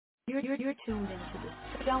You're tuned into the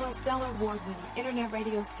stellar award-winning internet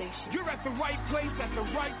radio station. You're at the right place at the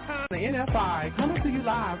right time. The NFI coming to you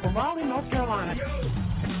live from Raleigh, North Carolina.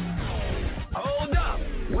 Hold up.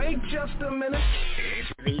 Wait just a minute. It's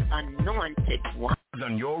the anointed one.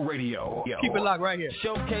 On your radio. Keep it locked right here.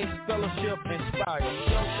 Showcase, fellowship, inspire.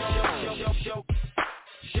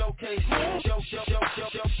 Showcase,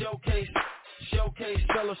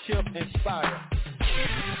 fellowship, inspire.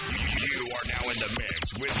 You are now in the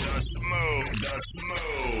mix with the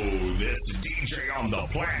smoothest DJ on the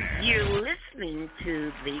planet. You're listening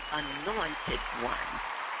to the anointed one.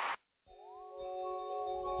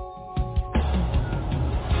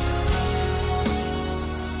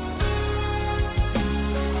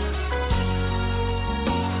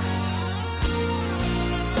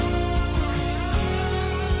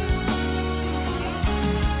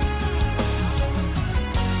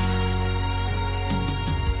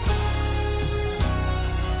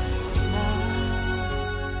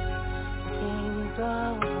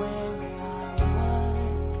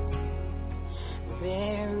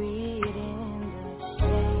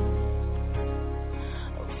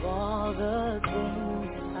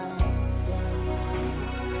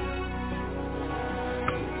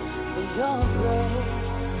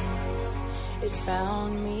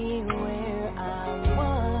 Found me where I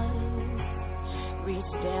was,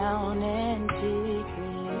 reached down and picked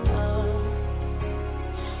me up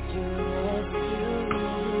to rescue me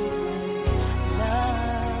with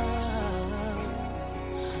love.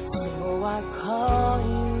 So I call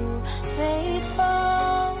you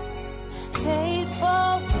faithful,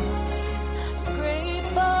 faithful,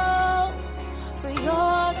 grateful for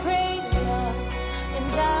your great love,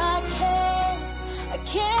 and I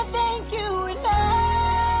can't thank you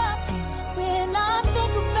enough when I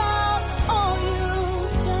think about all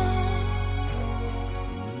you've done.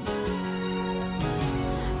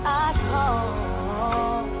 I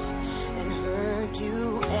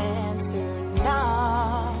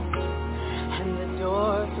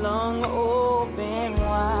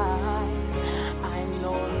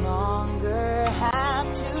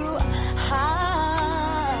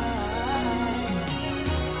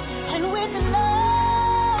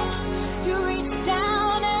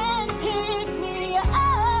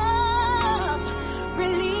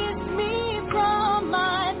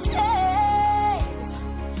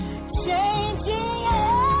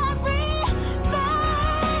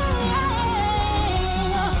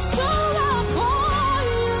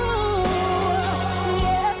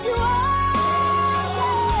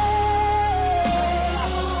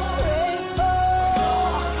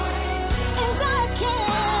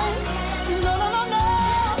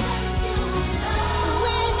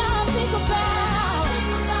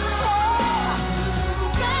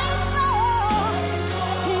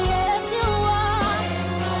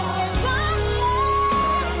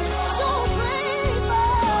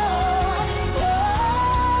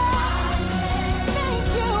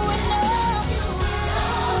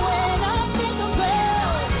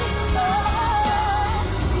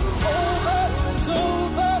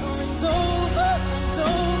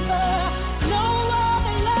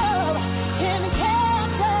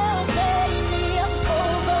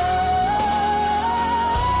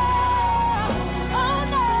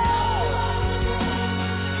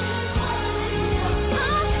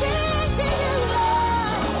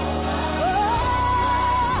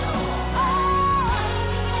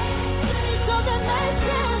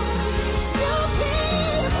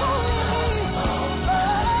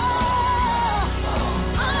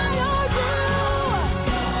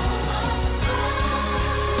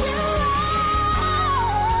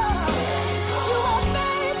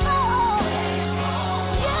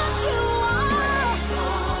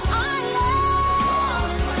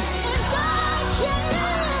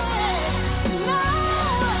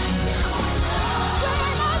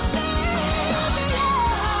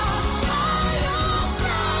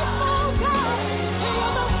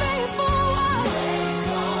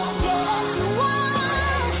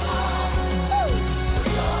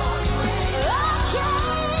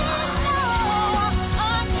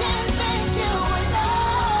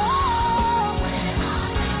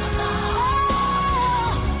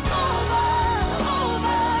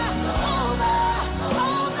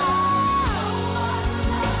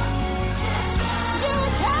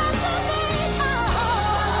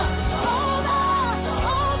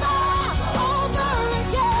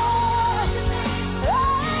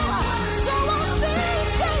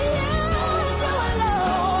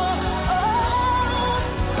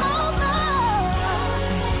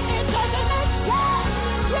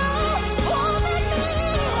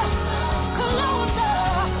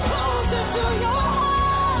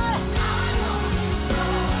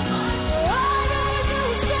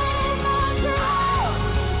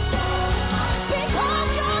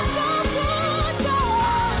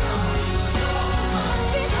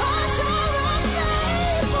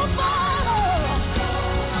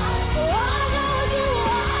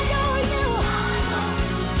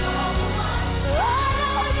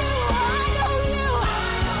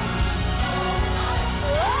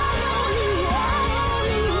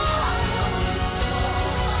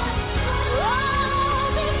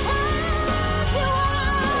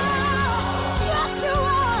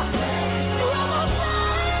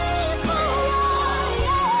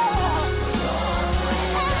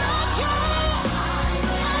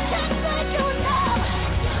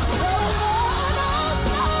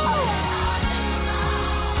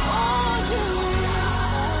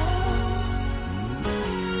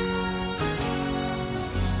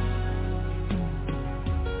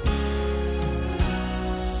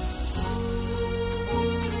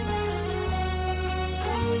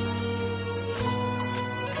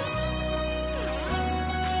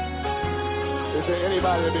there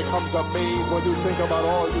anybody that becomes amazed when you think about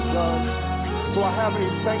all you've done? Do I have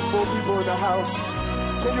any thankful people in the house?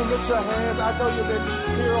 Can you lift your hands? I know you've been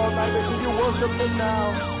here all night, but can you worship him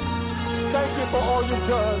now? Thank you for all you've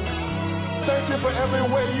done. Thank you for every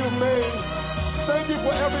way you've made. Thank you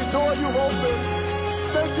for every door you've opened.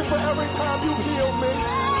 Thank you for every time you've healed me.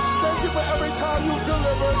 Thank you for every time you've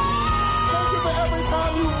delivered. Thank you for every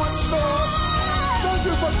time you've restored. Thank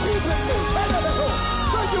you for keeping me.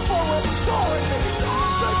 Thank you for restoring me.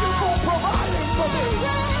 Thank you for providing for me.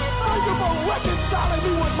 Thank you for reconciling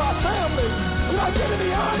me with my family. Can I get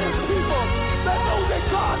any honest people that know that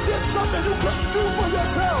God did something you couldn't do for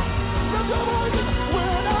yourself?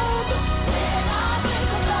 When I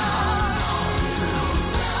think about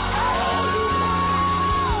I owe you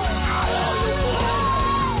more. I owe you more.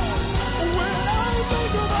 When I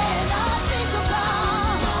think about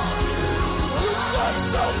you've done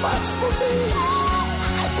so much for me,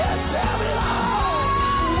 I can't tell it all.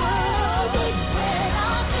 When I think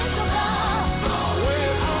about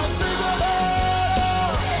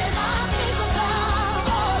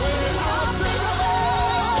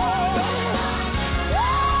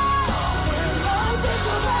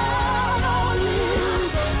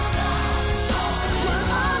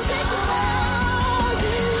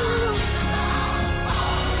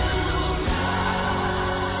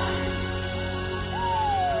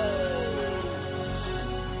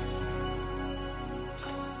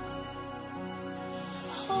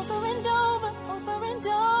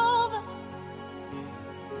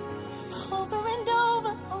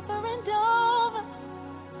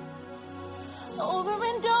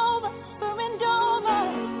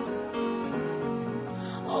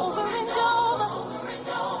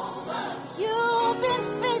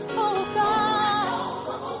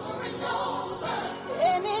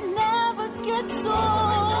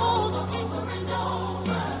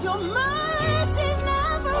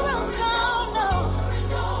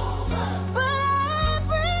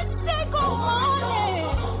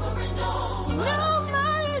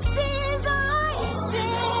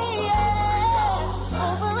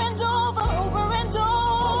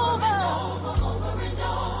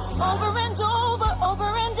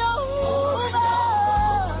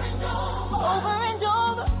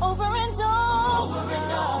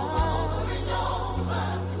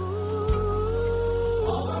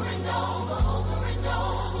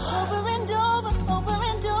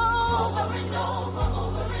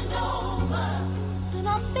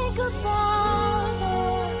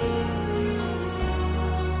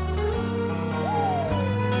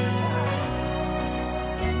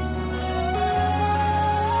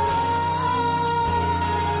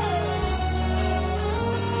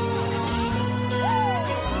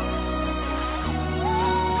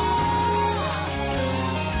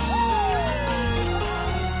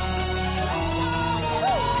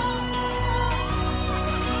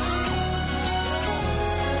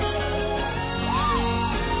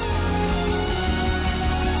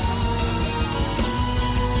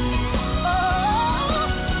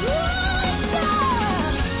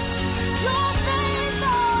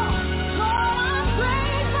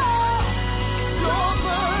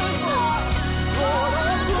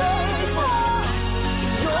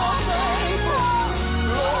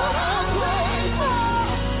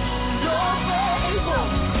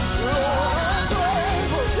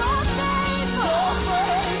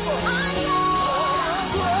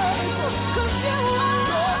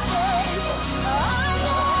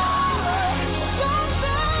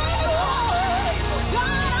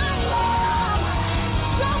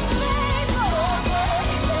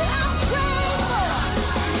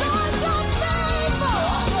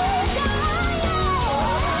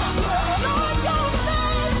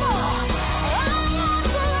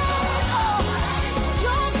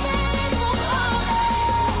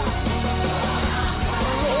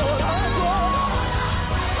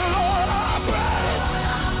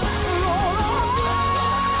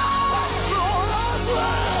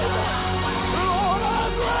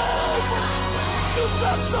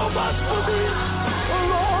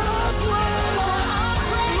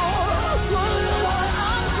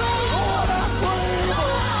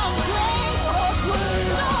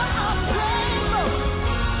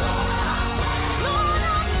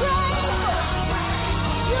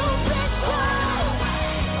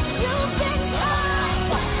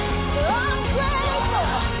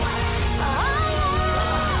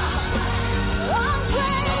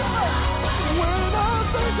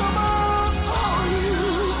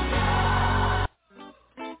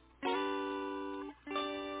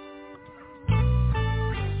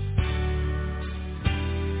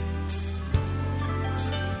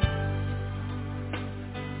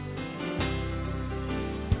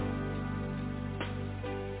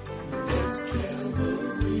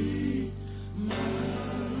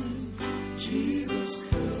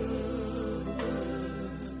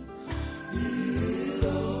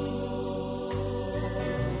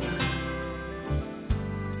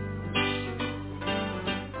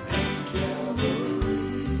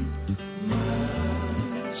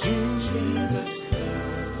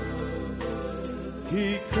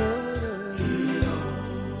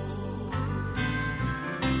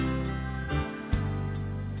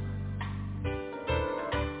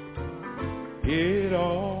It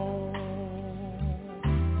all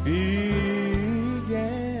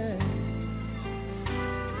began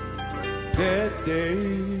that day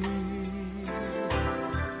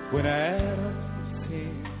when Adam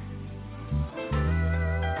sinned.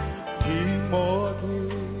 He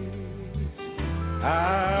mortgaged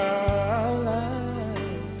our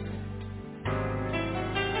lives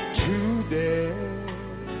to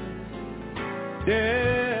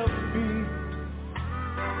death beat.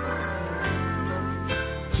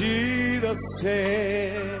 Jesus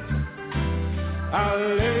said, I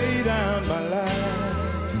lay down my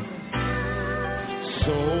life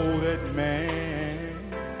so that man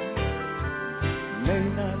may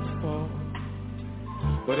not fall.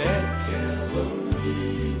 But at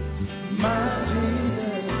Calvary, my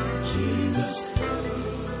Jesus,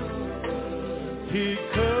 He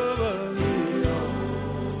covered it all.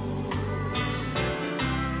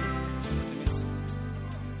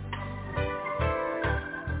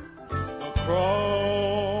 The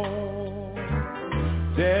cross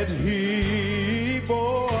that He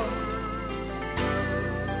bore,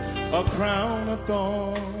 a crown of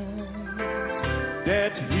thorns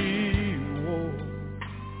that He wore,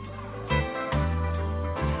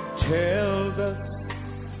 tells us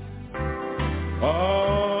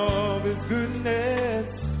of His goodness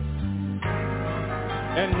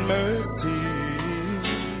and mercy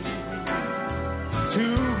to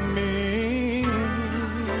me.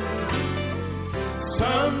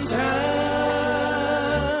 Sometimes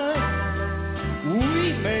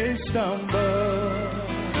we may stumble,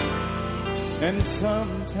 and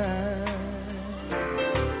sometimes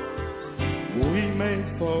we may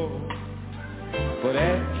fall, but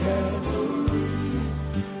at Calvary,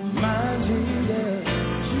 my Jesus,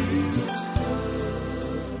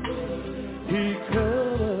 He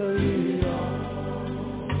covered it all.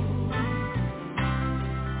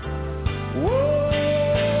 Whoa,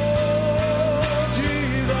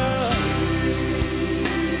 Jesus,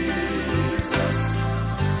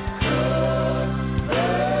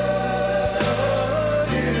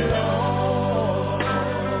 covered it all.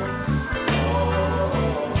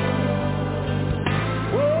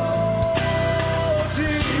 Whoa,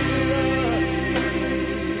 Jesus,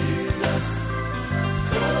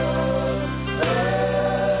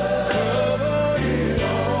 covered it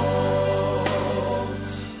all.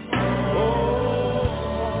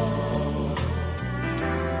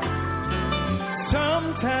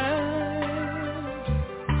 Sometimes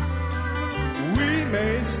we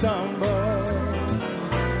may stumble,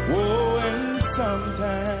 oh, and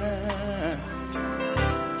sometimes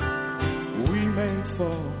we may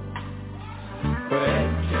fall, but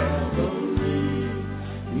at Calvary,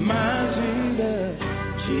 my Jesus,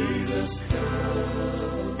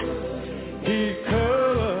 He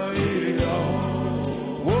covered it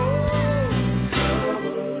all. Whoa,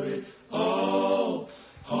 covered it all.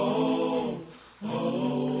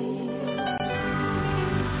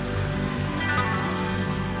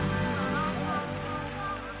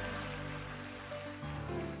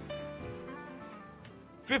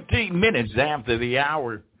 15 minutes after the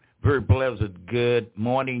hour. Very pleasant good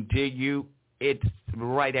morning to you. It's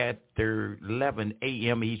right after 11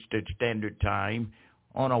 a.m. Eastern Standard Time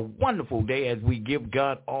on a wonderful day as we give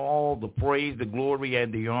God all the praise, the glory,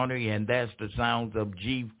 and the honor, and that's the sounds of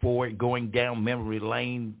G4 going down memory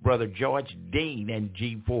lane. Brother George Dean and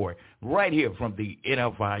G4 right here from the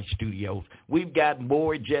NFI studios. We've got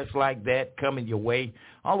more just like that coming your way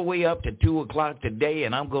all the way up to 2 o'clock today,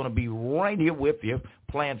 and I'm going to be right here with you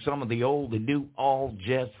playing some of the old and new, all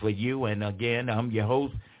just for you. And again, I'm your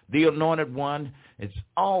host, the Anointed One. It's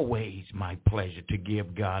always my pleasure to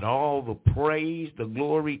give God all the praise, the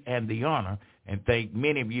glory, and the honor, and thank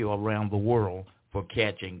many of you around the world for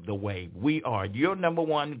catching the wave. We are your number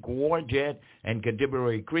one Quartet and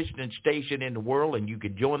contemporary Christian station in the world, and you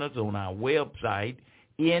can join us on our website,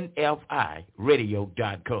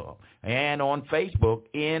 NFIRadio.com, and on Facebook,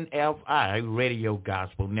 NFI Radio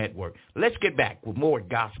Gospel Network. Let's get back with more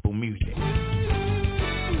gospel music.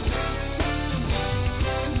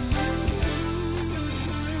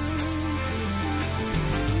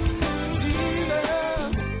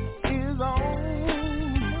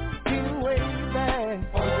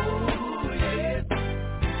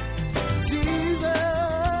 Jesus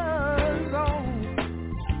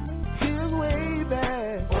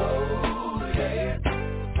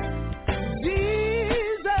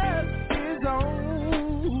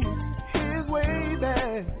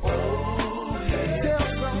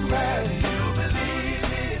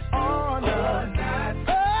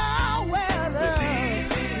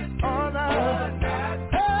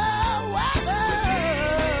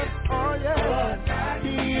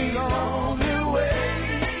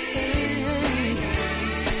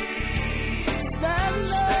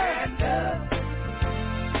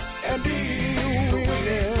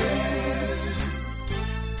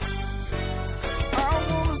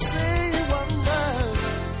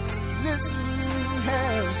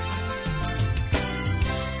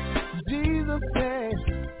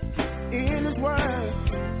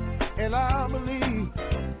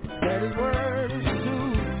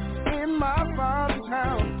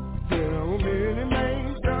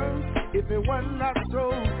was not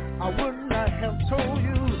so, I would not have told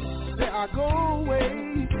you that I go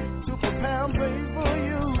away to prepare a place for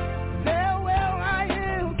you. There where I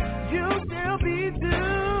am, you still be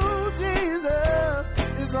too. Jesus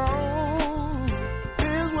is on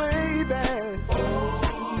his way back.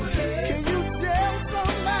 Can you tell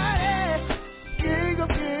somebody King of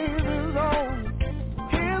Kings is on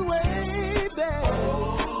his way back?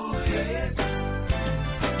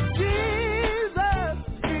 Jesus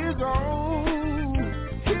is on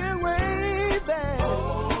his way back.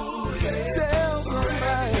 Tell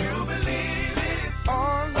somebody you believe it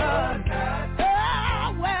or not. Oh,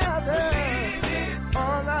 well done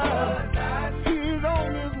or not. He's on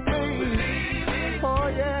his way. Oh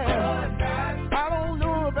yeah. I don't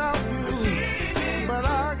know about you, but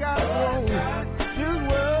I gotta go. This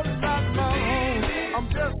world is not my home. I'm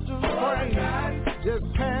just a friend, just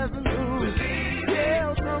passing through.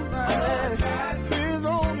 Tell somebody he's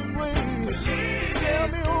on his way. Tell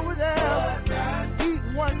me over there, eat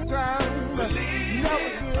one time, never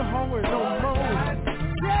get hungry no more.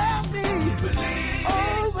 Tell me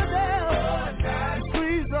over there,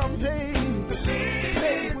 squeeze some pain,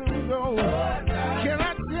 hey, we'll go. Can I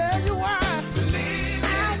tell you why?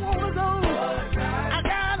 I wanna go. I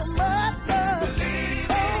got a mother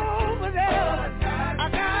over there. I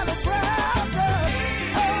got a brother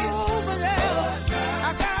over there.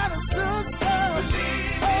 I got a sister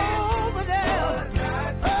over there.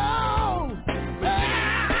 Oh,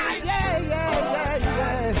 yeah.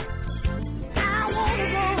 I wanna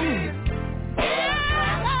go. Yeah,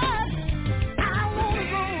 I wanna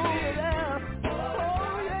go over there.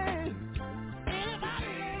 Oh, yeah. Anybody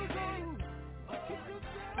wanna go?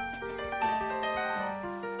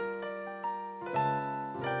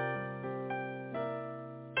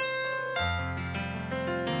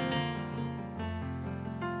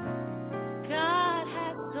 God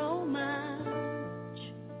has so much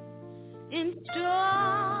in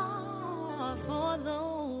store for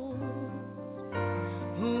those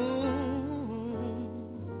whom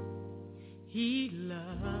He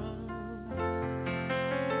loves,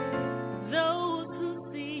 those who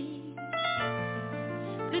seek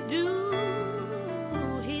to do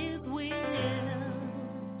His will.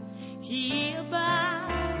 He abides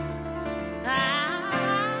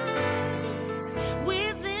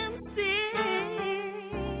with them still.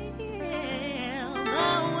 The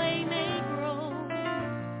way may grow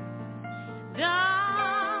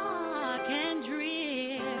dark and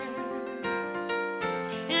drear,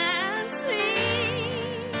 and seemingly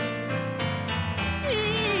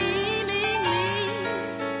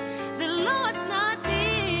the Lord's not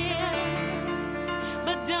near.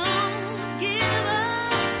 But don't give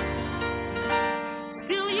up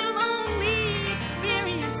till you've only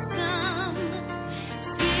experienced some.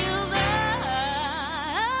 Still the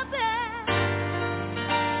best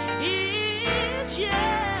is yet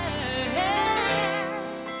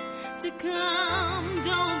to come.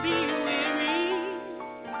 Don't be weary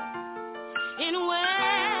in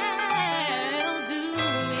well-doing,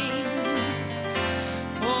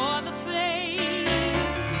 for the favor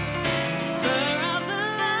of the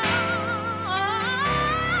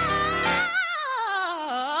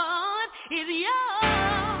Lord is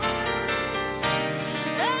yours.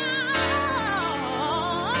 Oh,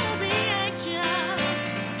 be anxious,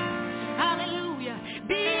 hallelujah,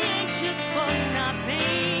 be anxious for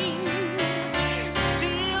nothing.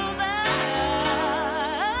 Feel the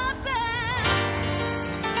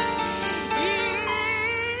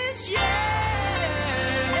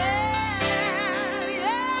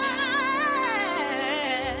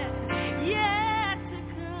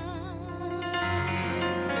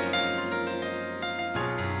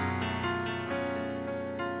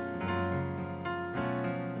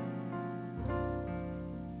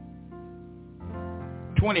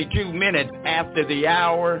 – 22 minutes after the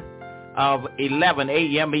hour of 11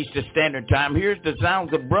 a.m. Eastern Standard Time. Here's the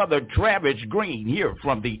sounds of Brother Travis Green here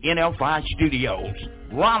from the NFI Studios,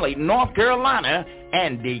 Raleigh, North Carolina,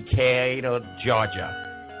 and Decatur, Georgia.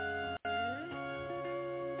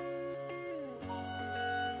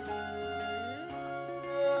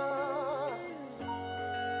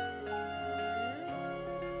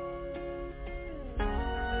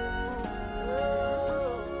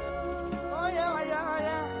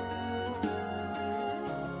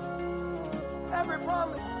 Every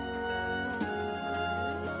promise,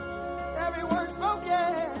 every word spoken,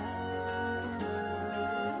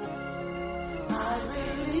 I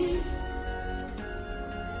believe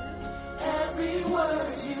every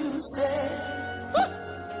word you said.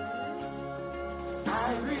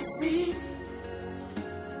 I receive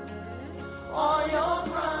all your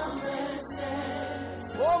promises.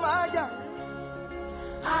 Oh my God.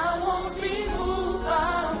 won't be moved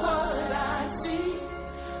by what I see.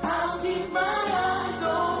 I'll keep my eyes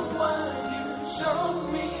on what you show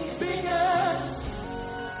me. Bigger.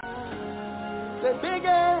 Say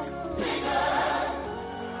bigger.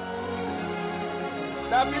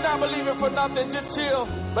 Now, if you're not believing for nothing, just chill.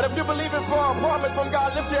 But if you're believing for a promise from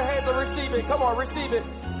God, lift your hands and receive it. Come on, receive it.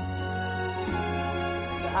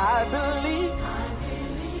 I believe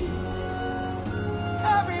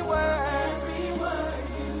every word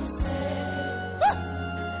you say,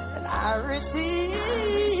 and I receive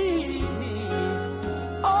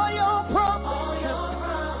all your promises.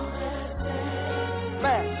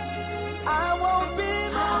 Man, I won't be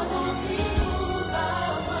moved by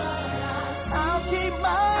what I'll keep my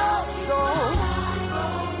eyes on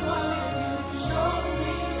what you show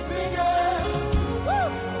me. Bigger. Woo.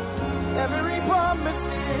 Every promise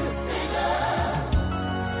is bigger.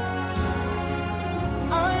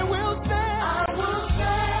 I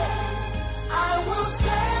will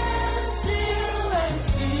stand still and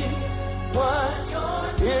see what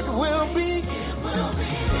it will be. It will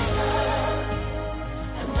be bigger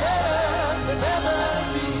and better than ever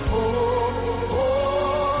before.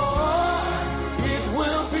 It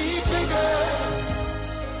will be bigger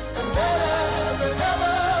and better than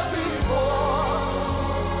ever before.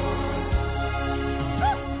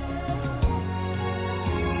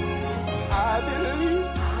 I believe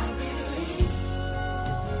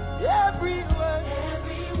every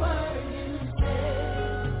word you say.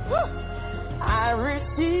 Woo. I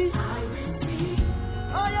receive.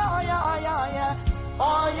 Oh yeah.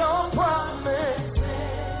 All your promises.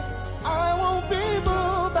 I won't be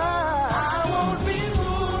moved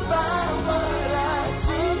by what I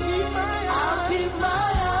see. I'll keep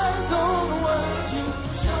my eyes on what you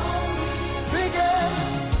show me. Bigger.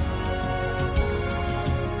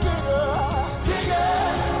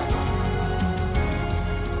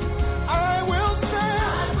 I will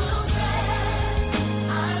stand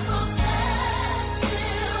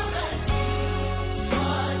still and see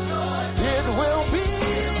what it will be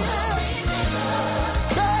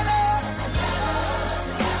better.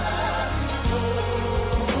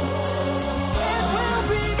 It will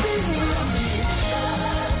be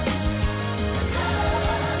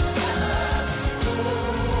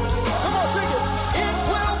Come on, sing it. It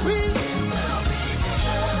will be.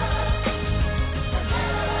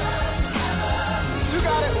 You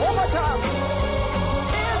got it. One more time.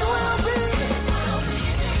 It will be.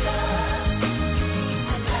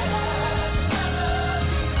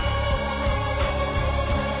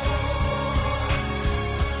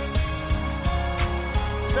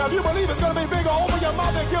 Now, if you believe it's going to be bigger, open your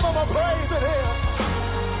mouth and give them a praise in here.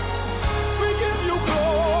 We give you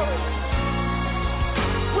glory.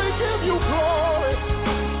 We give you glory.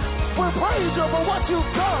 We praise you for what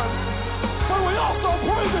you've done, but we also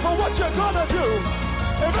praise you for what you're going to do.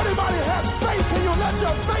 If anybody has faith, can you let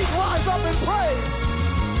your faith rise up and praise?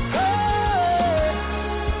 Hey,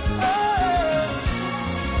 hey.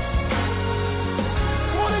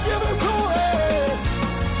 Want to give him glory.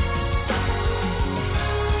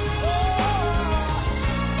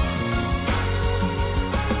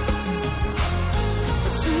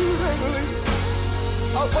 Exceedingly,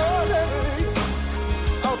 abundantly,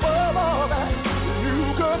 above all that you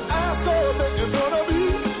could ask or think is gonna be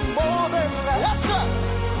more than that. Yes, sir.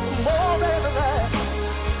 More than that.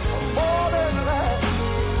 More than that.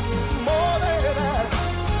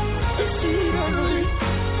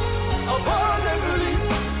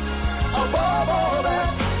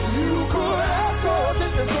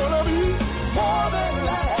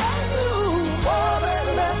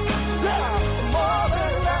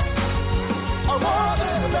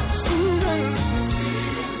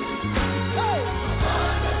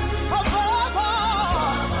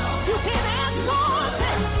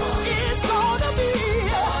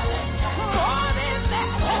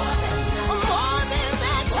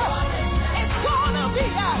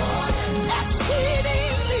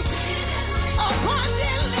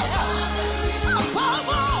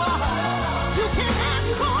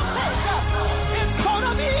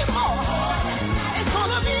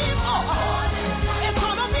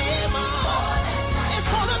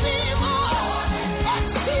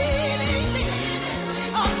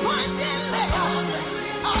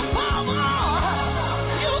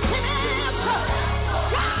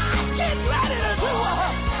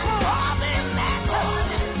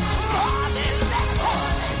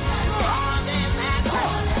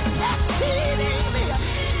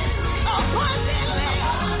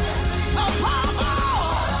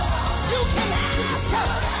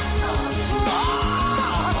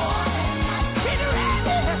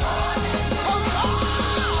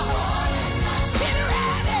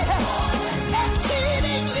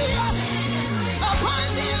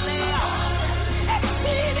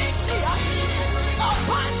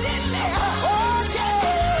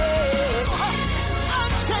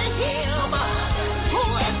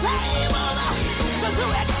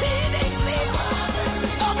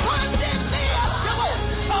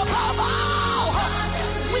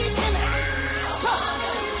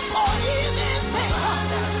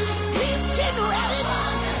 getting ready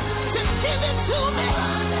to give it to me.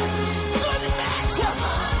 Good measure,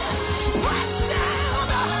 pressed down,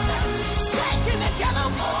 shaking together,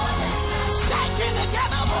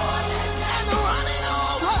 and running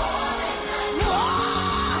over.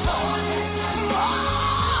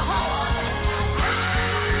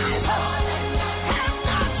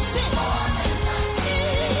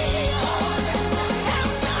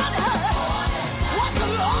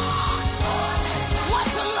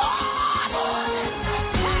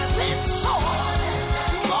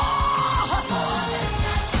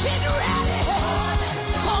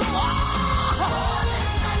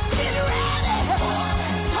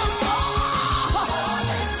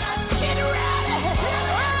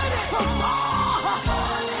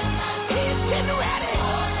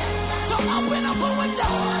 Open up a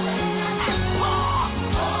window and pour.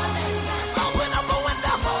 Open up a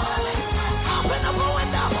window. Open up a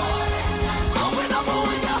window. Open up a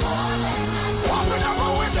window. Open up a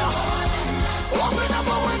window. Open up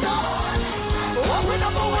a window. Open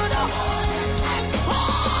up a window and pour.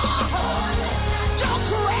 Your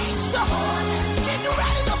grace, getting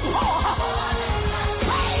ready to pour.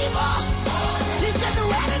 Favor, he's getting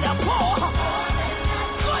ready to pour.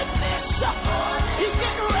 Goodness, he's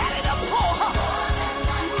getting ready to pour.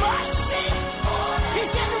 Mercy,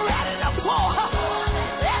 he's getting ready to pour.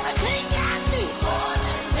 Everything I need,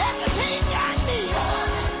 everything I need,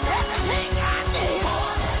 everything I need.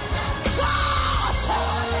 God,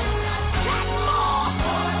 got more.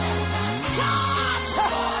 God,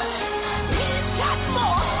 he's got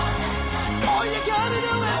more. All you gotta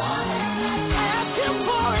do is ask him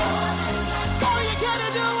for it. All you gotta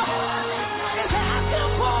do is ask him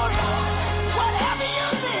for it. Whatever you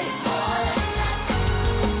need.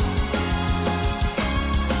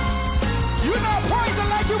 You're not praising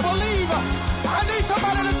like you believe. I need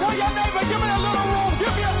somebody to tell your neighbor, give me a little room.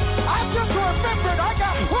 I just remembered I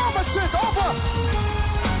got promises over.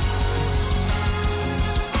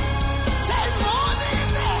 Say more than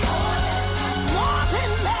that. More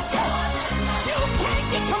than that. You can't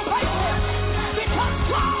get complacent because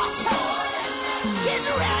God is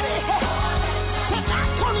ready to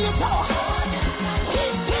knock on your door.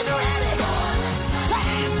 He's getting ready to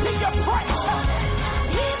answer your prayer.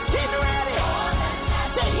 He's getting ready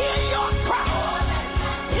to hear your cry.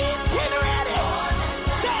 He's getting ready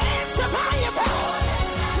to answer by your back.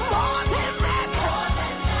 More than that.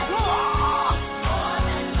 More.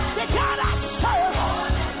 The God I serve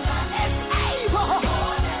is able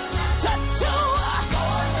to do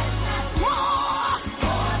more.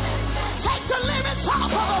 Take the limits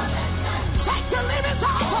off of him. Take the limits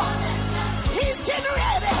off of him. He's getting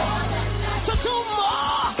ready to do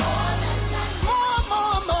more. More,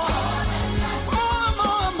 more, more. More,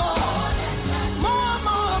 more, more. More,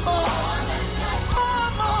 more, more. More,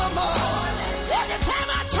 more, more. Every time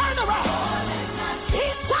I turn around,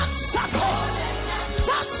 he's done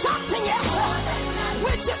something else.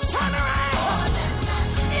 We just turn around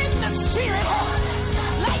in the spirit,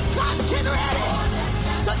 like God's getting ready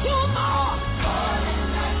to do more.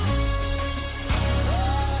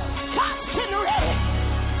 God's getting ready.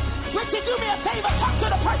 Would you do me a favor? Talk to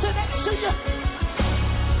the person next to you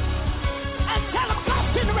and tell them God's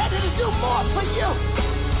getting ready to do more for you.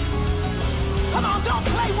 Come on, don't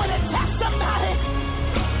play with it. Tell somebody.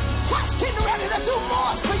 God's getting ready to do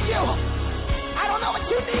more for you. I don't know what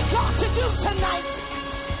you need God to do tonight,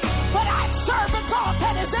 but I serve a God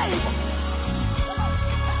that is able.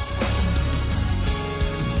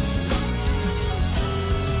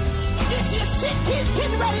 If you're sick, he's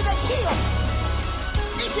getting ready to heal.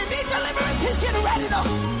 If you need deliverance, he's getting ready to.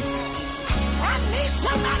 I need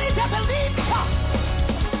somebody to believe God.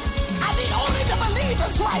 I need only the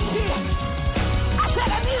believers right here. I said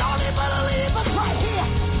I need only believers right here.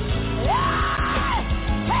 Yeah!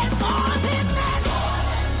 And more than that.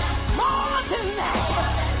 More than that.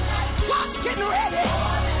 God's getting ready.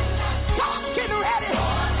 God's getting ready.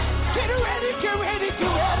 Get ready, get ready, get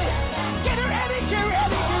ready. Get ready, get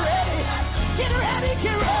ready, get ready. Get ready,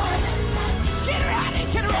 get ready. Get ready,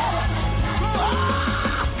 get ready.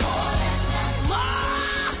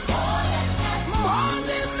 More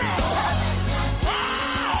than that.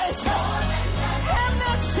 I'm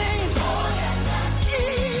not saying,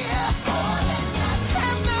 yeah,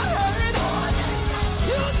 I'm not hurting.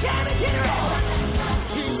 You gotta get ready.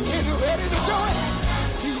 He's getting ready to do it.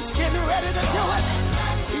 He's getting ready to do it.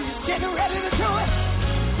 He's getting ready to do it.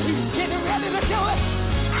 He's getting ready to do it.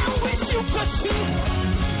 I wish you could see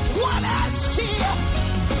what I see.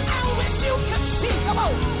 I wish you could see. Come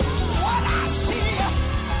on. What I see.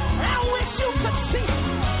 I wish you could see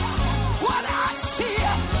what I see.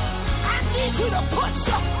 I need you to put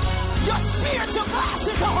your spiritual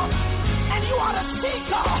glasses on, and you ought to see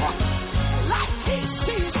God like He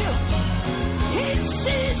sees you. He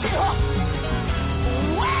sees you.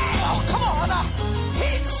 Well, come on.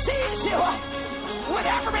 He sees you with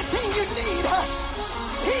everything you need.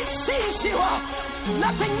 He sees you.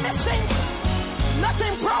 Nothing missing,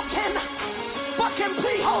 nothing broken, but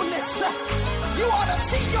complete wholeness. You ought to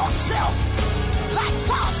see yourself like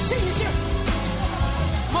God sees you.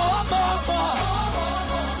 More, more, more.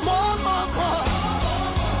 More, more, more.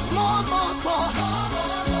 More, more, more.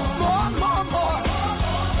 More, more, more.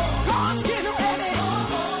 God's getting ready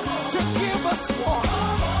to give us more.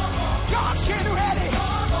 God's getting ready.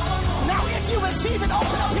 Now if you receive it,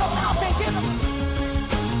 open up your mouth and give Him.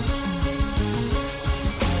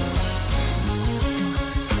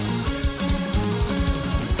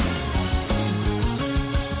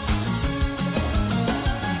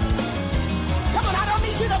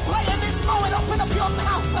 Play in this moment, open up your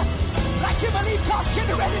mouth like you believe God's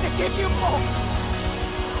getting ready to give you more.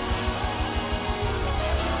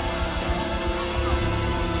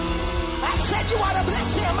 I said you ought to bless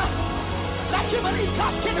Him like you believe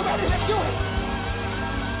God's getting ready to do it.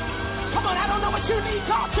 Come on, I don't know what you need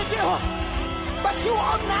God to do, but you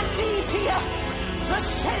ought not leave here the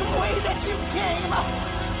same way that you came.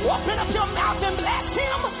 Open up your mouth and bless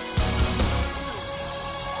Him.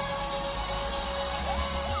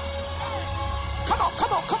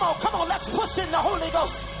 Come on, let's push in the Holy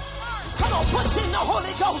Ghost. Come on, push in the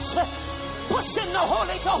Holy Ghost. Push in the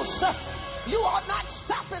Holy Ghost. You are not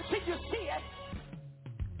stopping until you see it.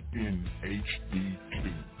 In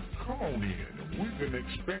HD2. Come on in. We've been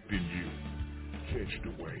expecting you. Catch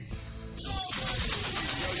the wave.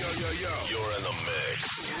 Yo. You're in the mix.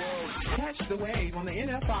 Catch the wave on the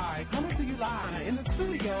NFI. Coming to you live in the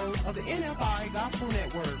studios of the NFI Gospel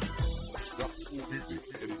Network. The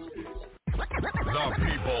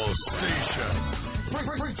People's Station.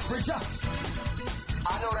 Preach up. I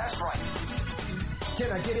know that's right. Can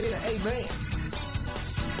I get it in an amen?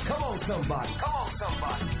 Come on, somebody.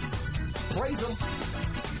 Praise Him.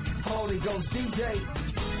 Holy Ghost DJ.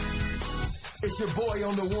 It's your boy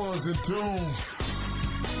on the ones and twos.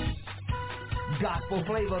 Gospel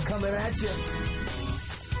flavor coming at you.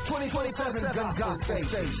 2027 Gospel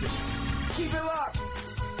Station. Keep it locked.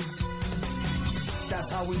 That's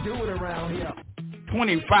how we do it around here.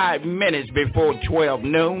 25 minutes before 12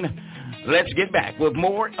 noon. Let's get back with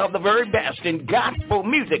more of the very best in gospel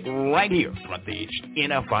music right here from the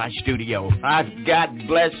NFI studio. God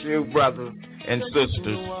bless you, brothers and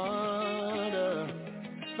sisters.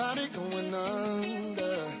 Body going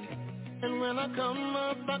under. And when I come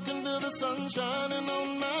up, I can feel the sun shining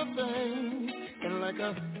on my face. And like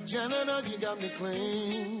a janitor, you got me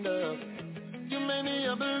cleaned up. You made me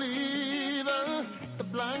a believer. The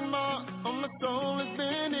blind mark on my soul has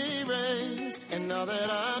been erased. And now that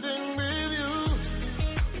I've been with you,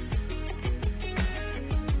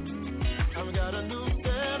 I've got a new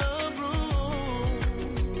set of rules.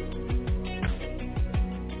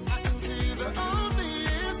 I can see the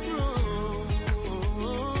obvious truth.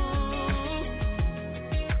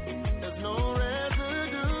 There's no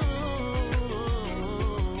residue.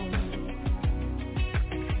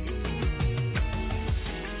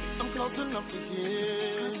 I'm close enough to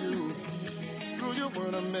hear you. Through your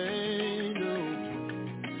word I made you.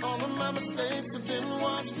 All of my mistakes have been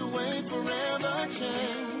washed away, forever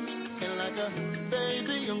changed. And like a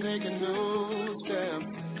baby, I'm taking new steps.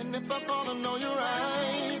 And if I fall, I know you're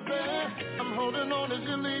right there. I'm holding on as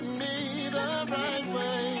you lead me the right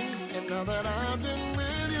way. And now that I've been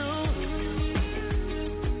with you,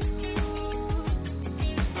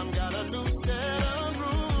 I've got a new set of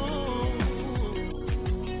rules.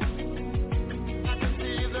 I can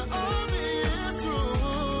see the obvious truth.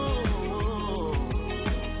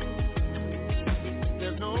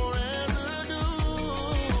 There's no residue.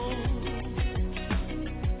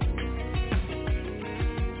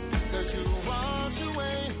 Cause you wash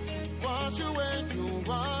away, you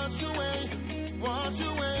wash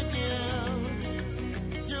away, yeah.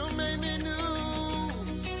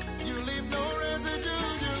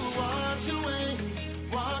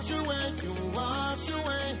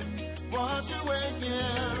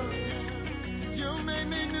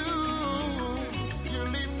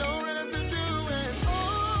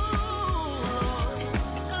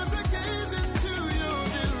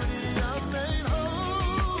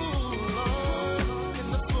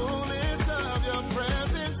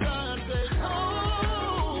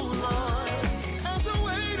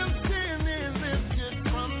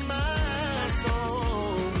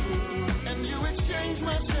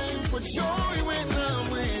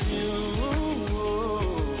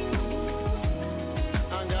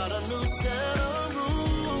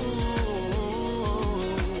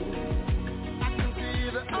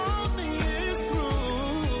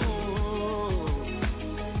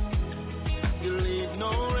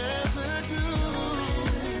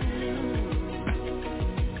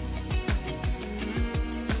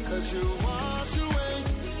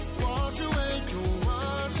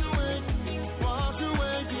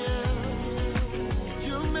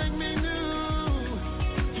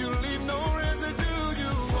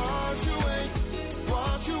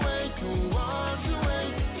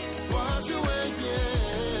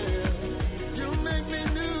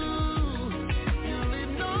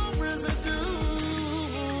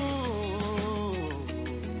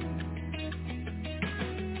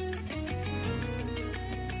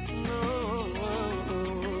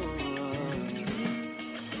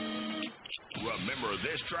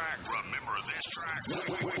 this track.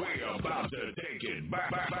 We're about to take it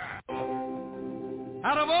back.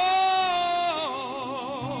 Out of all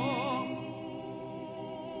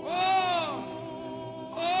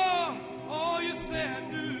you said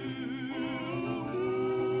do,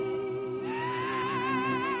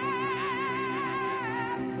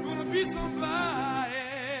 gonna be somebody,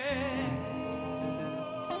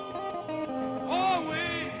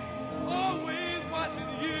 always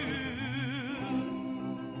watching you,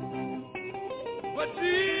 but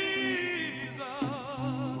Jesus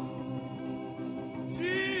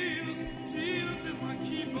is my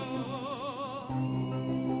keeper.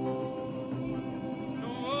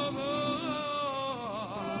 No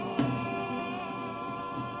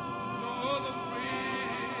other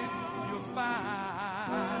friend you'll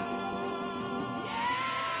find.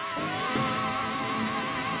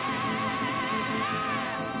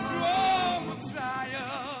 Through all my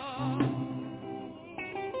trials,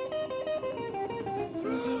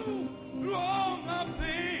 through all my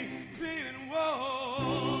pain and woe.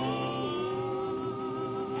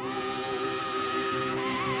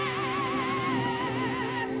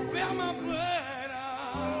 Bear my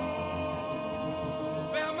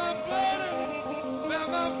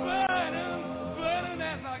burden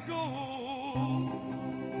as I go.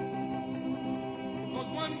 'Cause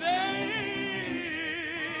one day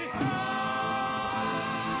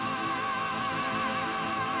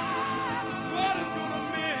what is gonna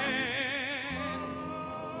mend?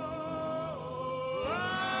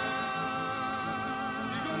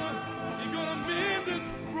 You're gonna mend this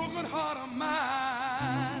broken heart of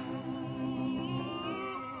mine.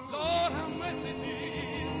 Lord, have mercy,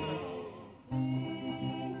 Jesus.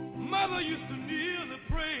 Mother used to kneel to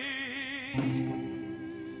pray.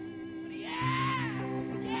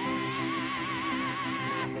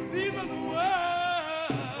 These are the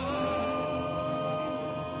words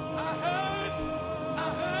I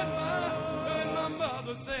heard my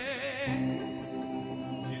mother say.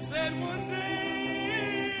 She said one day,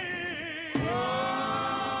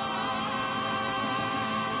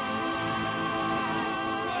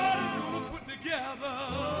 God is gonna put together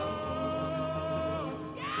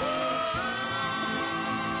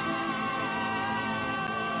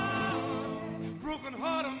broken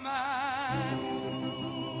heart of mine.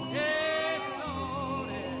 Yeah, Lord,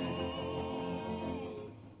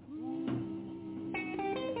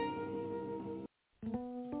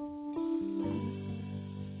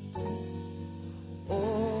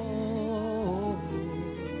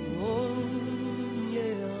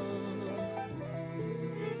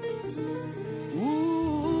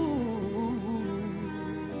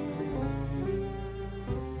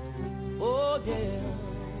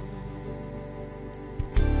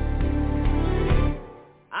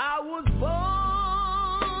 I was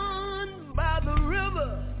born by the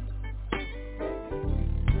river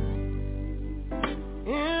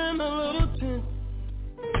in a little tent.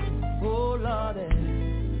 Oh, Lordy,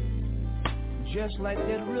 just like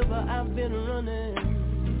that river I've been running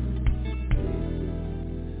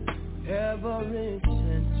ever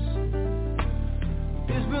since.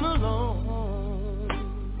 It's been a long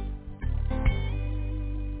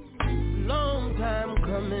time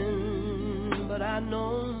coming, but I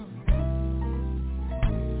know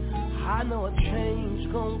a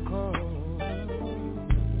change gon' come.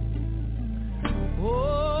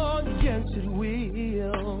 Oh, yes it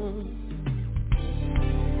will.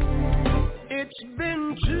 It's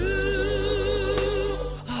been too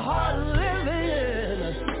hard living.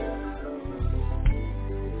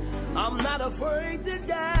 I'm not afraid to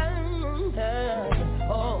die.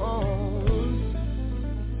 Oh,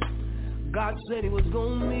 God said he was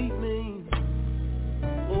gonna meet me.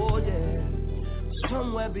 Oh yeah,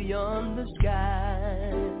 somewhere beyond the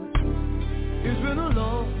sky. It's been a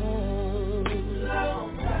long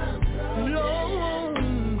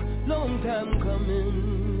time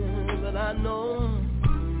coming, but I know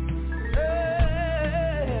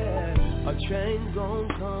a change gon'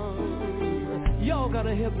 come. Y'all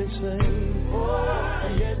gotta help me sing. Oh,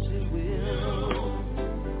 yes it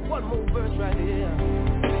will. One more verse right here.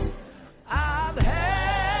 I've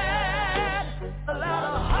had a lot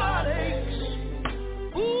of heartaches,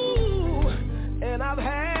 ooh, and I've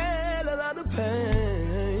had a lot of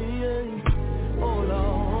pain. Oh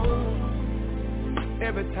Lord,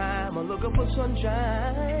 every time I look up for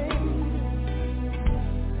sunshine,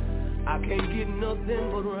 I can't get nothing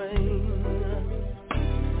but rain.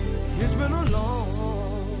 It's been a long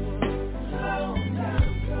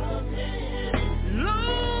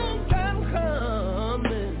time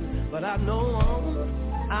coming, but I know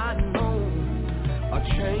a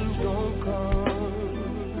change gon' come.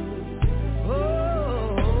 Oh,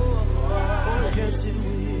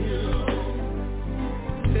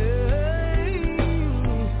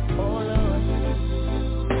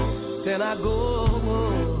 Then I go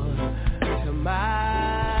to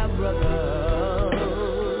my brother.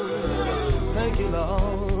 Thank you,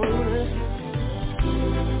 Lord.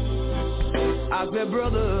 I said,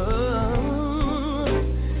 brother,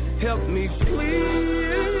 help me please.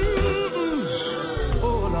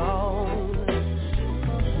 Oh, Lord.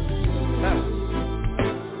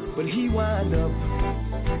 But he wind up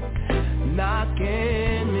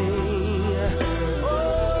knocking me.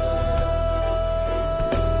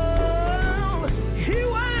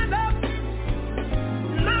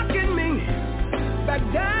 Back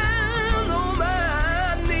down on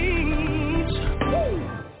my knees. Woo.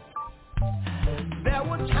 There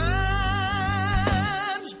were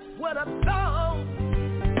times when I thought,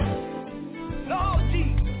 Lord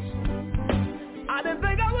Jesus, I didn't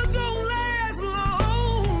think I was gonna last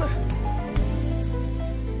long.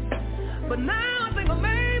 But now I think I'm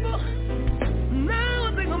able. Now I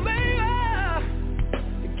think I'm able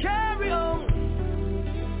to carry on.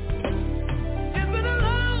 It's been a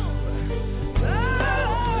long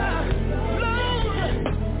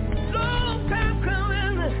time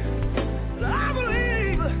coming. I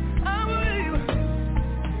believe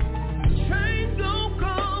change gon'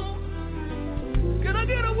 come. Can I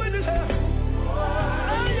get a witness here?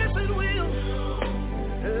 Oh, yes it will.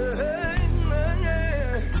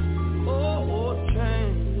 Yeah. Oh,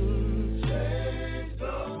 change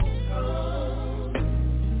gon' come.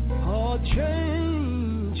 Oh,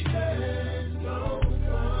 change gon'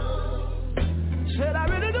 come. Said I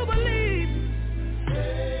really do believe.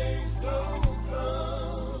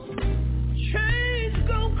 Change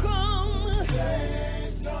gon' come.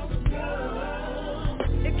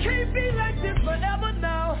 It can't be like this forever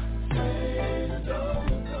now.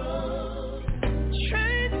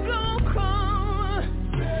 Change gon' come.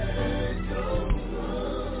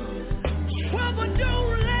 Trouble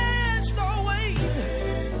don't last always.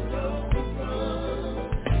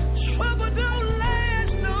 Trouble don't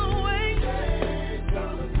last always.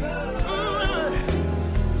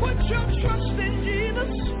 Put your trust in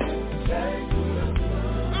Jesus.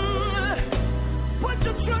 Put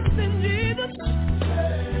your trust in Jesus.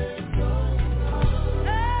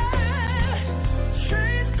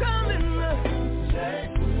 Change coming.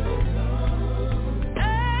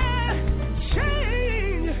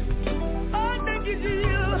 Change. Oh, thank you,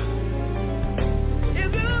 Jesus.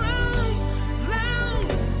 It's been a long,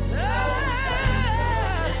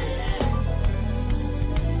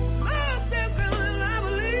 step coming, I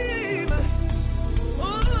believe.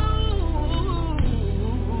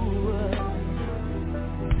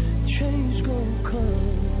 Change gon'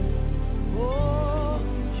 come. Oh,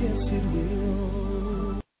 yes it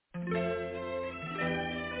will.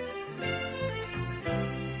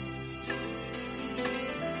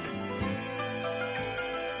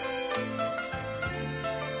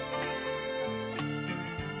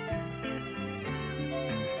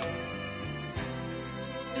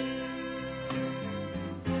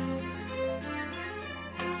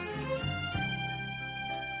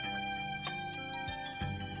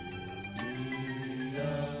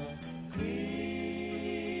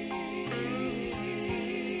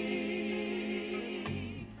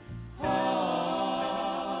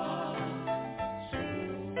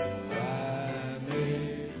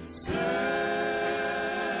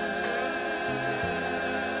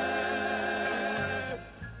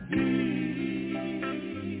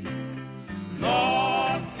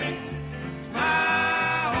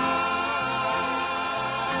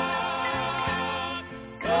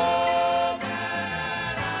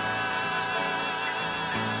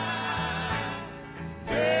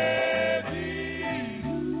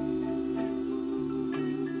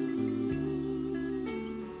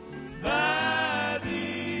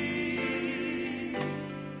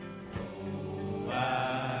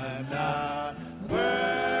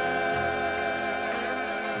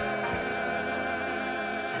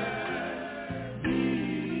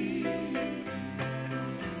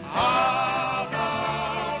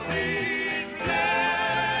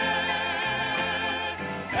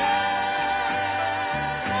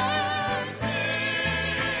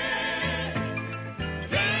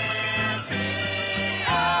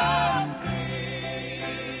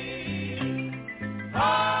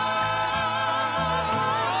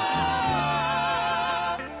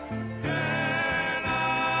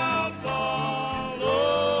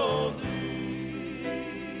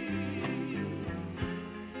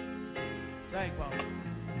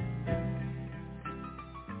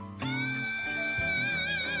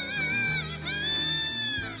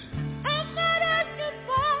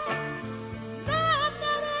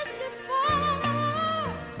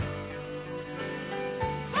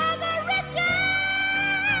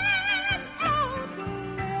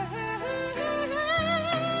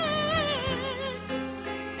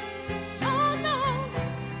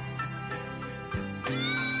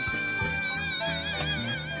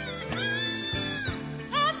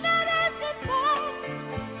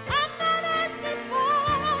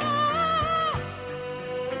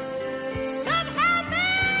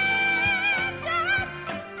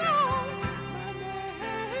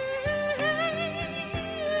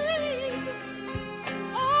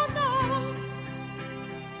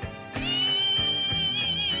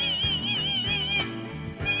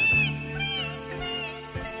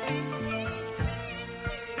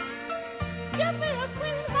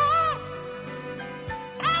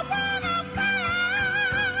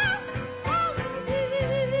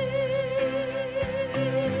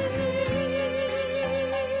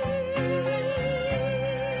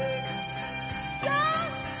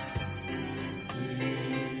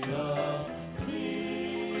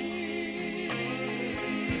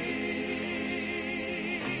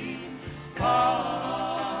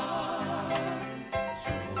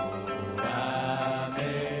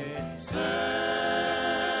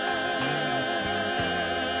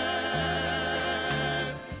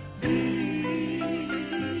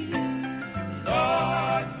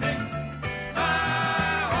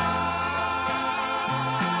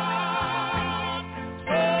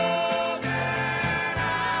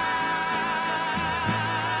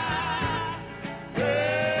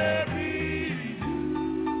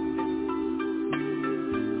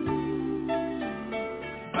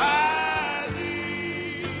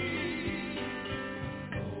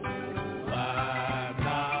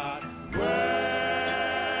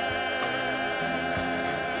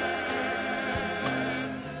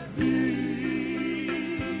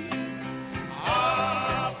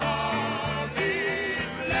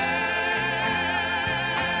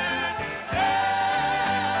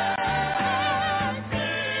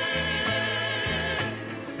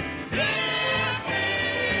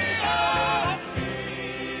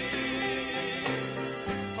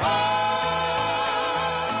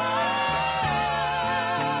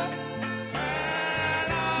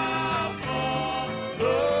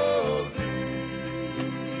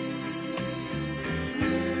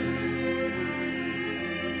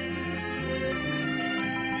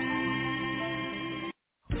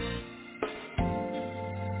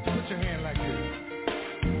 your hand like this.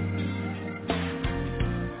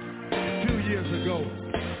 2 years ago,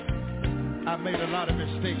 I made a lot of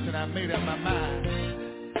mistakes, and I made up my mind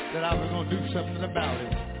that I was going to do something about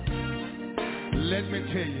it. Let me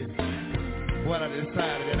tell you what I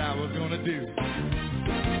decided that I was going to do.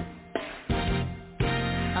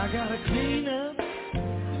 I got to clean up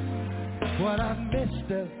what I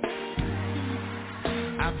messed up.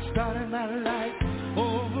 I'm starting my life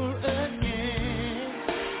over again.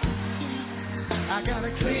 I got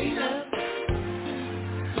to clean up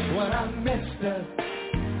what I messed up.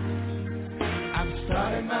 I'm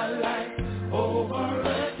starting my life over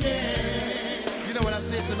again. You know what I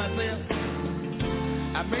said to myself?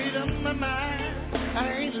 I made up my mind,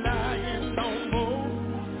 I ain't lying no more.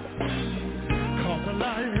 'Cause a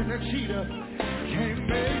liar and a cheater can't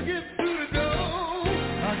make it through the door.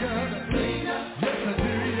 I gotta clean up, yes I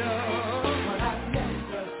do, y'all. What I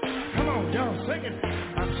messed up. Come on, y'all, sing it.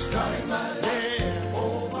 I'm starting my life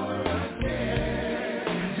over again.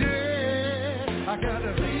 Yeah, I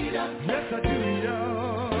gotta clean up, yes I do,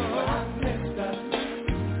 y'all. What I messed up.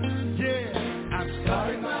 Yeah, I'm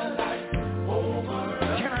starting my life over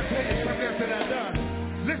again. Can I tell you something else that I done?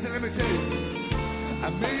 Listen, let me tell you. I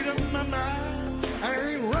made up my mind, I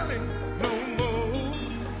ain't running no more.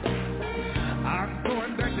 I'm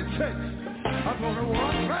going back to church. I'm gonna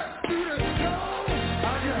walk right through the door.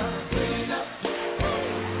 I gotta clean up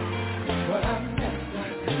what I messed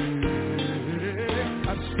up. Yeah,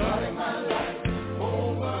 I'm starting my life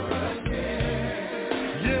over again.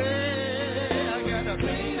 Yeah, I gotta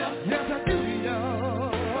clean up. Yes, I do,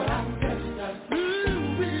 y'all. What I messed up.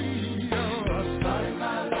 Ooh, y'all. I'm starting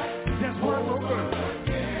my life. Just one more verse.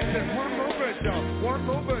 Just one more verse, y'all. One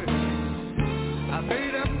more verse. I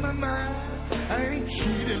made up my mind. I ain't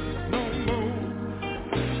cheating no more.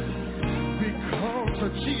 Because a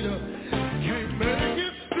cheater can't make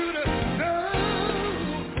it through the door.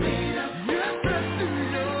 Yes, I do,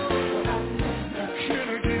 y'all. Can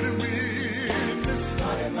I get a witness?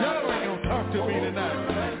 Y'all ain't gonna talk to me tonight.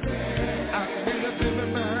 I made up in my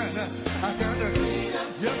mind. I gotta,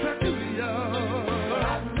 yes, I do, y'all.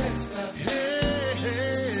 Hey,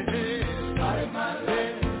 hey, hey. Started my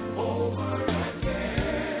life over again.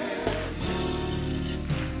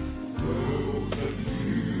 Those of you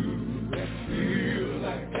that feel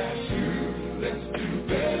like I should, let's do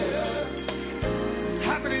better.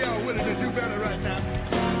 How many of y'all willing to do better right now?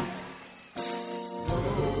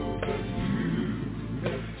 Those of you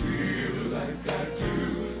that feel like I do,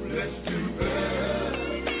 let's do better.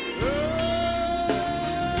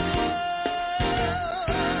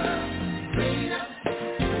 Clean up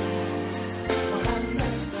what I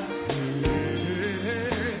messed up.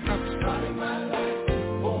 Yeah, I'm starting my life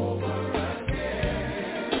over again.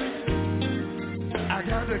 I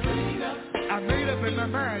gotta clean up. I made up in my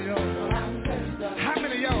mind, y'all. How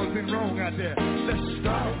many of y'all have been wrong out there? Let's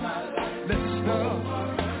start. Let's start.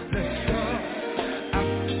 Let's start.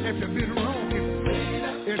 If you've been wrong,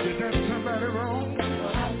 if you done somebody wrong,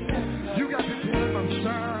 you got to tell them I'm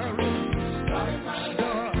sorry.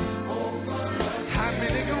 Start. How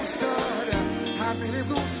many gonna start? How many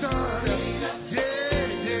gonna start? Yeah,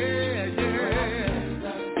 yeah, yeah.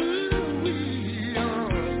 Ooh, yeah.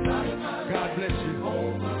 God bless you.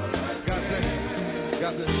 God bless you.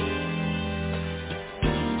 God bless you.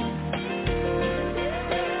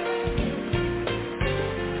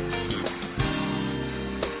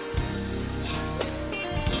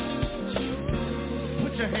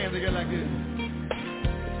 Put your hands together like this.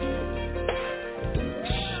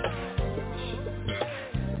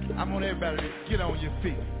 I want everybody to get on your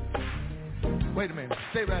feet. Wait a minute.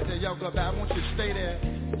 Stay right there. Y'all go back. I want you to stay there.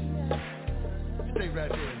 Stay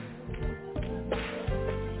right there.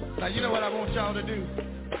 Now, you know what I want y'all to do?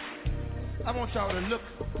 I want y'all to look,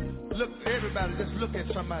 everybody, just look at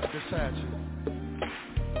somebody beside you.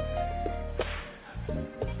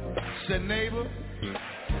 Say, neighbor,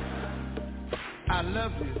 I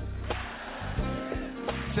love you.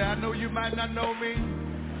 Say, I know you might not know me,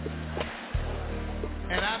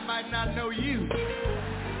 and I might not know you,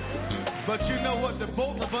 but you know what the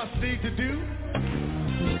both of us need to do?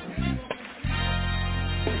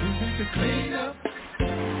 We need to clean up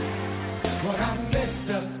what I messed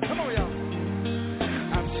up. Come on, y'all.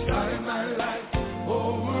 I'm starting my life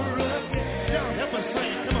over again. Y'all, help us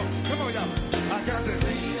sing. Come on, y'all. I got to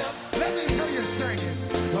clean up. Let me hear you singing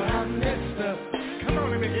what I messed up. Come on,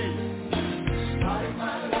 let me hear you. Starting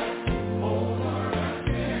my life over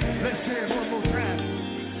again. Let's say it one more time.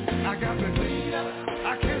 I got to clean up.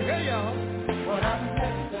 I can't hear y'all. What I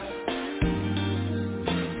messed up.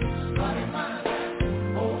 Starting my life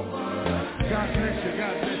over again. God bless you.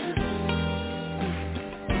 God bless you.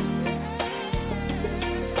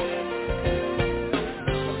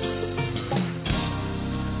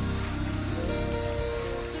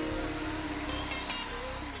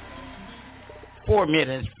 4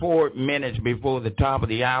 minutes before the top of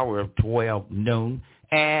the hour of 12 noon,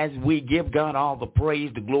 as we give God all the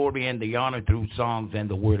praise, the glory, and the honor through songs and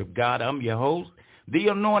the Word of God. I'm your host, the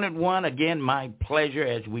Anointed One. Again, my pleasure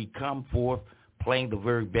as we come forth playing the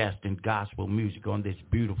very best in gospel music on this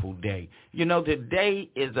beautiful day. You know, today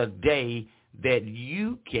is a day that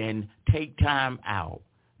you can take time out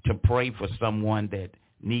to pray for someone that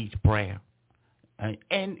needs prayer.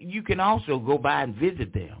 And you can also go by and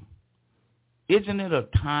visit them. Isn't it a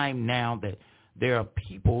time now that there are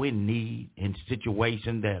people in need, in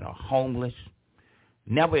situations that are homeless,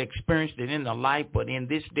 never experienced it in their life, but in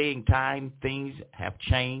this day and time, things have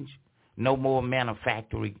changed. No more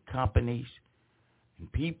manufacturing companies. And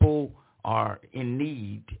people are in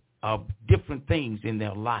need of different things in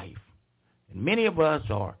their life. And many of us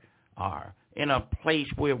are in a place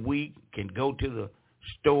where we can go to the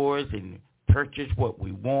stores and purchase what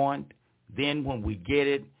we want. Then when we get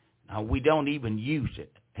it, we don't even use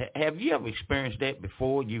it. Have you ever experienced that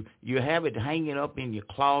before? You have it hanging up in your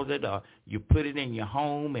closet, or you put it in your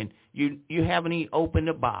home, and you haven't even opened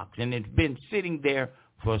the box, and it's been sitting there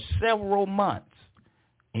for several months,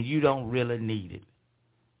 and you don't really need it.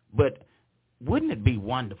 But wouldn't it be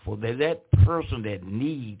wonderful that that person that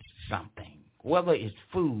needs something, whether it's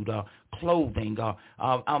food or clothing,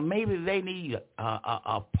 or maybe they need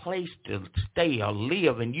a place to stay or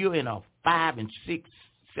live, and you're in a 5 and 6,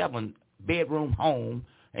 7 bedroom home,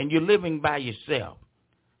 and you're living by yourself,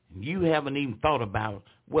 and you haven't even thought about,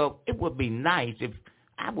 well, it would be nice if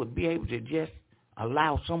I would be able to just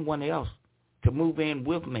allow someone else to move in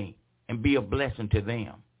with me and be a blessing to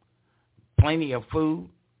them. Plenty of food,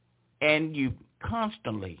 and you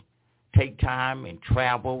constantly take time and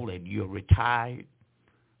travel, and you're retired,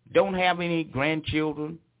 don't have any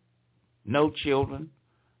grandchildren, no children,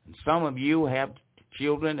 and some of you have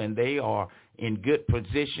children, and they are in good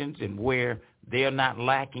positions and where they're not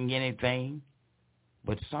lacking anything,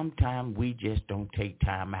 but sometimes we just don't take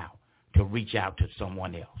time out to reach out to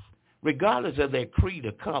someone else, regardless of their creed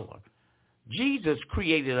or color. Jesus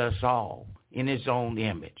created us all in his own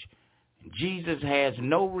image. Jesus has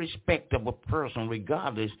no respect of a person,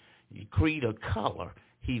 regardless of creed or color.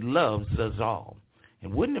 He loves us all.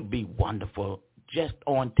 And wouldn't it be wonderful just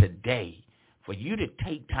on today for you to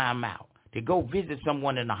take time out to go visit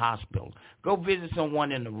someone in the hospital, go visit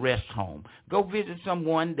someone in the rest home, go visit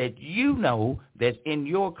someone that you know that's in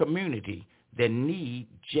your community that need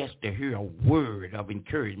just to hear a word of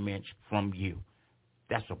encouragement from you.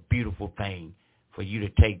 That's a beautiful thing for you to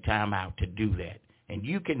take time out to do that. And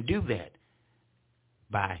you can do that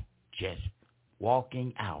by just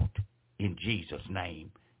walking out in Jesus'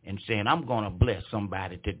 name and saying, I'm going to bless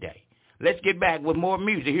somebody today. Let's get back with more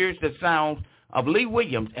music. Here's the sound of Lee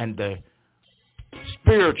Williams and the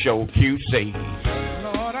Spiritual QC.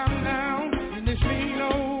 Lord, I'm down in this mean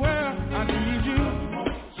old world. I need you.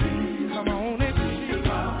 Come on and see.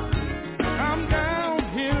 I'm down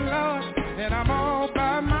here, Lord, and I'm all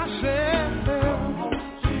by myself.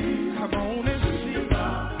 Come on and see.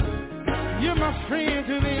 You're my friend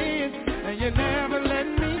to the end, and you never let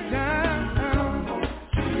me down.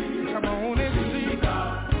 Come on and see,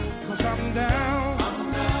 'cause I'm down.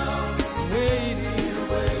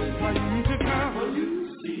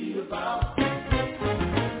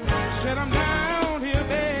 Said I'm down here.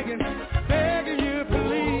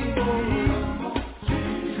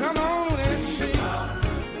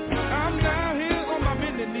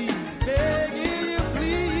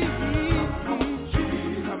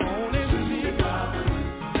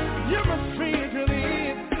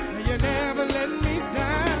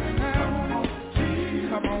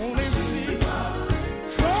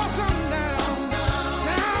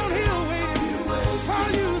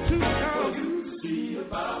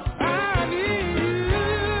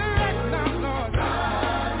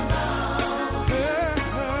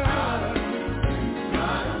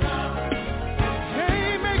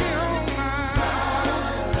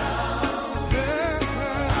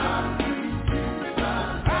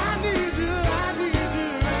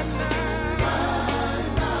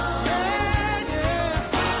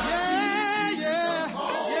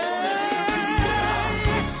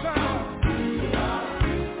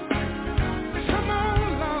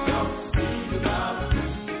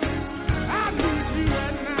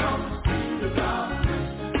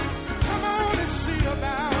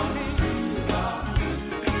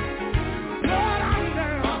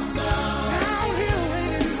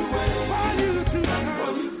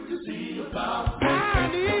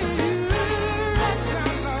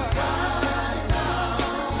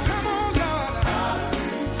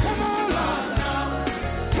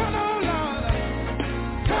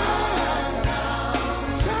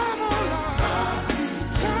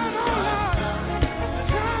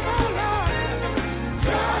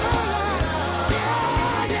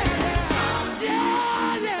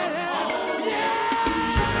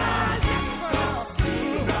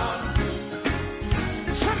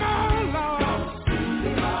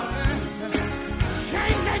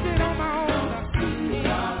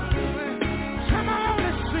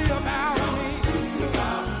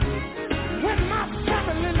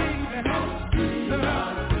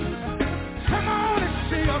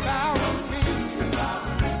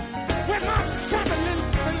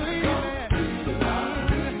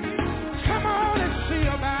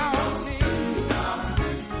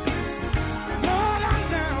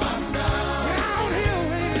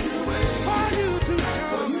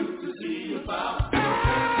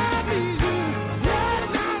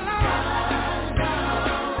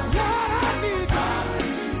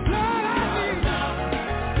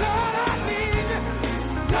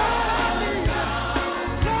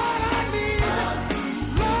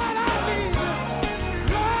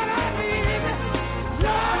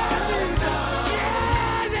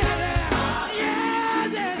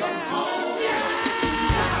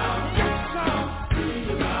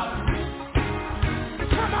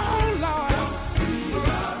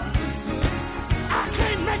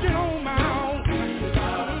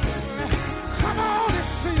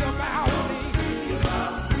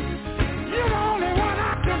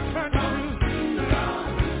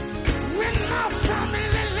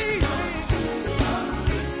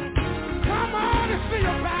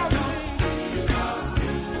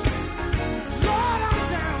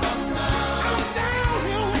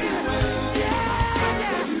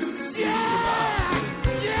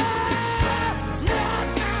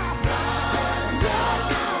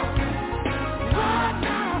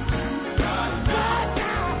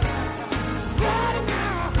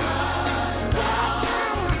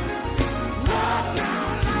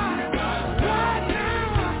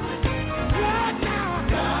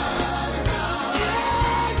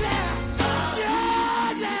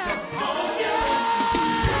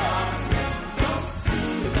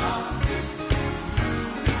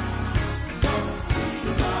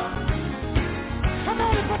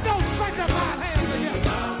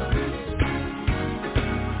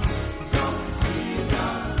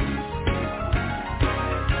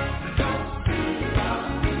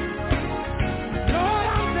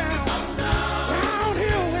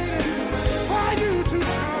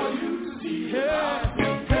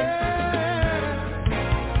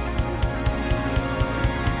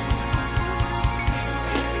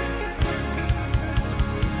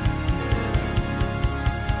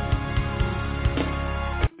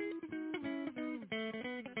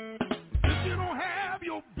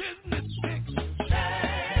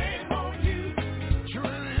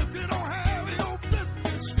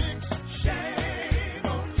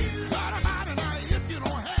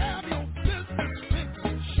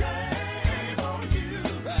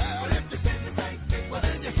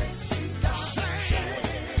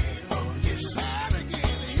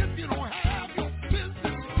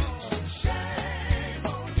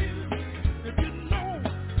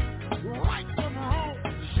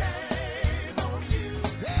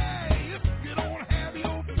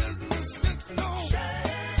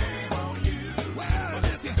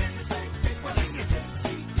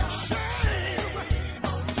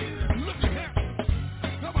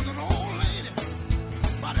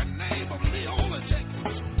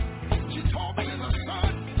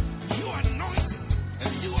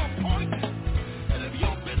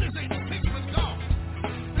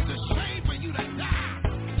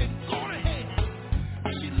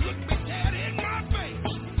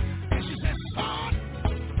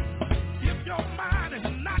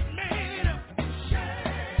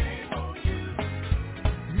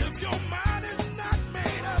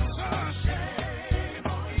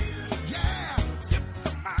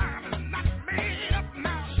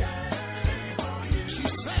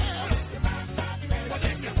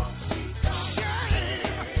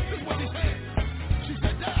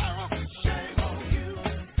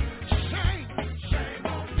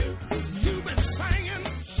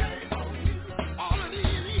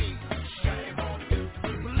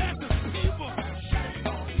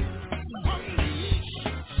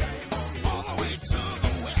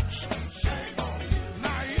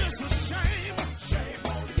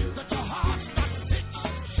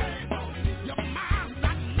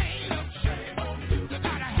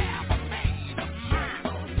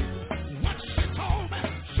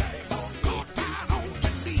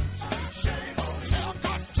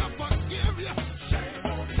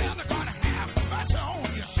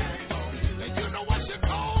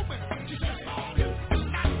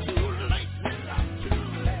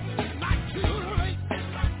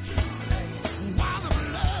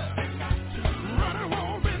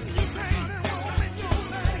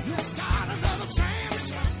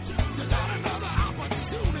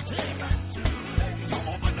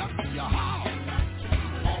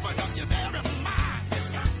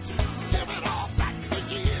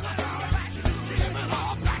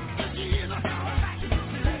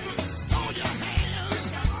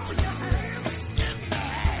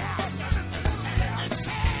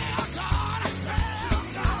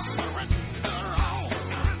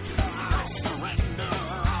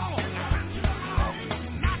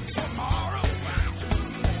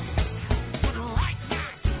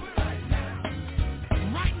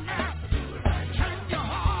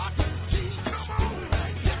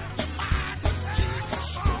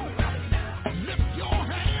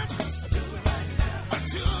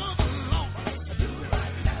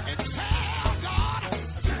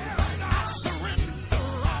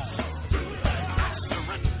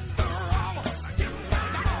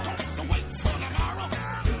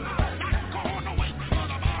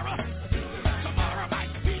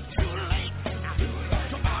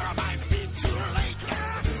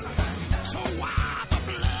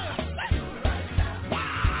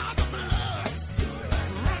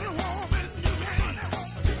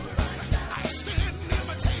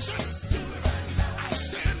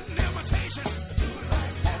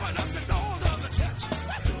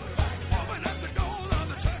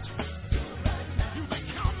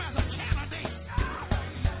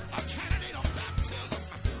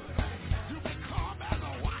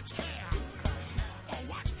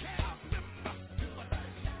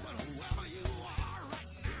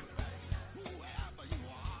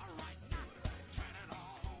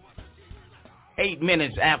 8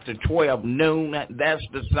 minutes after 12 noon. That's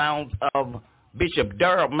the sounds of Bishop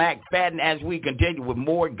Darrell McFadden as we continue with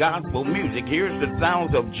more gospel music. Here's the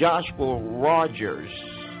sounds of Joshua Rogers.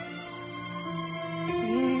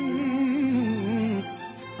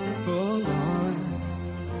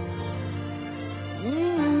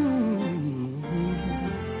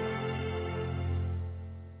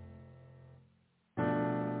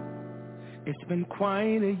 It's been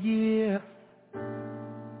quite a year,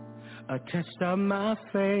 a test of my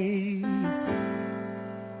faith.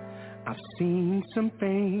 I've seen some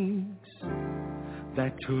things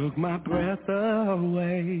that took my breath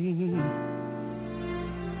away.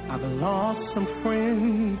 I've lost some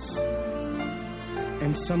friends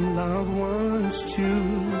and some loved ones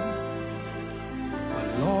too. But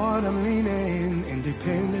Lord, I'm leaning and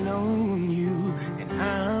depending on you, and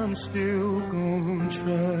I'm still gonna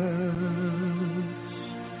trust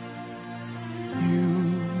you.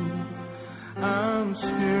 I'm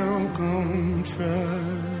still gonna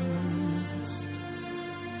trust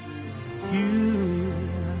you.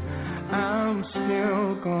 I'm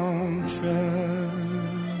still gonna trust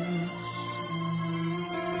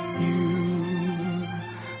you.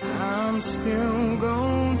 I'm still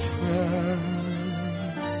gonna trust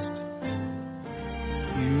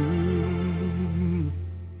you.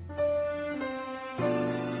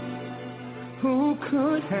 Who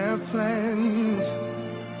could have planned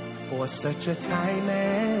for such a time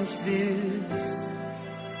as this,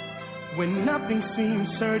 when nothing seems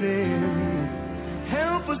certain?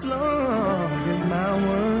 Help us, Lord, in my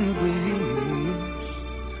one wish.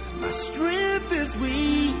 My strength is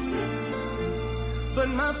weak, but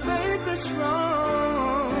my faith is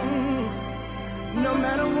strong. No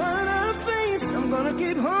matter what I face, I'm gonna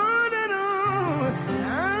keep holding on.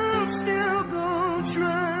 I'm still gonna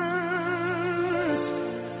trust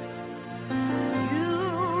you.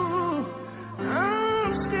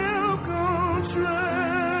 I'm still gonna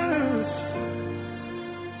trust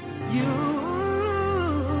you.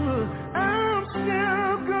 I'm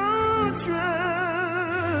still gonna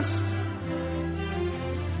trust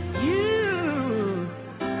you.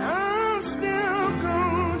 I'm still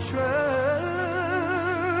gonna trust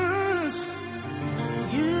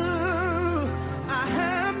you.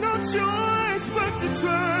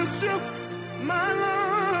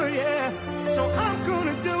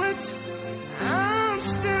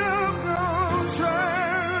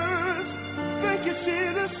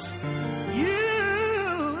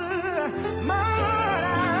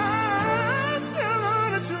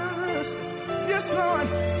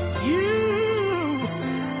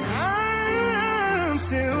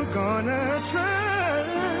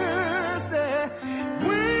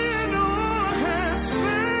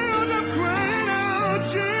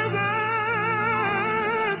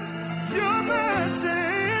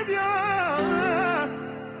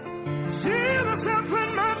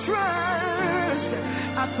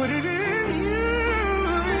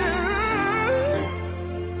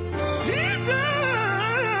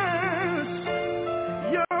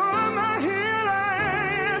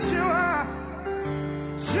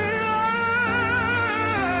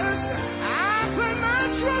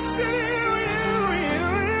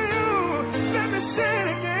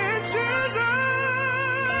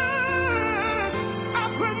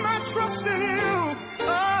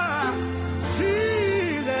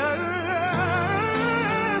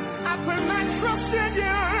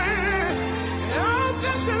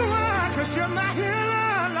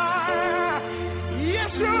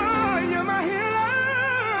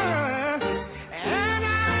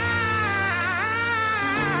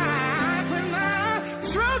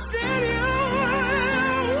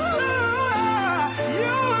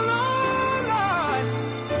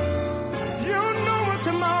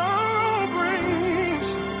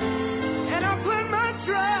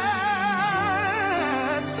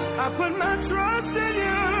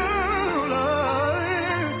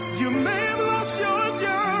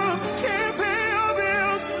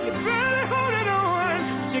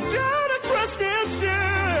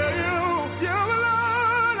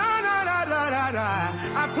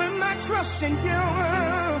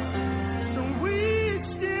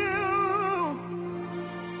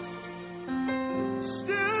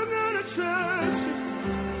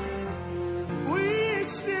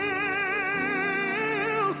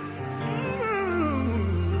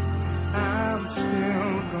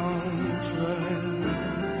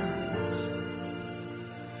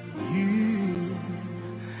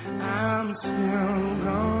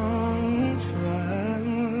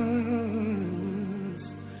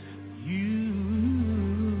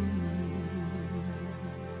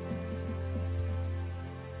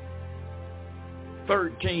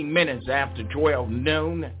 13 minutes after 12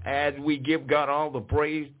 noon as we give God all the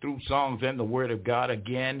praise through songs and the Word of God.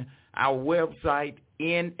 Again, our website,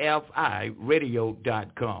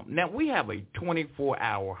 NFIradio.com. Now, we have a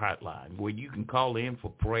 24-hour hotline where you can call in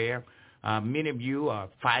for prayer. Many of you are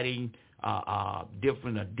fighting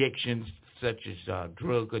different addictions such as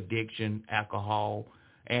drug addiction, alcohol,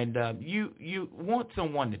 and you want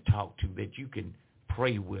someone to talk to that you can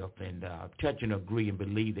pray with and touch and agree and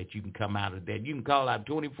believe that you can come out of that. You can call our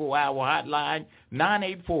 24-hour hotline,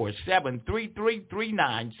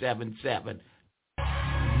 984-733-3977.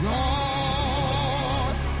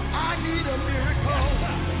 Lord, I need a miracle.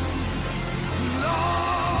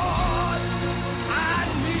 Lord, I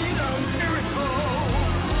need a miracle.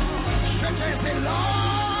 Stretch and say,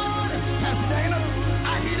 Lord, Pastor Dana, I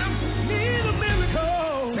need a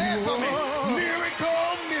miracle. Say it for me.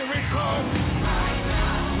 Miracle, miracle.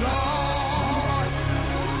 Lord,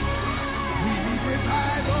 we need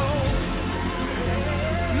revival.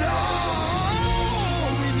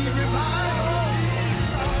 Lord, we need revival.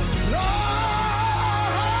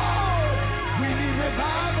 Lord, we need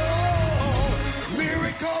revival.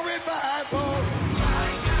 Miracle revival.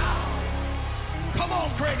 Come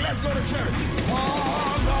on, Craig, let's go to church.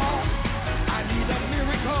 Oh, Lord, I need a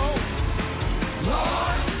miracle.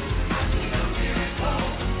 Lord, I need a miracle.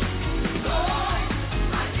 Lord,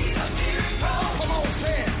 I need a miracle. Come on,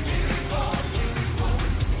 say it. Miracle, miracle,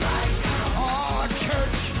 right now. Oh,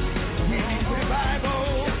 church, we need revival.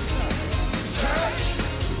 Church,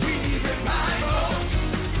 we need revival.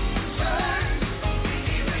 Church, we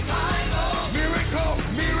need revival. Miracle,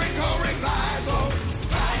 miracle revival.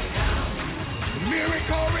 Right now.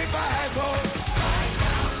 Miracle revival. Right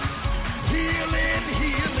now. Healing,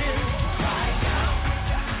 healing. Right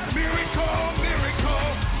now. Miracle, miracle.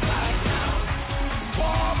 Right now.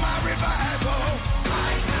 For my revival.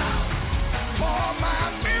 Right now. For my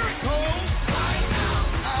miracle. Right now.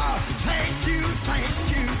 Thank you, thank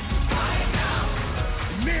you. Right now.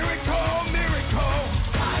 Miracle, miracle.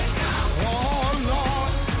 Right now. Oh,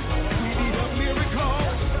 Lord, we need a miracle.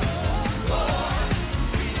 Lord,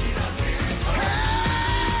 we need a miracle.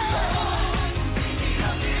 Hey! Lord, we need a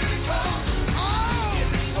miracle. Oh,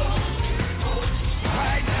 miracle, miracle.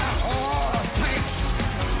 Right now. Oh, thanks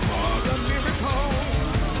for the miracle.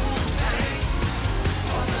 Thanks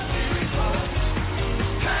for the miracle.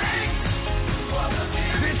 Thanks for the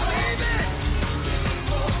miracle. Receive it.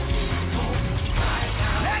 Miracle, miracle. Right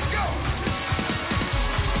now. Let go.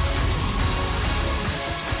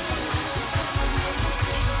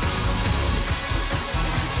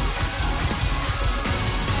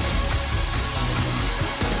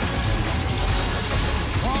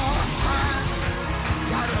 Oh, I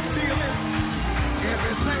got a feeling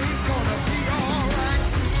everything's gonna be all right.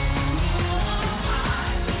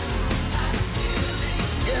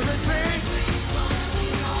 Everything.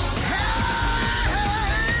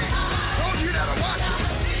 Hey, told you that I watch it.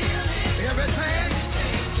 Everything.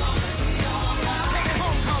 Take it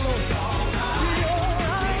home, Carlos. Be all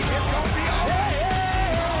right. It's gonna be all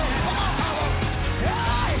right. Come on, Carlos.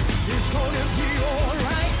 Hey, it's gonna be all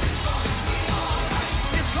right.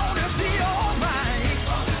 It's gonna be all right.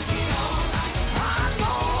 I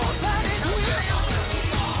know that it will.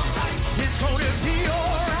 It's gonna be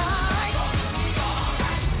all right.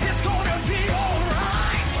 It's gonna be all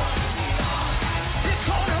right. It's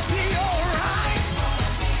gonna be all right.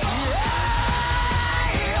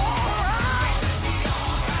 Yeah, all right.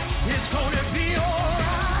 It's gonna be all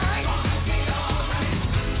right.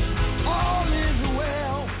 All is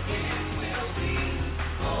well.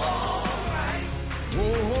 Oh,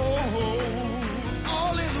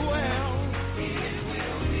 all is well.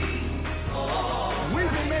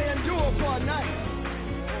 Weeping may endure for a night,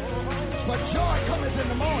 but joy cometh in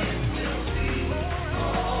the morning.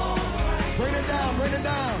 Bring it down, bring it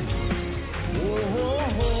down.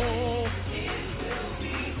 Oh,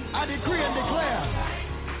 I decree and declare.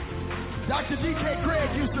 Dr. D.K.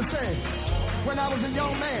 Craig used to say, when I was a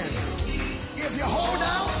young man, if you hold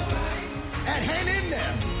out and hang in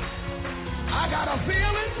there, I got a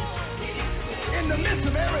feeling in the midst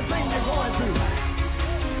of everything you're going through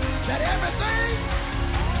that everything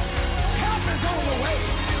help is on the way.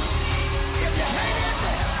 If you hang in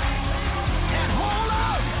there and hold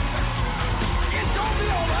out, it's gonna be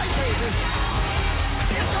all right, baby.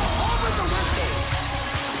 It's gonna open the window.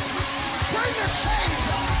 Bring the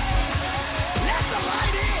shades up. Let the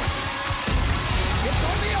light in. It's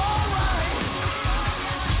gonna be all right.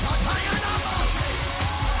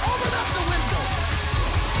 Open up the window.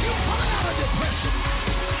 You coming out of depression.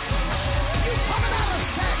 You coming out of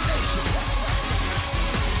stagnation.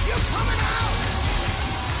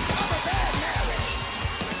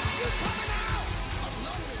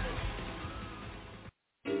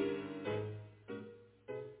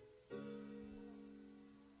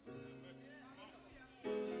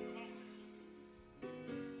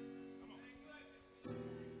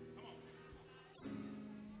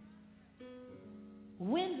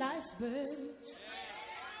 life's burdens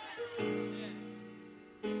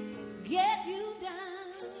get you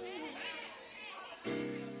down,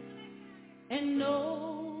 and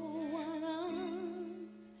no one understands,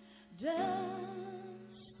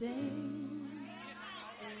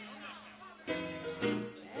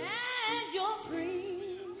 and your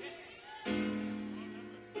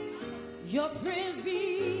friends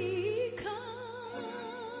become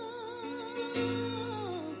you.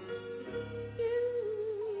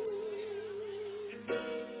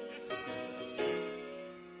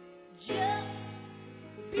 Just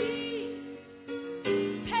be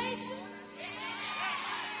patient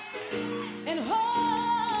and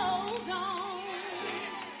hold on,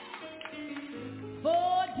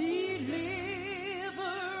 for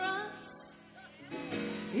deliverance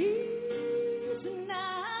is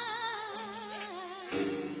nigh.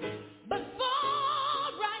 But for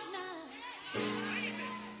right now,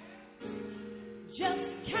 just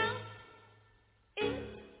count it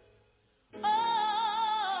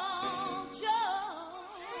all joy.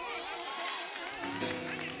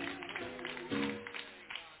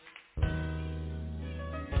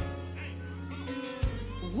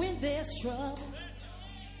 When there's trouble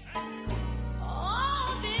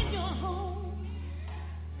all in your home,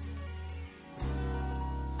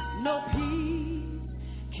 no peace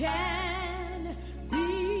can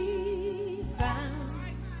be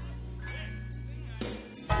found,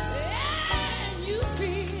 and you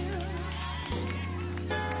feel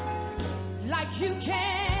like you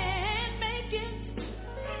can't make it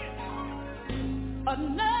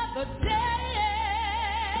another day.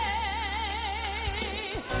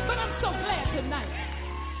 But I'm so glad tonight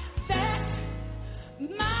that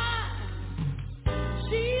my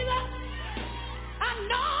Jesus, I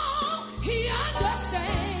know he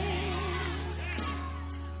understands,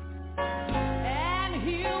 and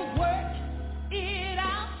he'll work it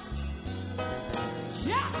out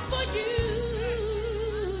just for you.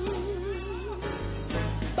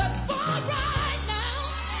 But for right now,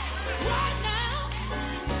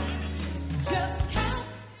 just count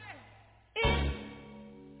it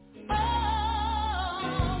all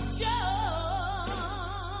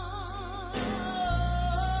joy.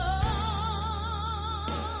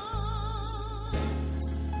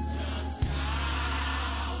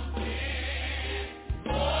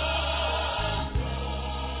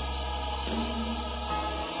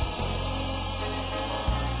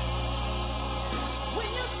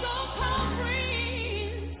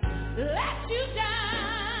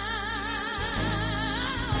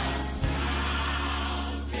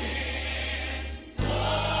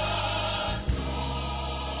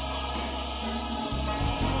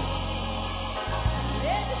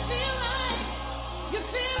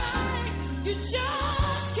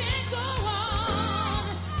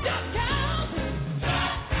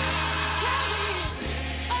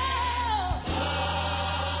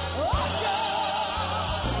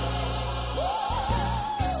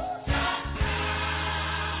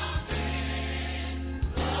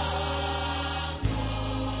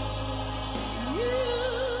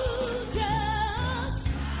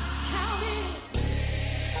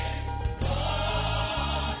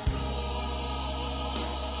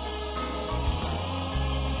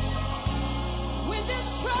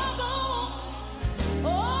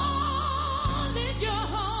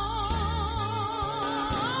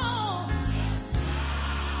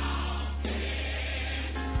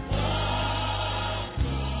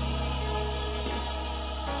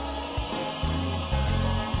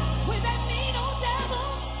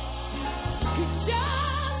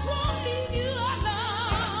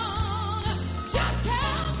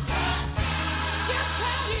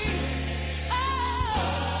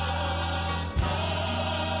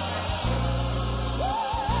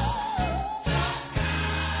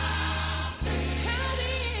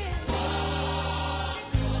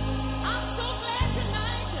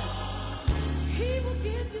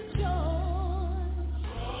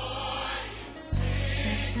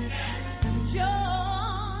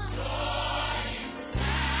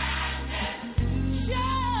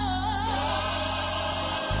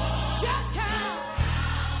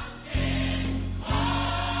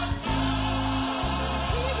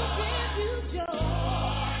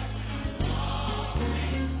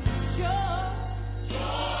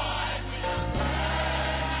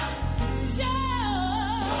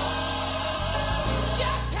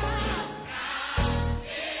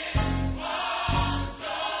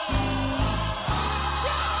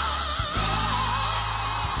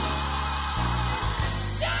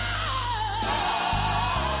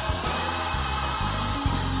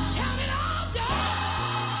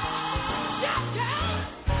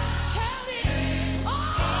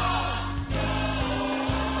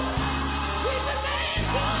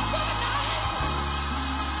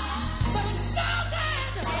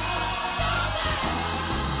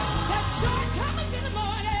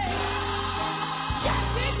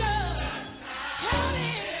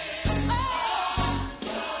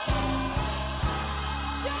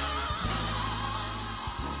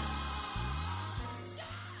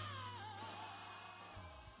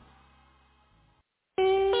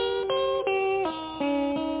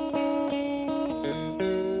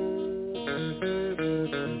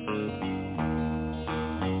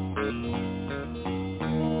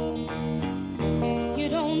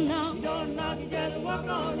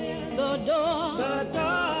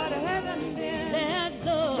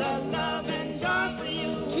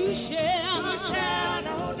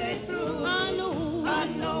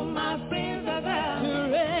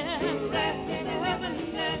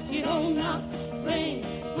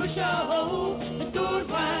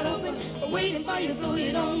 waiting for you so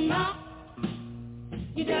you don't knock.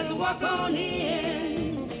 You just walk on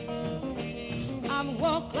in. I've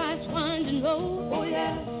walked life's winding road. Oh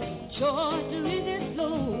yeah. Sure to read it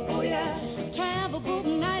slow. Oh yeah. Travel both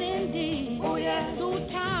night and day. Oh yeah. So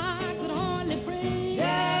tired could hardly breathe.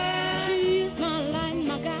 Yeah. She's my light,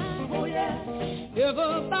 my guide. Oh yeah.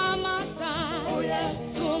 Ever by my side. Oh yeah.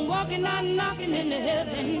 So I'm walking out, knocking into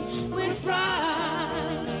heaven with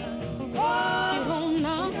pride. Oh, you don't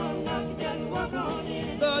knock. You don't knock, you just walk on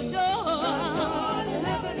in. The door.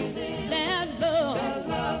 There's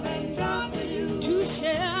love and joy for you to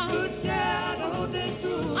share the whole day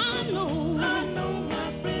through. I know my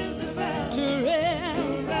friends are there to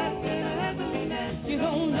rest in heavenliness. You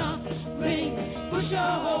don't knock, ring, push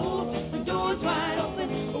or hold, the door's wide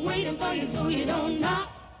open, waiting for you so you don't knock.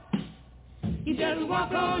 You just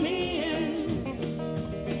walk on in.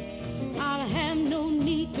 I'll have no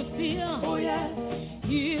need to fear. Oh yeah,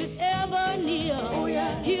 He is ever near. Oh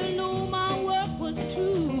yeah, He'll know my work was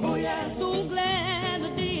true. Oh yeah, so glad the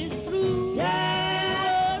day is through.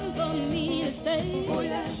 Yeah, it wasn't for me to stay. Oh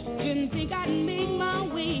yeah, didn't think I'd make my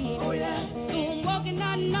way. Oh yeah, so I'm walking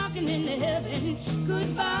out, knocking into heaven.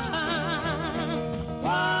 Goodbye.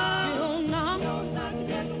 Wow. You don't knock, you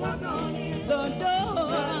just walk on in. The door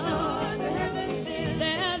to heaven is.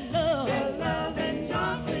 There's love and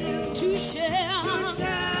joy for you to share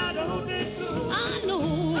the whole day through. I know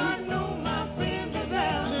my friends are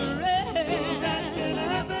there to rest in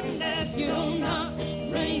heaven. You don't knock,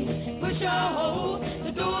 ring, push or hold,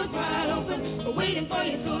 the door's wide open, waiting for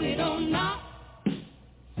you so you don't knock.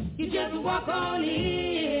 You just walk on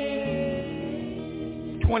in.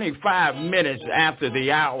 25 minutes after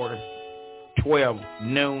the hour, 12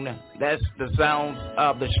 noon. That's the sounds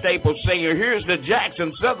of the staple singer. Here's the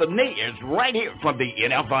Jackson Southerneers right here from the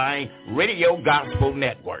NFI Radio Gospel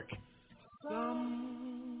Network.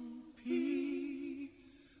 Some people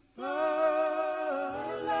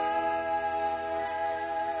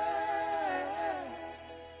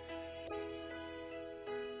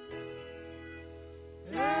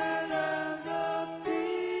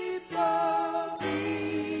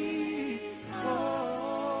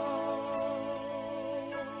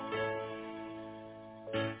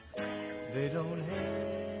they don't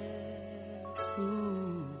have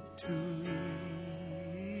food to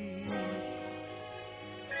eat.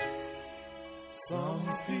 Some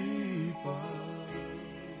people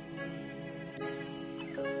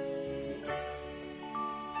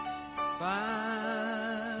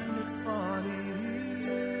find it funny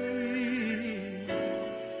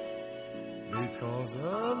because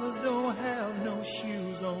others don't have no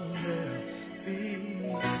shoes on their feet.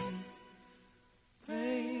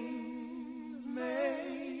 Things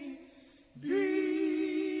may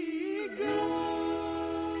be good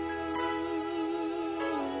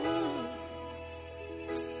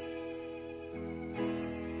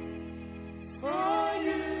for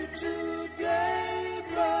you today,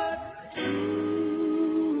 but tomorrow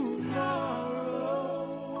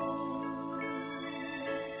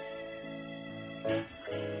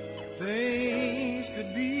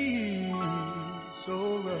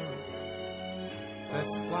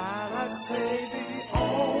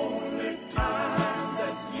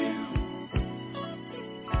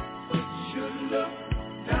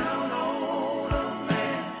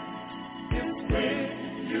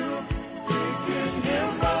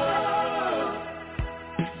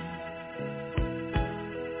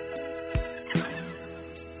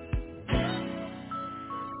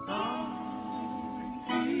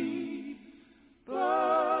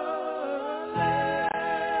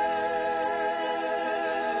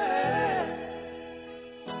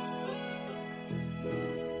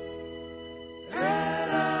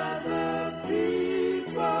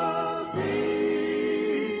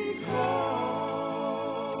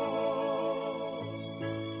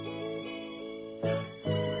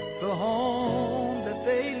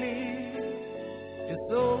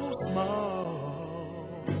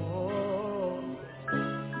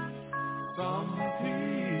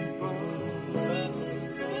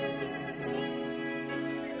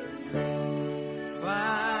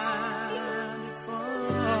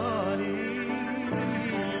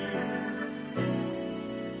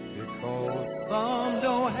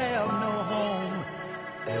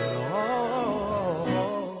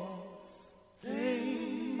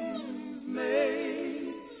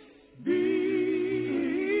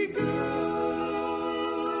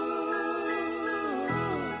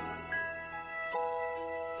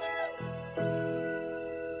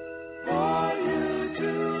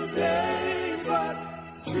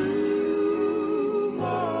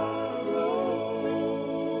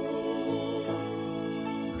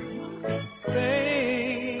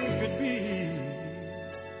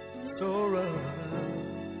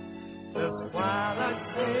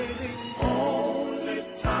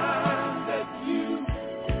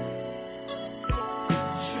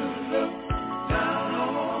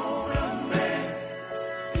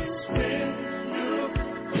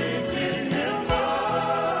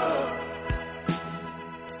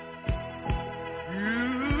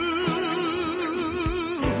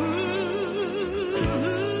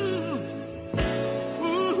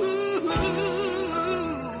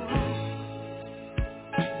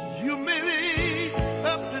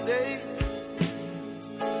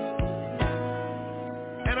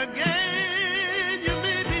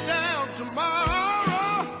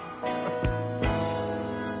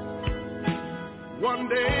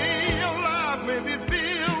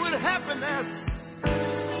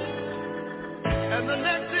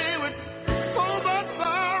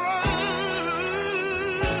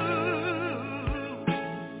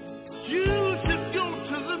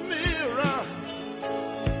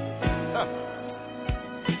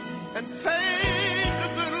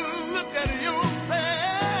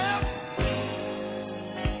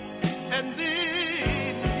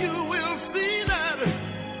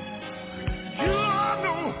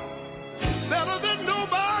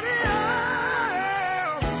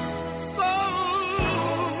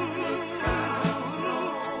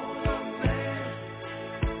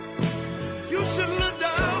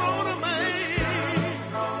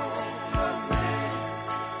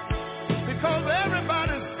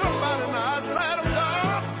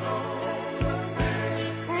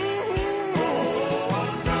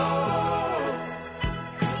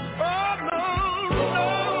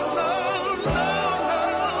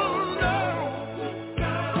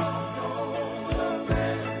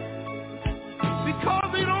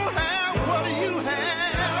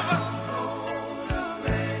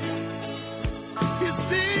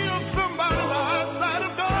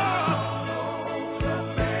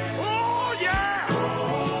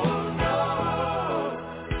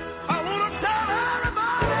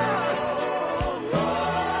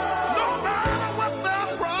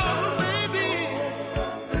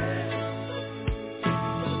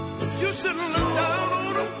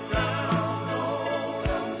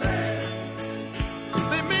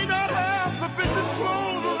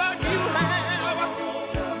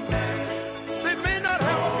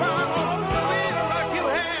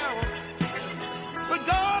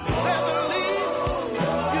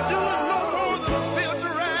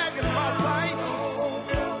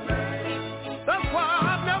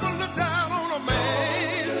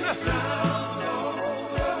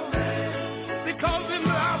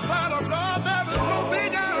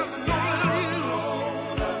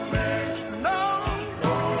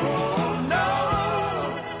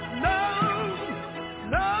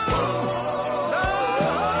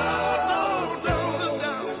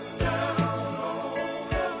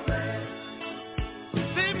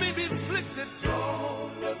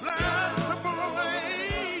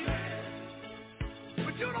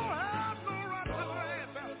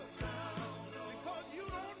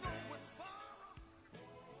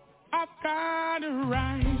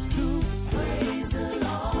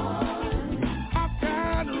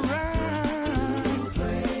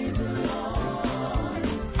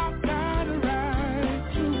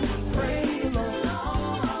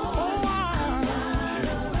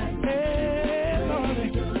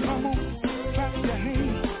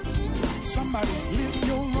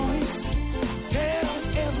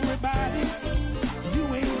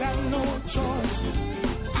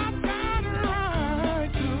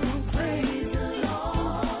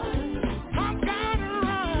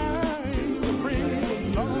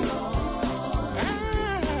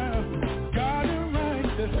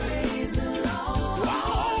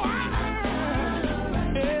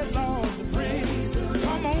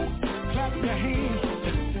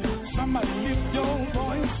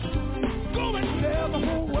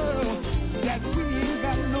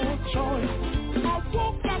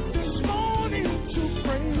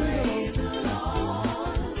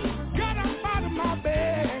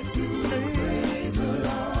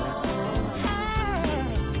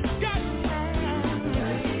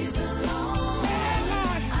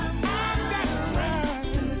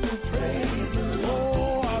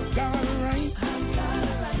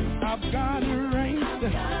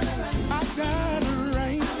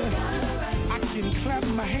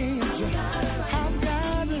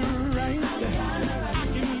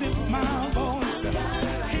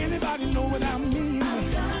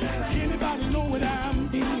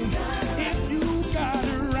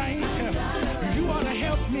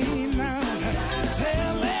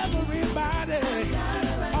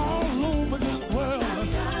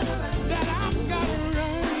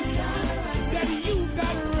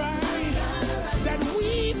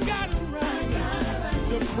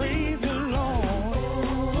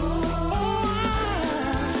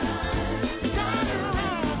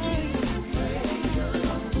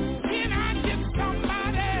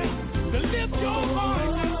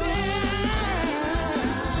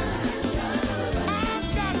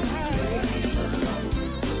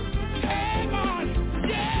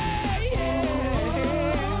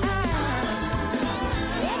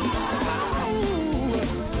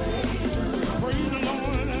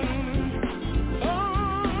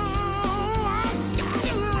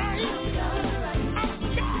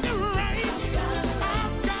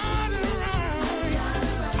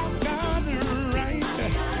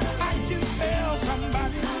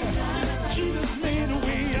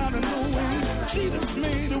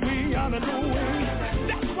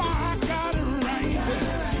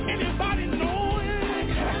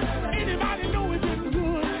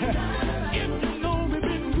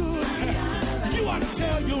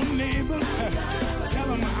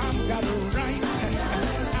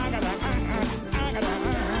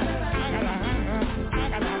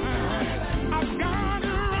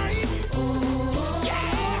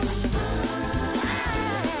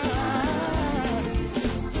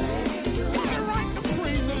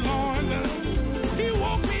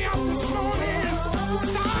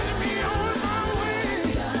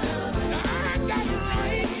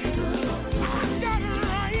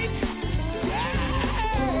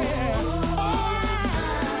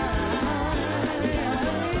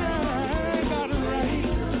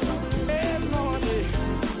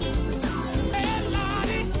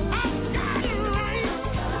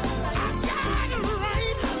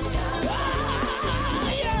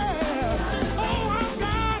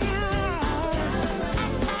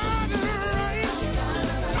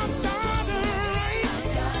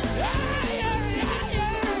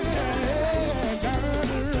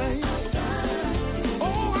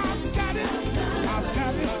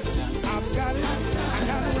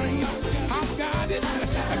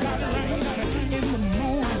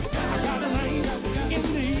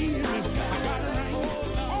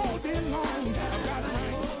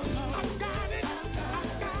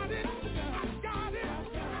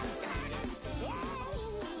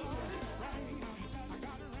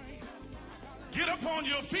on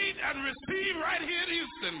your feet and receive right here in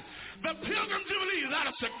Houston the Pilgrim Jubilees out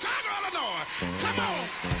of Chicago, Illinois. Come on.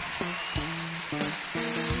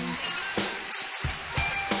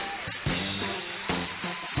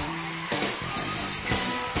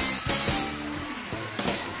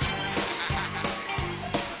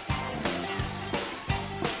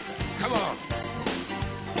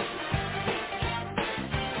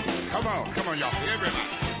 Come on, y'all.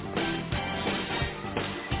 Everybody.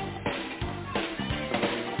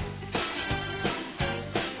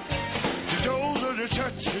 The doors of the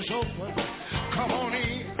church is open. Come on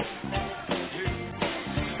in.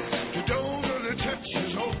 The doors of the church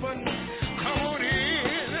is open. Come on in.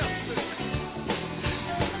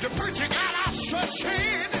 The preacher got our church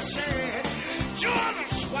hand and said, join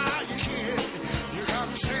us while you can.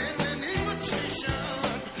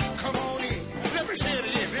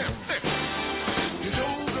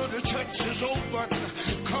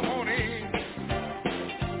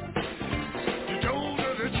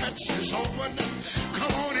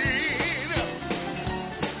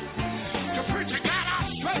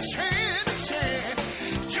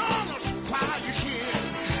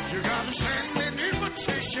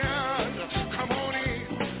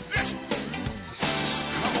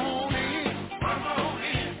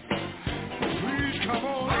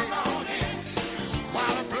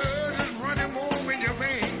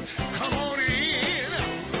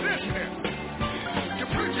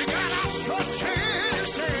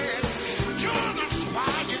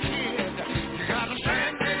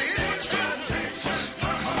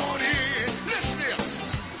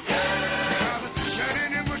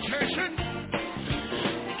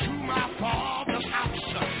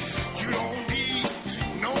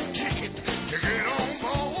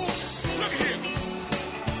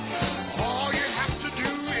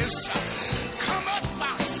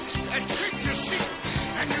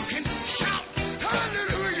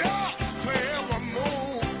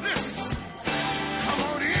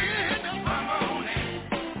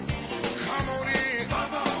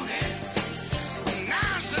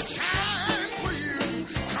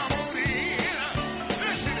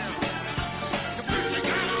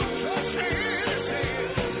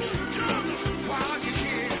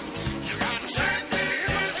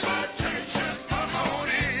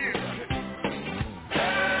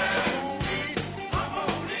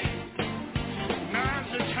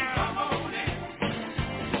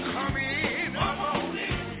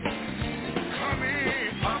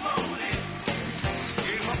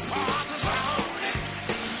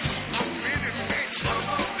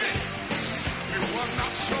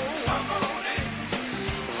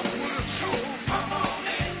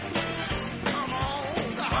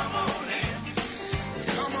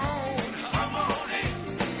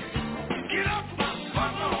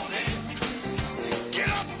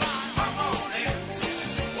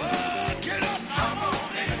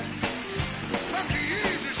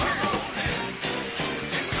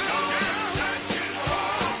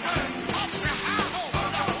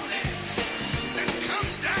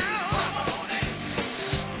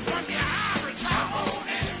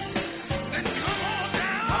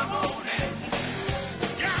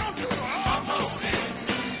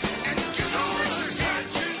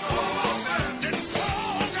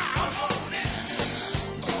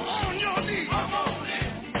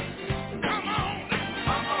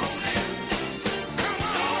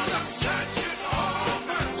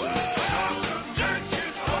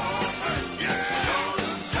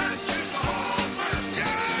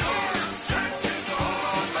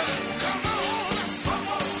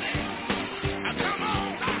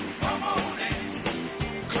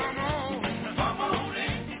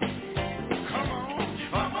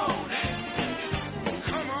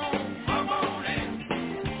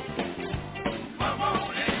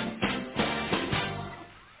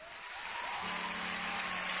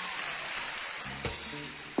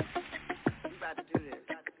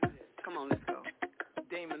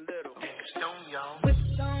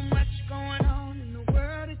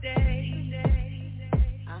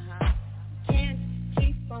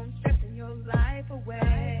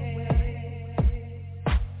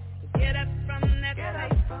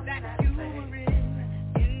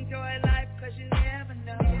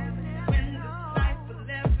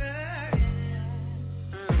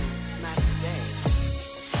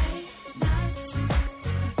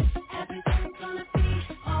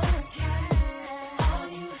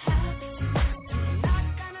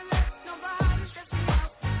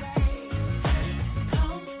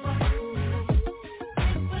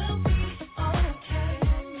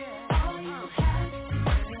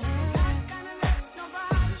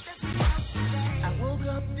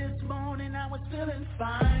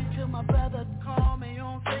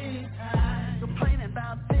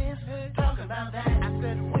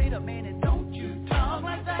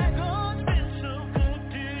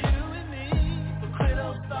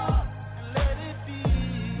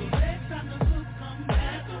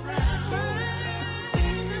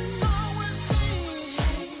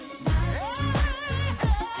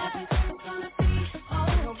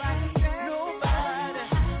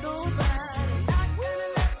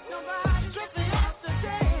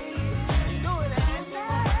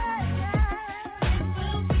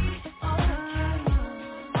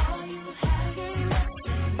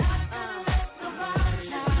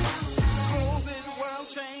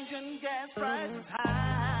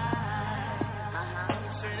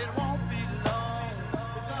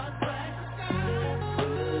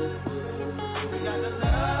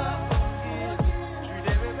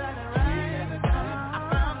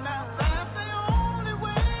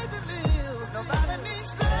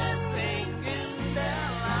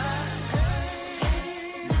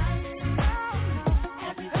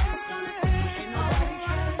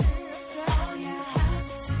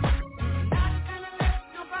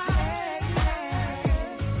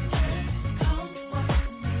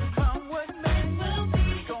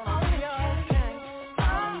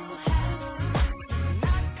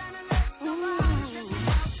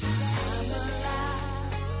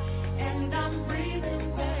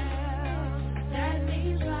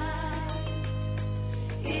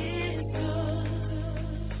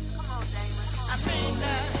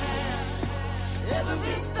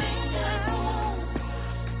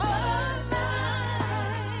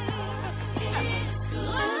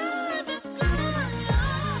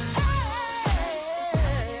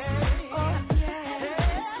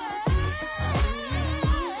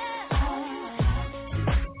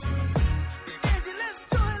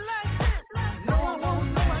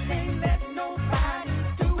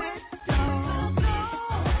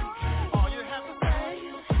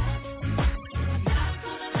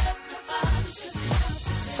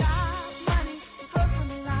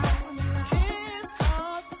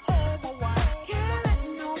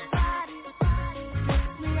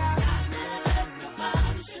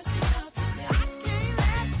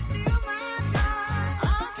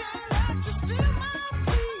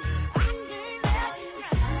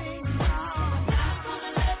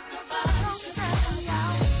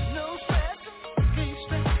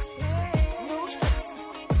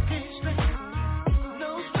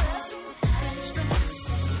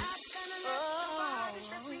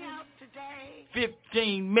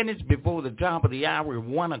 15 minutes before the top of the hour,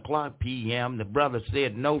 1 o'clock p.m. The brother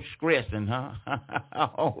said no stressing, huh?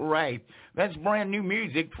 All right. That's brand new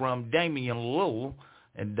music from Damian Lowell,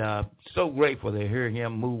 and so grateful to hear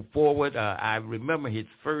him move forward. I remember his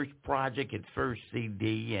first project, his first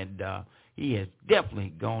CD, and he has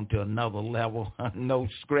definitely gone to another level. No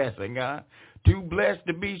stressing, huh? Too blessed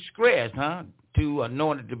to be stressed, huh? Too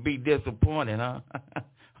anointed to be disappointed, huh?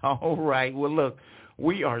 All right. Well, look.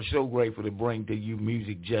 We are so grateful to bring to you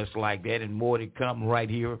music just like that and more to come right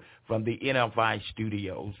here from the NFI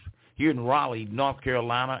studios here in Raleigh, North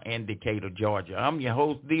Carolina, and Decatur, Georgia. I'm your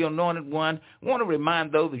host, The Anointed One. I want to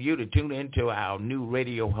remind those of you to tune into our new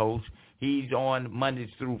radio host. He's on Mondays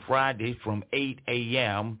through Fridays from 8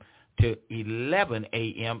 a.m. to 11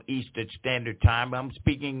 a.m. Eastern Standard Time. I'm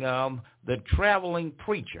speaking of the traveling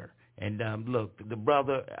preacher. And look, the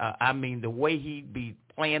brother, the way he be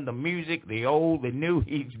playing the music, the old, the new,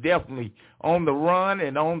 he's definitely on the run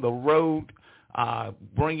and on the road,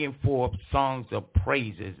 bringing forth songs of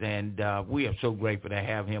praises. And we are so grateful to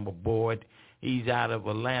have him aboard. He's out of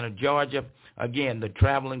Atlanta, Georgia. Again, the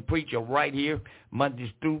traveling preacher right here, Mondays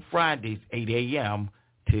through Fridays, 8 a.m.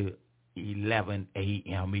 to 11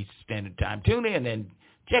 a.m. Eastern Standard Time. Tune in and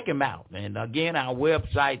check him out. And again, our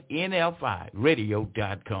website,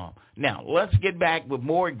 nfiradio.com. Now, let's get back with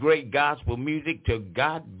more great gospel music. To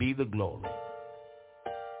God be the glory.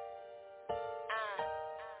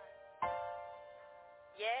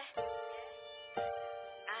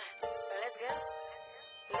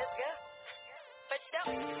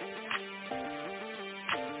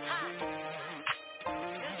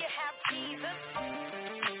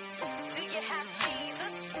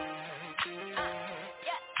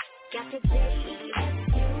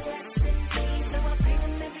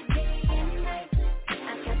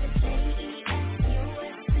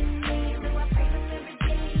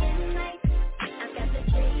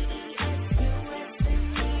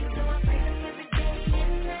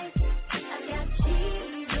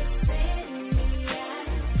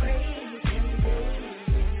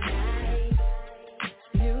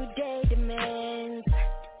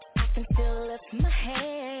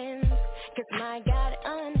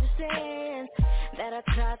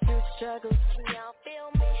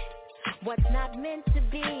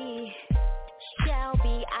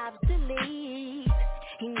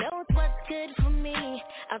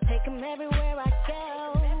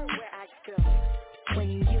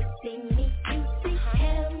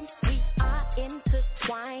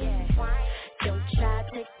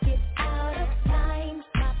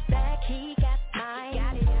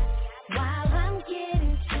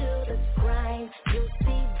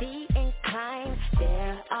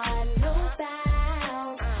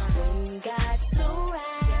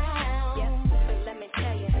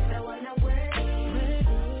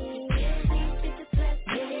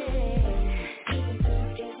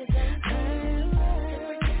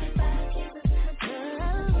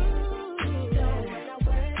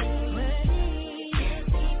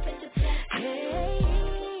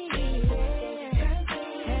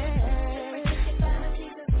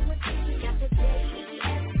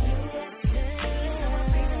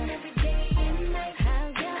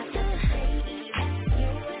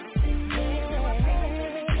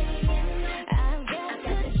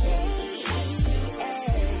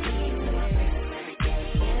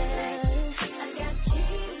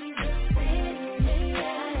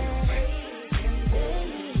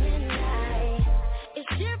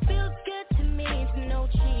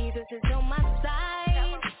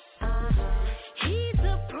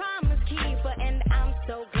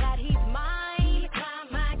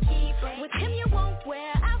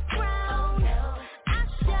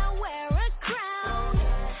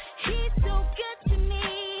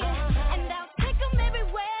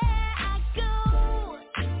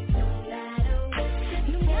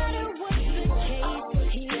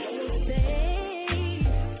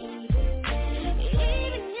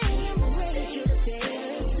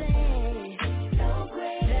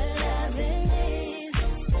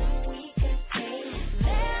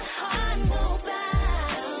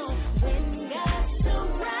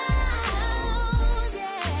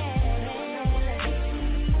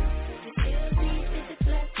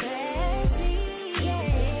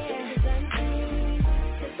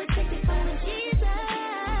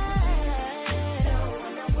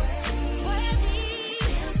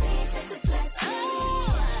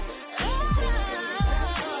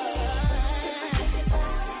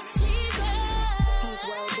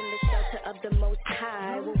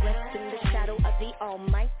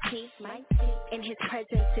 In his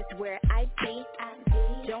presence is where I be.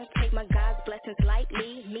 Don't take my God's blessings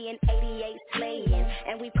lightly. Me and 88 slaying,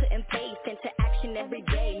 and we putting faith into action. and every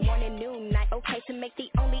day, morning, noon, night, okay to make the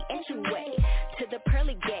only entryway to the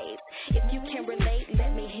pearly gates. If you can relate,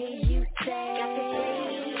 let me hear you say. Got the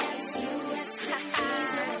J-E-S-U-S.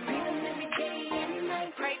 Every day and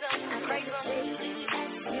night. Praise them, praise them.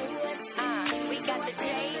 J-E-S-U-S. We got the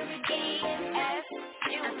J-E-S-U-S.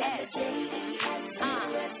 Do you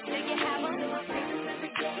have them?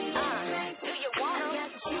 Do you want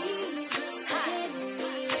them?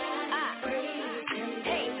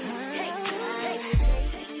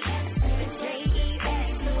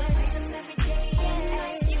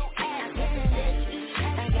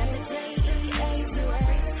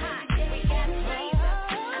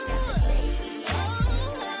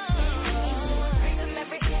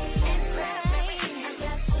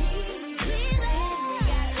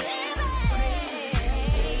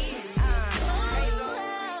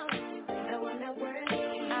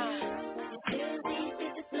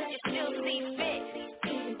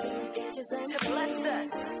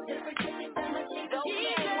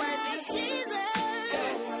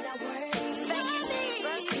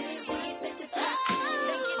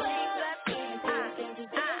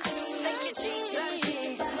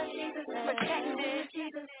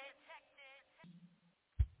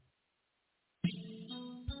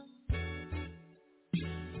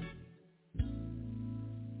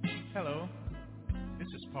 Hello, this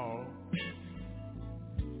is Paul.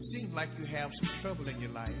 Seems like you have some trouble in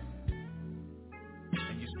your life,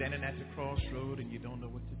 and you're standing at the crossroad and you don't know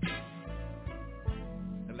what to do.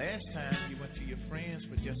 The last time you went to your friends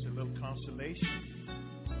for just a little consolation,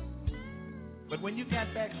 but when you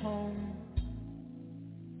got back home,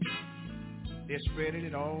 they're spreading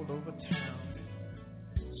it all over town.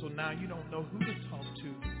 So now you don't know who to talk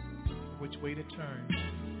to, which way to turn.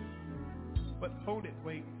 But hold it,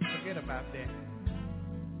 wait, forget about that.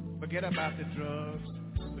 Forget about the drugs,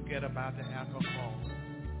 forget about the alcohol.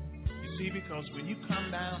 You see, because when you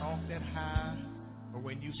come down off that high, or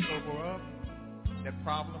when you sober up, that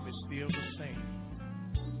problem is still the same.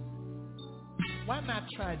 Why not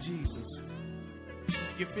try Jesus?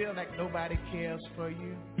 You feel like nobody cares for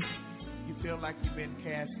you. You feel like you've been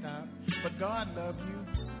cast out. But God loved you.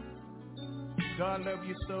 God loved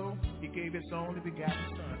you so, He gave His only begotten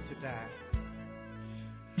Son to die.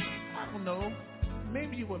 I don't know,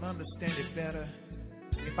 maybe you will understand it better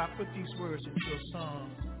if I put these words into a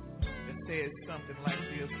song that says something like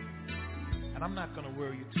this. And I'm not going to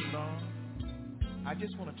worry you too long. I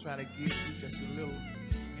just want to try to give you just a little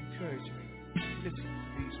encouragement. Listen to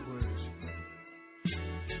these words.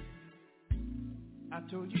 I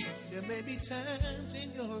told you there may be times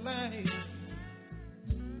in your life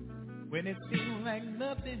when it seems like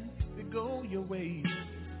nothing will go your way.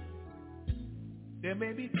 There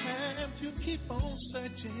may be times you keep on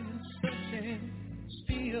searching, searching,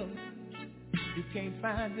 still you can't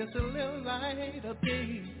find just a little light of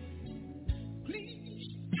day. Please,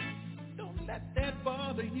 don't let that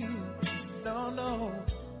bother you, no, no.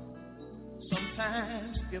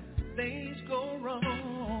 Sometimes if things go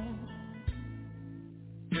wrong,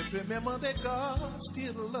 just remember that God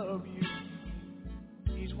still loves you.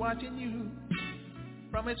 He's watching you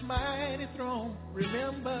from His mighty throne.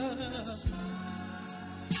 Remember,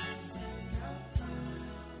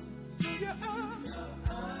 your arms,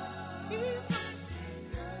 don't you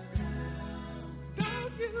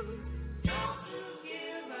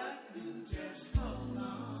give up, you just hold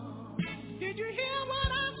on. Did you hear what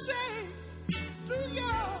I'm saying? Through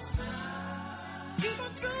your, even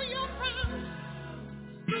through your problems,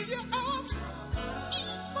 through your ups,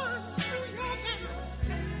 even through your downs,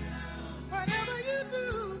 whatever you do,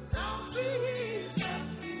 please,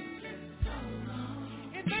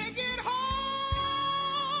 it may get hard.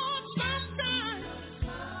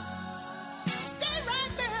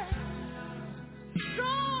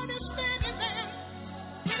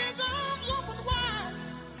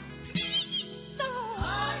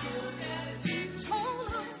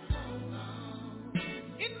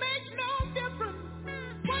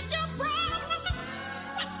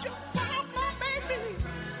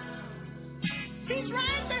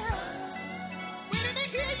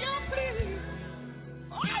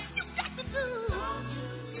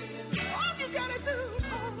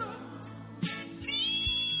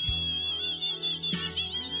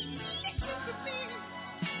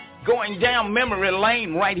 Going down memory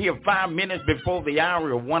lane right here 5 minutes before the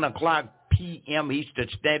hour of 1 o'clock p.m. Eastern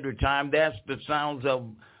Standard Time. That's the sounds of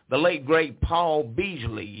the late, great Paul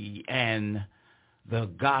Beasley and the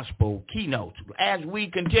Gospel Keynotes. As we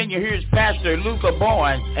continue, here's Pastor Luca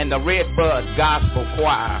Boyne and the Red Bud Gospel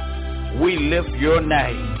Choir. We lift your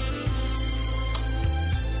name.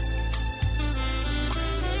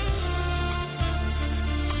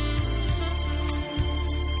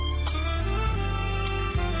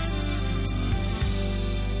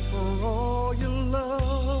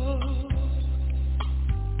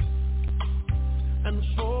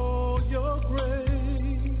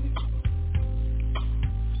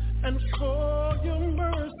 and for your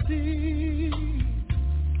mercy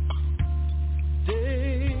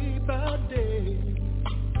day by day,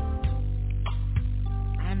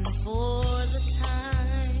 and for the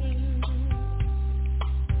time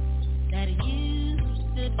that you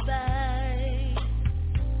stood by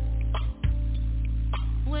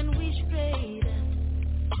when we strayed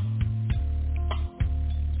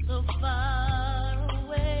so far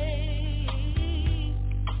away.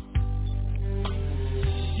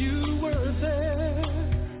 You were there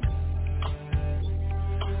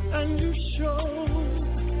and you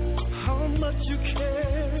showed how much you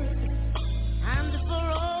cared. And for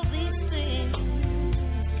all these things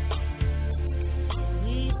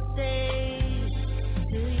we say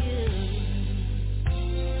to you,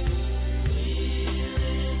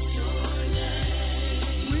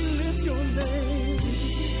 we lift your name.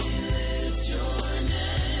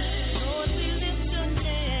 Lord, we lift your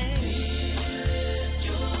name.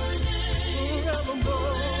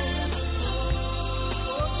 Forevermore.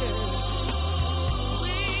 Oh, yeah.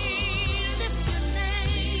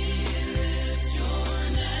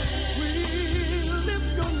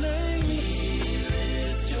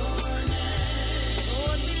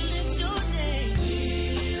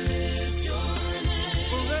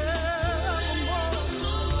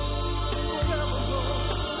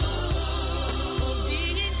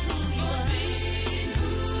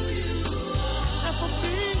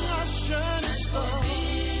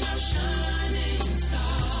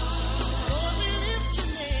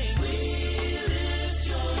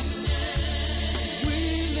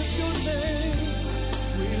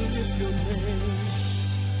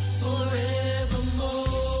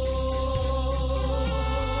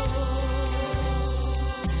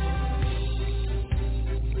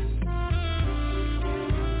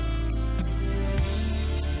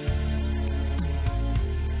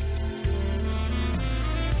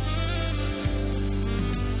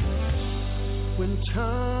 When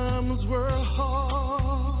times were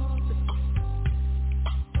hard,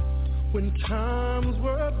 when times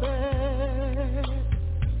were bad,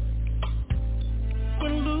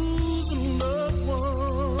 when losing loved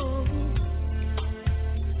ones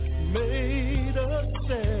made us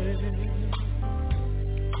sad,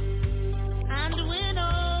 and when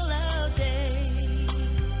all our days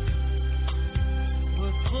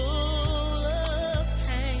were full of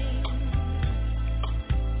pain,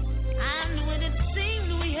 and when it seemed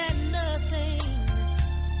we had nothing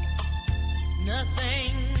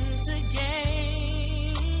to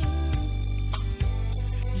gain,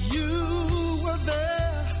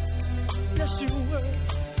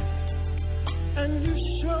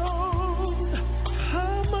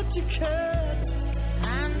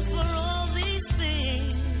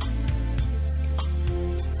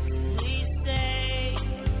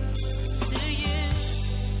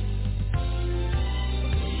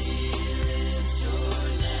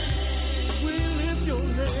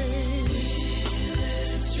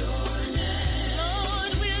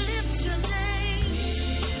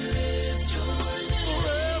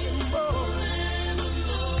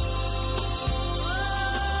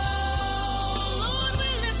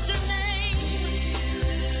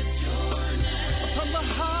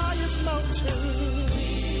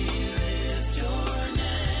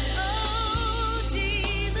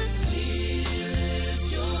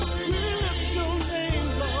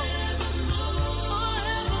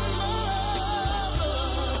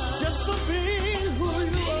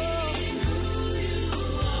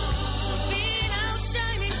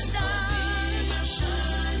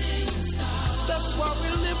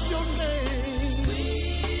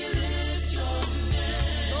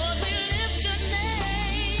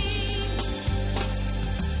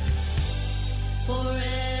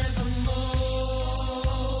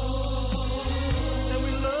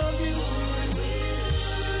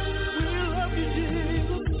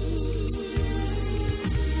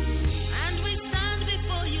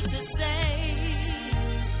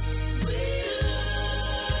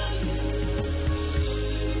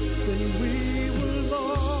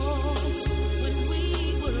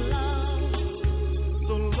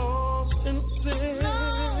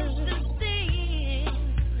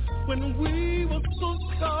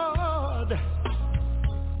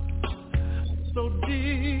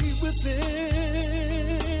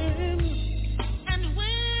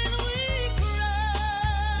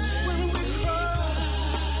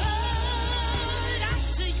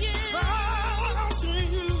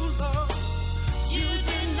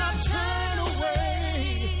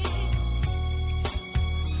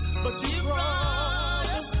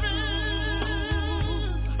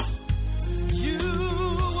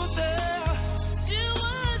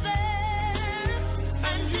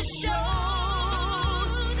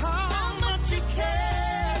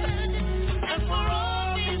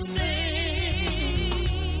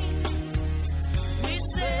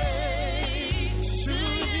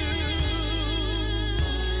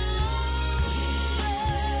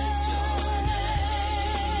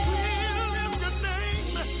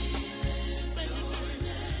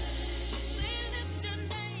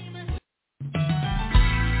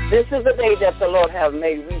 This is the day that the Lord has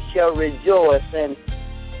made. We shall rejoice and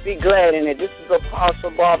be glad in it. This is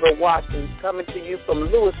Apostle Barbara Watkins coming to you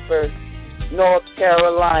from Lewisburg, North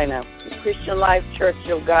Carolina, the Christian Life Church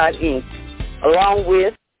of God, Inc., along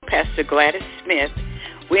with Pastor Gladys Smith.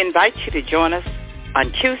 We invite you to join us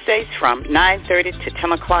on Tuesdays from 9:30 to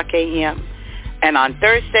 10 o'clock a.m. and on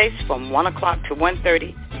Thursdays from 1 o'clock to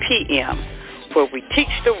 1:30 p.m., where we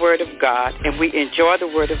teach the Word of God and we enjoy the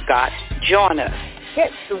Word of God. Join us.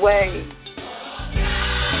 Catch the wave.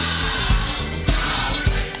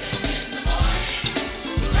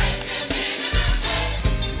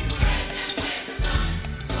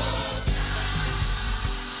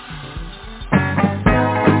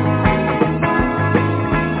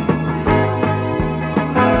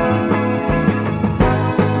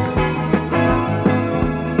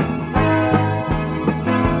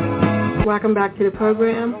 Welcome back to the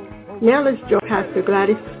program. Now let's join Pastor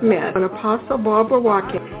Gladys Smith and Apostle Barbara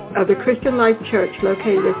Watkins of the Christian Life Church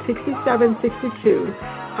located at 6762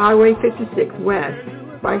 Highway 56 West,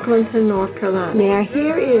 Franklinton, North Carolina. Now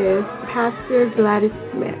here is Pastor Gladys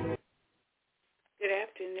Smith. Good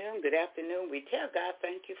afternoon. Good afternoon. We tell God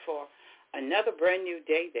thank you for another brand new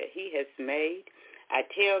day that he has made. I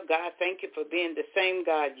tell God thank you for being the same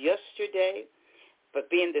God yesterday, for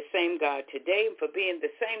being the same God today, and for being the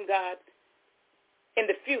same God in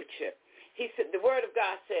the future. He said, the Word of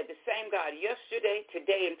God said, the same God yesterday,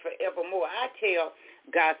 today, and forevermore. I tell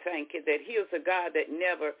God thank you that he is a God that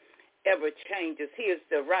never, ever changes. He is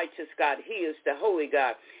the righteous God. He is the holy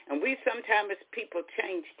God. And we sometimes as people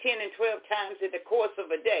change 10 and 12 times in the course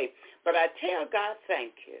of a day. But I tell God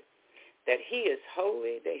thank you that he is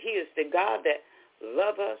holy, that he is the God that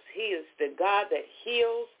loves us. He is the God that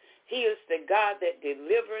heals. He is the God that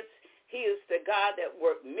delivers. He is the God that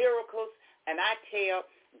works miracles. And I tell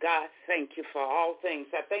God, thank you for all things.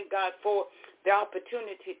 I thank God for the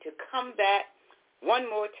opportunity to come back one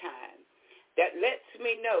more time. That lets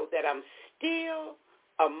me know that I'm still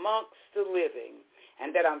amongst the living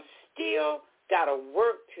and that I'm still got a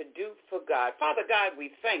work to do for God. Father God,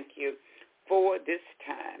 we thank you for this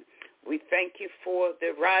time. We thank you for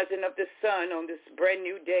the rising of the sun on this brand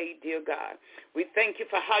new day, dear God. We thank you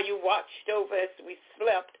for how you watched over us. We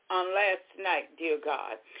slept on last night, dear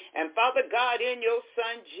God. And Father God, in your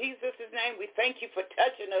Son Jesus' name, we thank you for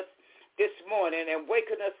touching us this morning and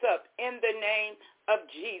waking us up in the name of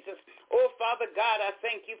Jesus. Oh, Father God, I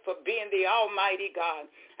thank you for being the Almighty God.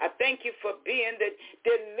 I thank you for being the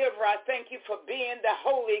deliverer. I thank you for being the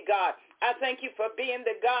holy God. I thank you for being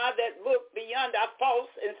the God that looked beyond our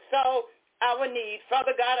faults and saw our need.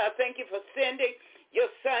 Father God, I thank you for sending your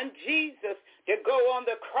Son Jesus to go on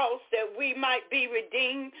the cross that we might be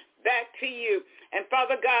redeemed back to you. And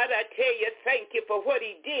Father God, I tell you, thank you for what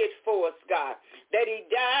he did for us, God. That he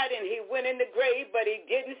died and he went in the grave, but he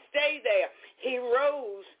didn't stay there. He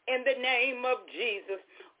rose in the name of Jesus.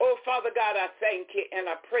 Oh, Father God, I thank you and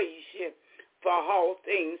I praise you for all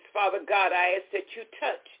things. Father God, I ask that you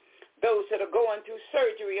touch those that are going through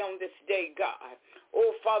surgery on this day, God.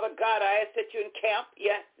 Oh, Father God, I ask that you encamp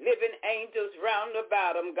your living angels round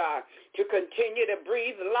about them, God, to continue to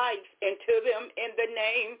breathe life into them in the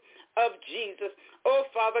name of Jesus. Oh,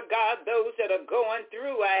 Father God, those that are going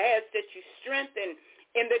through, I ask that you strengthen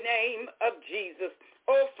in the name of Jesus.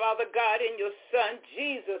 Oh, Father God, in your Son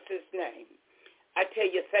Jesus' name, I tell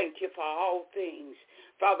you thank you for all things.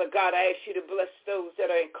 Father God, I ask you to bless those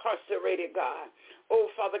that are incarcerated, God. Oh,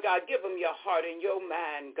 Father God, give them your heart and your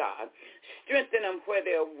mind, God. Strengthen them where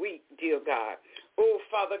they're weak, dear God. Oh,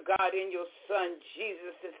 Father God, in your Son,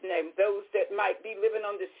 Jesus' name, those that might be living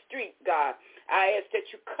on the street, God, I ask that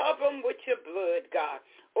you cover them with your blood, God.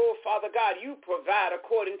 Oh, Father God, you provide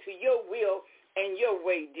according to your will and your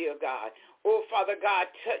way, dear God. Oh, Father God,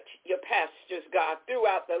 touch your pastors, God,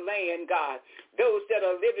 throughout the land, God. Those that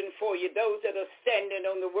are living for you, those that are standing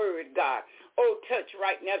on the word, God. Oh, touch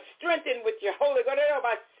right now. Strengthen with your Holy Ghost.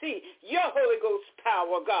 Everybody see your Holy Ghost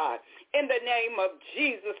power, God. In the name of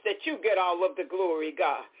Jesus, that you get all of the glory,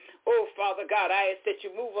 God. Oh, Father God, I ask that you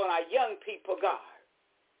move on our young people, God.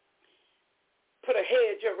 Put a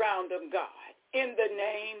hedge around them, God. In the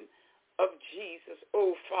name of Jesus.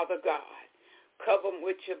 Oh, Father God. Cover them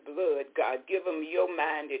with your blood, God. Give them your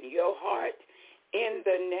mind and your heart. In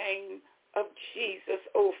the name of Jesus.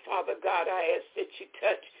 Oh, Father God, I ask that you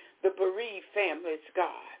touch the bereaved families,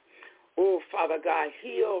 God. Oh, Father God,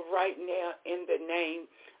 heal right now in the name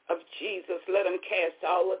of Jesus. Let them cast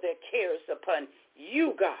all of their cares upon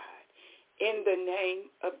you, God. In the name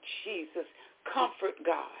of Jesus. Comfort,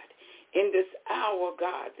 God, in this hour,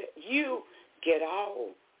 God, that you get all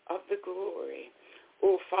of the glory.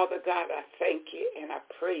 Oh, Father God, I thank you and I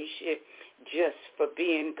praise you just for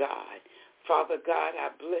being God. Father God, I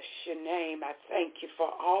bless your name. I thank you for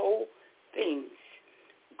all things,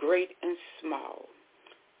 great and small.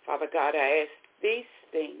 Father God, I ask these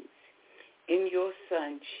things in your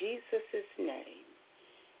Son, Jesus' name.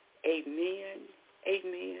 Amen,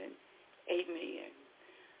 amen, amen.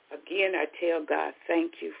 Again, I tell God,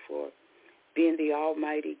 thank you for being the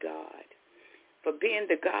Almighty God, for being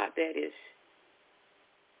the God that is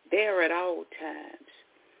there at all times,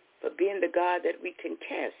 for being the God that we can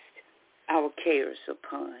cast our cares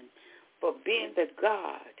upon, for being the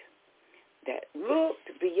God that looked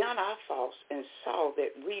beyond our faults and saw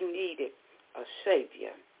that we needed a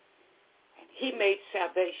Savior. And he made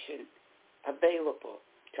salvation available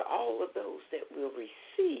to all of those that will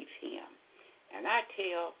receive him. And I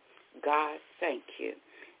tell God, thank you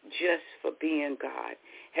just for being God.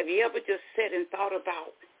 Have you ever just sat and thought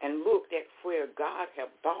about and looked at where God have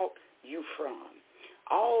bought you from,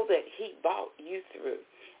 all that he bought you through?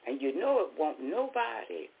 And you know it won't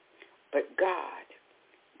nobody but God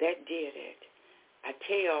that did it. I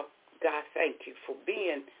tell God, thank you for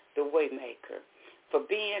being the way maker, for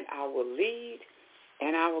being our lead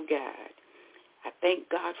and our guide. I thank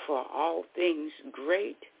God for all things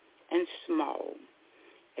great and small.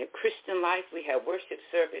 At Christian Life, we have worship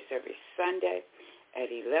service every Sunday at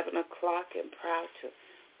 11 o'clock, and prior to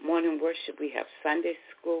morning worship, we have Sunday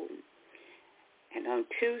school. And on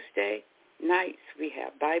Tuesday nights, we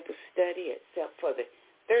have Bible study, except for the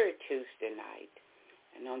third Tuesday night.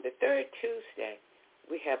 And on the third Tuesday,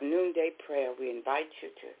 we have noonday prayer. We invite you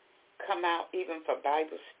to come out even for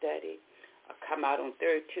Bible study, or come out on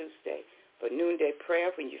third Tuesday for noonday prayer.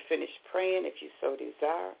 When you finish praying, if you so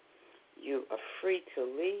desire, you are free to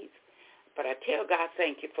leave. But I tell God,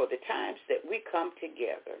 thank you for the times that we come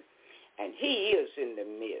together, and he is in the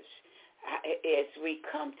midst. As we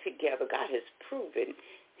come together, God has proven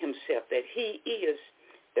himself that he is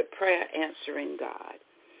the prayer answering God.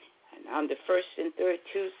 And on the first and third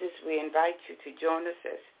Tuesdays, we invite you to join us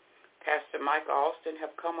as Pastor Michael Austin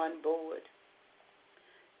have come on board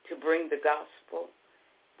to bring the gospel.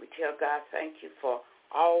 We tell God, thank you for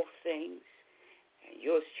all things. And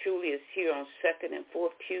yours truly is here on second and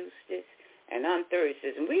fourth Tuesdays and on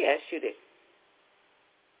Thursdays. And we ask you to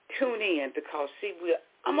tune in because, see,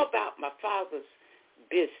 I'm about my Father's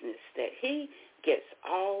business, that he gets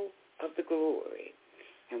all of the glory.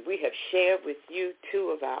 And we have shared with you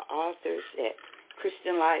two of our authors at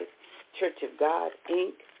Christian Life Church of God,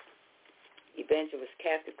 Inc. Evangelist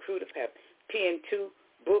Kathy Crudup have penned two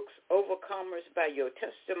books. Overcomers by Your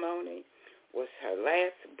Testimony was her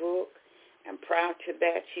last book. And prior to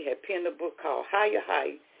that, she had penned a book called Higher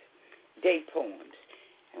Heights, Day Poems.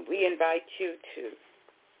 And we invite you to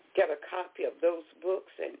get a copy of those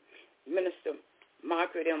books. And Minister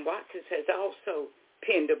Margaret M. Watkins has also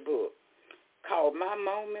penned a book called My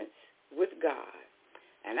Moments with God.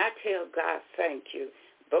 And I tell God, thank you.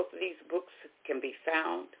 Both of these books can be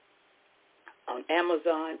found on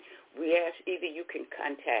Amazon. We ask either you can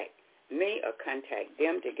contact me or contact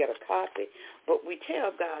them to get a copy. But we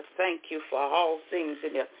tell God, thank you for all things.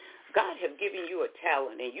 And if God has given you a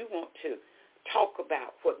talent and you want to talk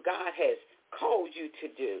about what God has called you to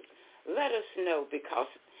do, let us know, because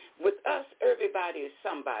with us, everybody is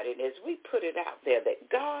somebody. And as we put it out there, that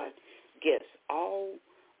God gets all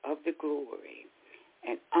of the glory.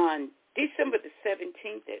 And on December the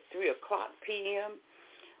 17th at 3 o'clock p.m.,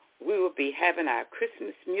 we will be having our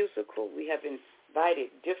Christmas musical. We have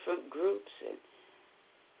invited different groups and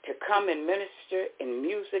to come and minister in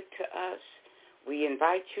music to us. We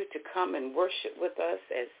invite you to come and worship with us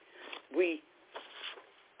as we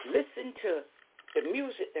listen to the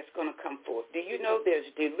music that's going to come forth. Do you know there's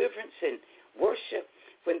deliverance and worship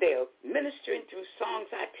when they are ministering through songs?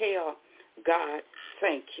 I tell God,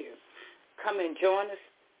 thank you. Come and join us.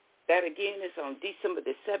 That again is on December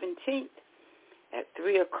the 17th at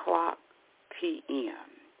 3 o'clock p.m.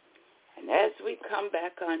 And as we come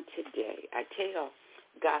back on today, I tell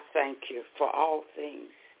God, thank you for all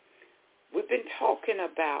things. We've been talking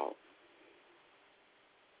about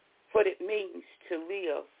what it means to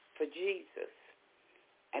live for Jesus.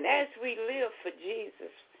 And as we live for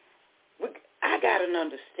Jesus, I got an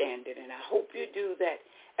understanding, and I hope you do, that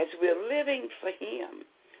as we're living for him,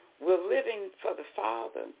 we're living for the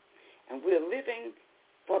Father, and we're living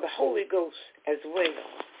for the Holy Ghost as well.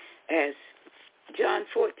 As John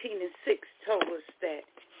 14:6 told us that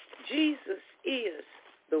Jesus is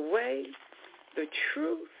the way, the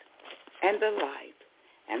truth, and the life.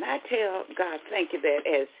 And I tell God, thank you, that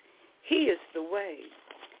as he is the way,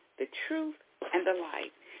 the truth, and the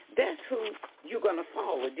life, that's who you're going to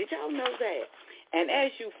follow. Did y'all know that? And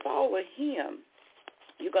as you follow him,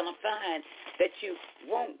 you're going to find that you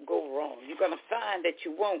won't go wrong. You're going to find that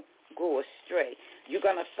you won't go astray. You're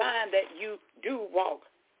going to find that you do walk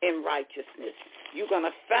in righteousness. You're going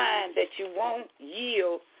to find that you won't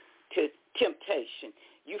yield to temptation.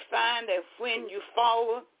 You find that when you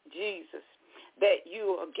follow Jesus, that you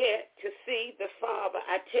will get to see the Father.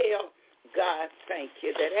 I tell God, thank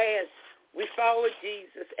you, that as we follow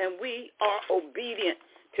Jesus and we are obedient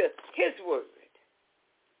to his word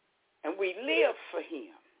and we live for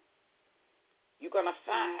him, you're going to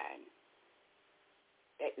find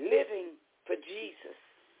that living for Jesus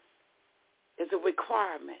is a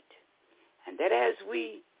requirement, and that as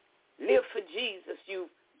we live for Jesus, you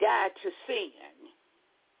die to sin,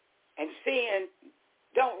 and sin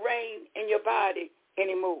don't reign in your body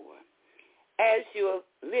anymore. As you're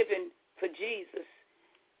living for Jesus,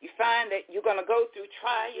 you find that you're going to go through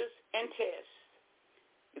trials and tests.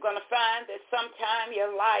 You're going to find that sometime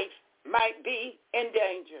your life might be in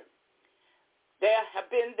danger. There have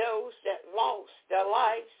been those that lost their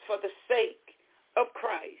lives for the sake of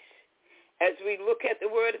Christ. As we look at the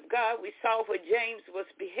word of God, we saw where James was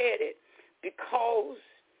beheaded because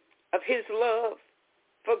of his love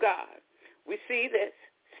for God. We see that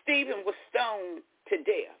Stephen was stoned to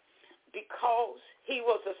death because he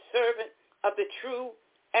was a servant of the true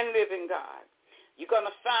and living God. You're going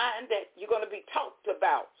to find that you're going to be talked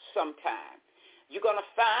about sometime. You're going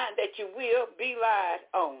to find that you will be lied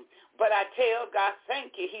on. But I tell God,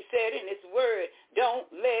 thank you. He said in his word, don't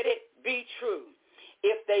let it be true.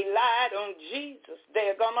 If they lied on Jesus,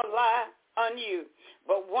 they're going to lie on you.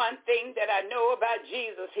 But one thing that I know about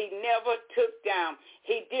Jesus, he never took down.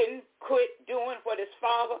 He didn't quit doing what his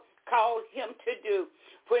Father called him to do.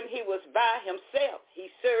 When he was by himself, he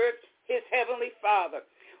served his heavenly Father.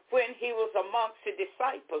 When he was amongst the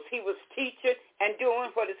disciples, he was teaching and doing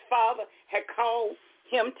what his Father had called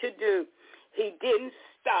him to do. He didn't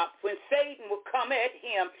stop. When Satan would come at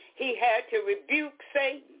him, he had to rebuke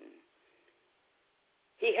Satan.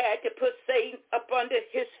 He had to put Satan up under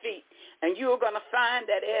his feet. And you're going to find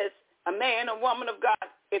that as a man or woman of God,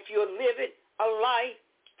 if you're living a life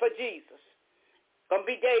for Jesus, going to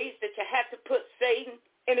be days that you have to put Satan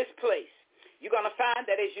in his place. You're going to find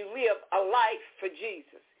that as you live a life for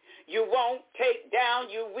Jesus, you won't take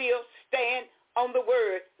down, you will stand on the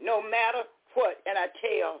word no matter what. And I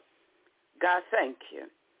tell God, thank you.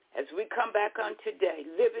 As we come back on today,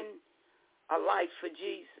 living a life for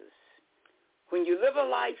Jesus, when you live a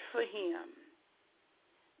life for him,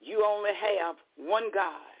 you only have one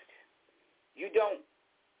God. You don't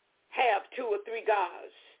have two or three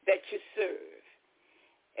gods that you serve.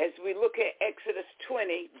 As we look at Exodus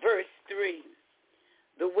 20, verse 3,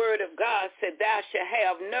 the word of God said, thou shalt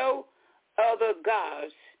have no other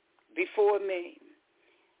gods before me.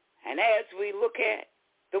 And as we look at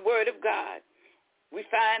the word of God, we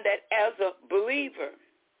find that as a believer,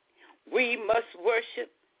 we must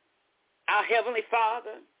worship our Heavenly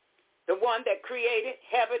Father, the one that created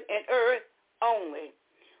heaven and earth only.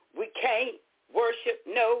 We can't worship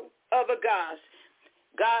no other gods.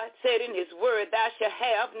 God said in his word, thou shalt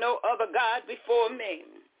have no other God before me.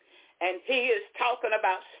 And he is talking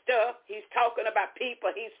about stuff. He's talking about people.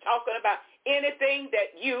 He's talking about anything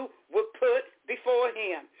that you would put before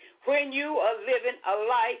him. When you are living a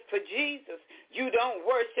life for Jesus, you don't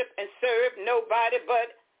worship and serve nobody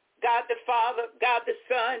but God the Father, God the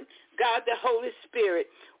Son, God the Holy Spirit.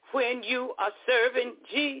 When you are serving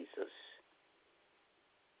Jesus,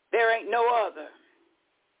 there ain't no other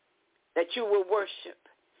that you will worship.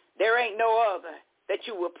 There ain't no other that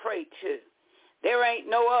you will pray to. There ain't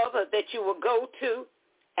no other that you will go to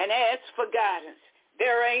and ask for guidance.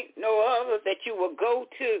 There ain't no other that you will go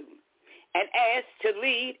to and ask to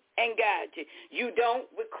lead and guide you. You don't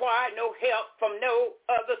require no help from no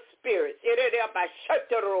other spirits.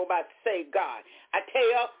 Say God. I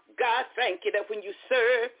tell God, thank you that when you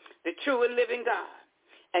serve the true and living God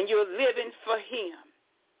and you're living for him,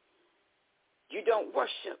 you don't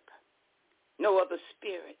worship no other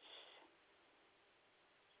spirits.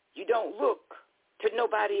 You don't look to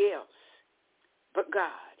nobody else but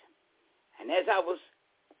God. And as I was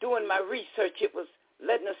doing my research, it was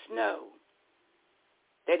letting us know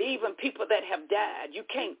that even people that have died, you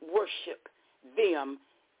can't worship them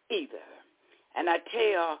either. And I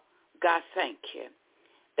tell God, thank you,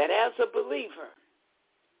 that as a believer,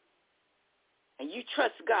 and you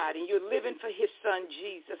trust God and you're living for his son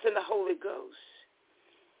Jesus and the Holy Ghost,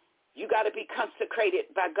 you got to be consecrated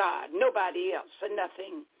by God, nobody else and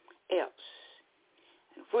nothing else.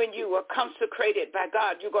 And when you are consecrated by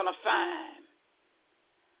God, you're going to find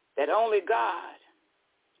that only God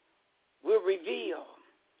will reveal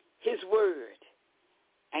his word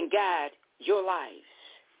and guide your lives.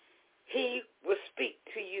 He will speak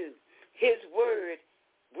to you. His word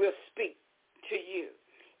will speak to you.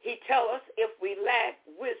 He tells us if we lack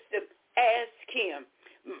wisdom, ask him.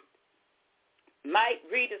 Might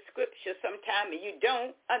read a scripture sometime and you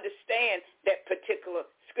don't understand that particular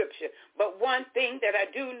scripture. But one thing that I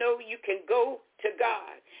do know, you can go to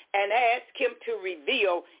God and ask him to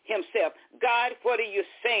reveal himself. God, what are you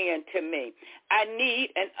saying to me? I need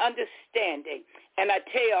an understanding. And I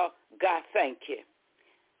tell God, thank you,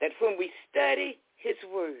 that when we study his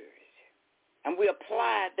word and we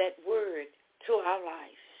apply that word to our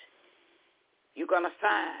lives, you're going to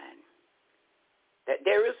find that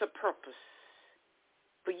there is a purpose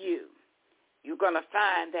for you. You're going to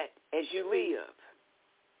find that as you live,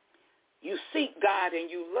 you seek God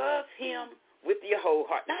and you love him with your whole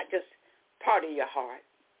heart, not just part of your heart,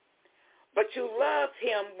 but you love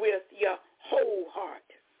him with your whole heart.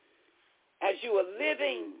 As you are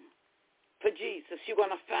living for Jesus, you're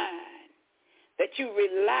going to find that you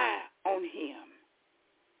rely on him.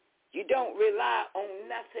 You don't rely on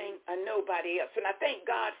nothing or nobody else. And I thank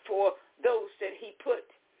God for those that he put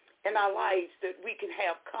in our lives that we can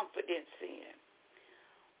have confidence in.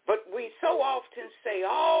 But we so often say,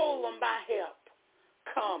 all of my help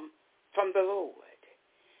come from the Lord.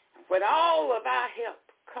 And when all of our help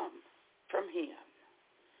comes from him,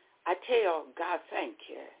 I tell God, thank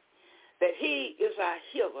you, that he is our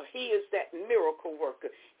healer. He is that miracle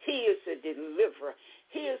worker. He is the deliverer.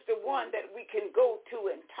 He is the one that we can go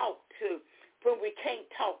to and talk to when we can't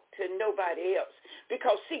talk to nobody else.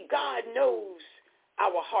 Because, see, God knows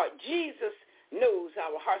our heart. Jesus knows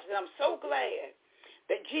our hearts. And I'm so glad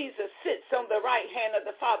that Jesus sits on the right hand of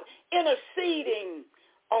the Father, interceding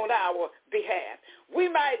on our behalf. We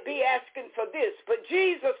might be asking for this, but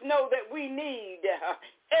Jesus knows that we need a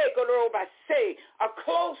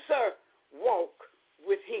closer walk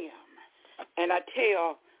with him. And I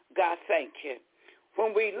tell God, thank you.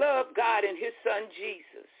 When we love God and his son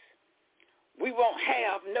Jesus, we won't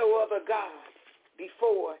have no other God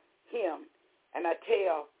before him. And I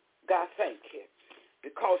tell God, thank you.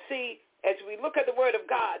 Because, see, as we look at the word of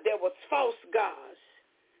God, there was false gods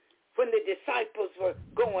when the disciples were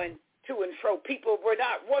going to and fro. People were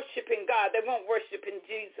not worshiping God. They weren't worshiping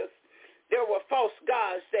Jesus. There were false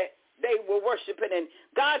gods that they were worshiping. And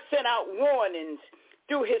God sent out warnings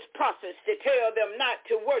through his prophets to tell them not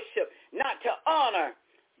to worship, not to honor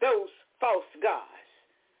those false gods.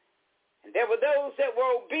 And there were those that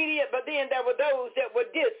were obedient, but then there were those that were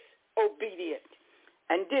disobedient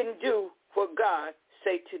and didn't do what God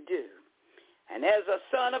said to do. And as a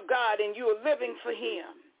son of God and you are living for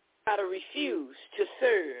him, you got to refuse to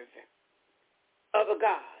serve other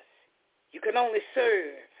gods. You can only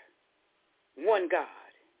serve one God.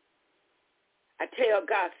 I tell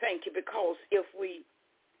God, thank you, because if we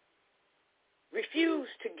refuse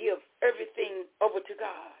to give everything over to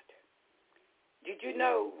God, did you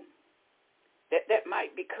know that that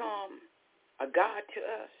might become a God to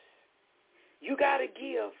us? You got to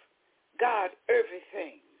give God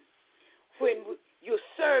everything. When you're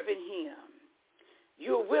serving him,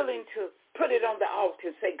 you're willing to put it on the altar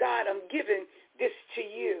and say, God, I'm giving this to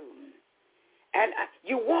you. And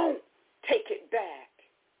you won't take it back.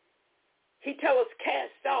 He tells us,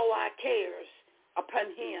 cast all our cares upon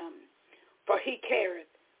him, for he careth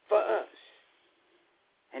for us.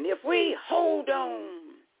 And if we hold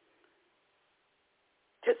on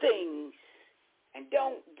to things and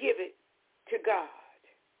don't give it to God,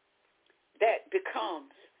 that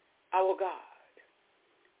becomes our God.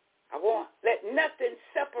 I won't let nothing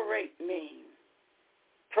separate me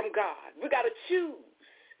from God. We got to choose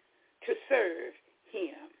to serve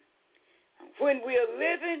him. When we are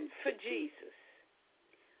living for Jesus,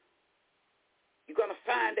 you're going to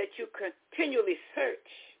find that you continually search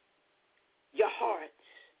your hearts.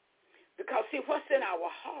 Because, see, what's in our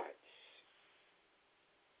hearts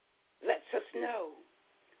lets us know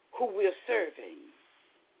who we're serving.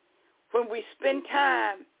 When we spend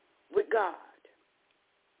time with God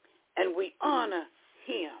and we honor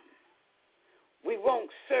him, we won't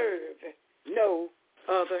serve no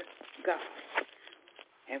other God.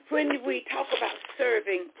 And when we talk about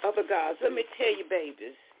serving other gods, let me tell you,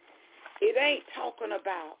 babies, it ain't talking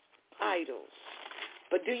about idols.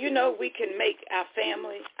 But do you know we can make our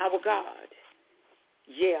family our God?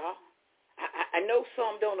 Yeah. I know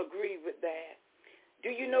some don't agree with that. Do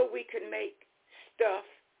you know we can make stuff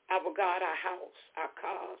our God, our house, our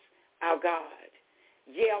cars, our God?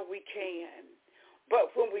 Yeah, we can.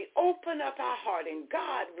 But when we open up our heart and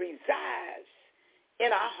God resides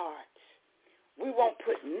in our hearts, we won't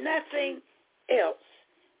put nothing else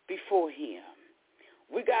before him.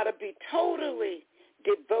 We got to be totally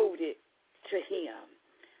devoted to him.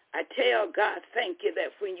 I tell God, thank you,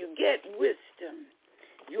 that when you get wisdom,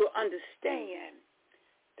 you'll understand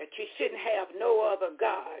that you shouldn't have no other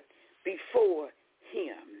God before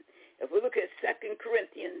him. If we look at 2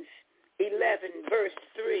 Corinthians 11, verse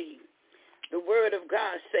 3, the word of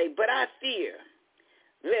God say, but I fear,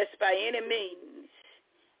 lest by any means,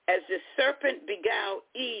 as the serpent beguiled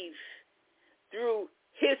Eve through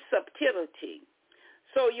his subtlety,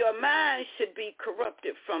 so your mind should be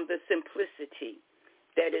corrupted from the simplicity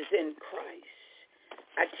that is in Christ.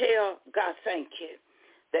 I tell God, thank you,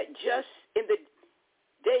 that just in the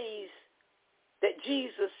days that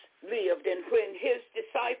Jesus lived and when his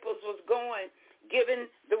disciples was going, giving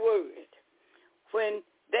the word, when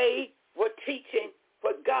they were teaching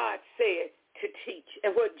what God said to teach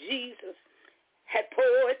and what Jesus had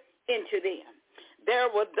poured into them, there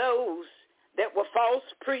were those that were false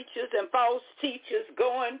preachers and false teachers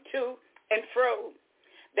going to and fro.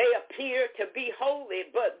 They appeared to be holy,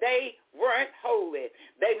 but they weren't holy.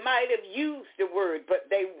 They might have used the word, but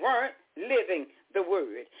they weren't living the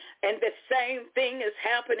word. And the same thing is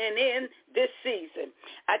happening in this season.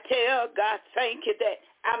 I tell God, thank you that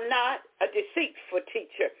I'm not a deceitful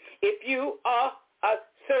teacher. If you are a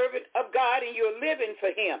servant of God and you're living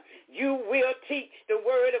for him, you will teach the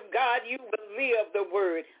word of God. You will live the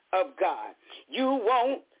word of God. You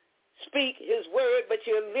won't speak his word, but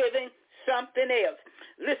you're living something else.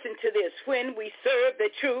 Listen to this. When we serve the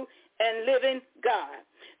true and living God,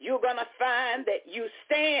 you're going to find that you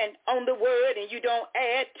stand on the word and you don't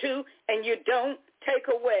add to and you don't take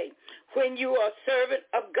away. When you are a servant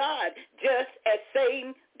of God, just as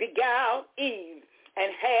Satan beguiled Eve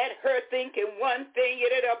and had her thinking one thing,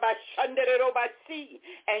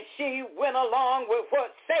 and she went along with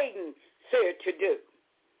what Satan said to do.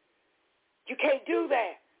 You can't do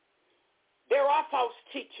that. There are false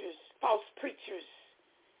teachers, false preachers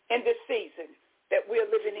in this season that we're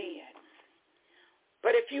living in.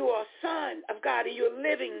 But if you are a son of God and you're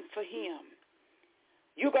living for him,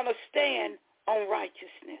 you're going to stand on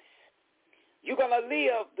righteousness. You're going to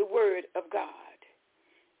live the word of God.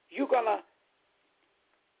 You're going to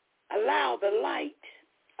allow the light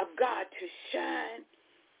of God to shine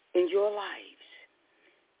in your lives.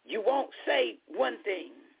 You won't say one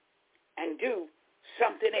thing and do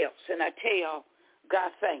something else. And I tell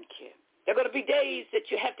God, thank you. There are going to be days that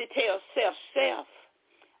you have to tell self,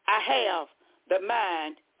 I have the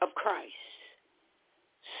mind of Christ.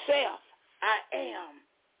 Self, I am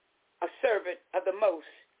a servant of the most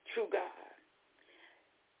true God.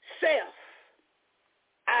 Self,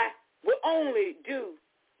 I will only do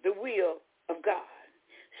the will of God.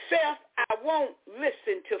 Self, I won't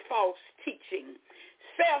listen to false teaching.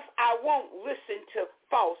 Self, I won't listen to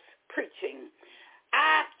false preaching.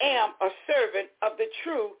 I am a servant of the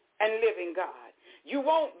true and living God. You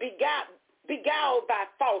won't be beguiled by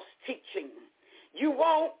false teaching. You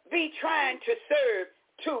won't be trying to serve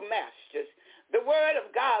two masters. The word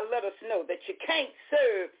of God let us know that you can't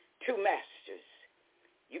serve two masters.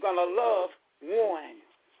 You're going to love one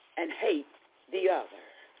and hate the other.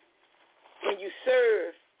 When you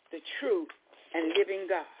serve the true and living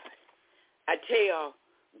God, I tell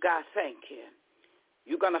God, thank you.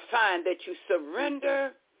 You're going to find that you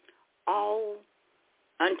surrender all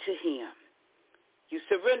unto him. You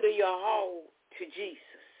surrender your all to Jesus.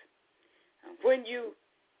 And when you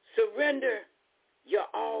surrender your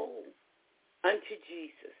all unto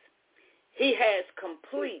Jesus, he has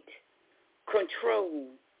complete control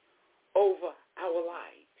over our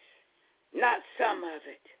lives. Not some of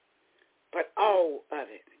it, but all of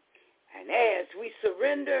it. And as we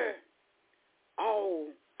surrender all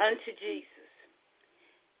unto Jesus,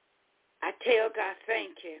 I tell God,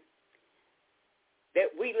 thank you, that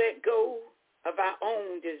we let go of our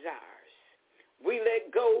own desires. We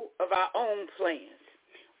let go of our own plans.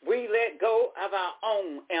 We let go of our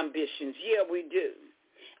own ambitions. Yeah, we do.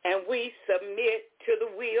 And we submit to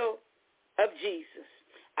the will of Jesus.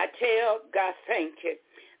 I tell God, thank you,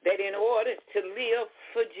 that in order to live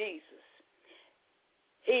for Jesus,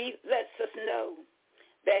 he lets us know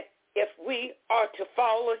that if we are to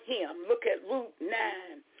follow him, look at Luke 9,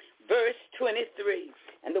 verse 23.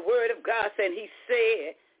 And the word of God said, he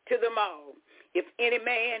said to them all, if any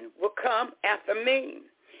man will come after me,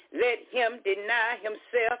 let him deny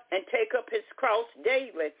himself and take up his cross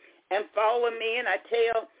daily and follow me. And I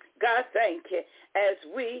tell God, thank you, as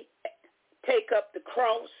we take up the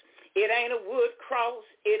cross, it ain't a wood cross,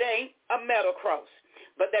 it ain't a metal cross,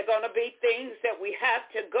 but there are going to be things that we have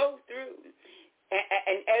to go through.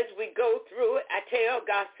 And as we go through it, I tell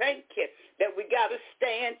God, thank you, that we got to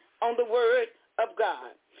stand on the word of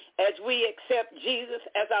God. as we accept Jesus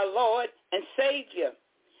as our Lord and Savior,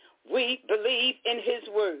 we believe in his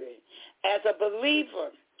word. As a believer,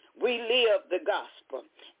 we live the gospel.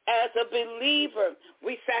 As a believer,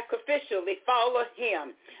 we sacrificially follow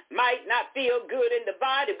him. Might not feel good in the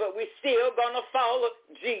body, but we're still going to follow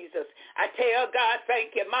Jesus. I tell God,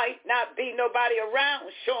 thank you. Might not be nobody around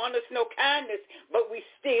showing us no kindness, but we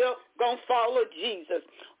still going to follow Jesus.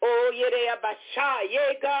 Oh, yeah,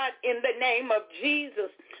 God, in the name of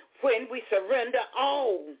Jesus, when we surrender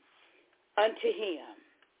all unto him,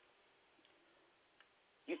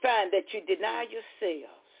 you find that you deny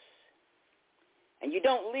yourselves. And you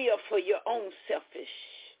don't live for your own selfish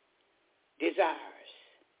desires,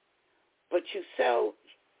 but you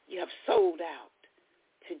have sold out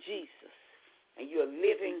to Jesus, and you're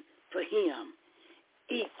living for him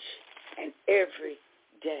each and every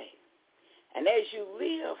day. And as you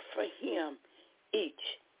live for him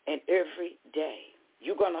each and every day,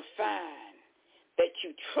 you're going to find that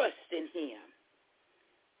you trust in him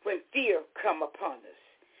when fear come upon us.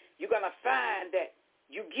 You're going to find that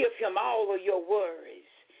you give him all of your worries.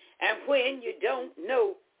 And when you don't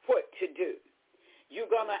know what to do, you're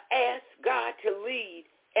going to ask God to lead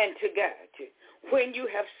and to guide you. When you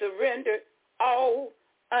have surrendered all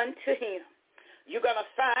unto him, you're going to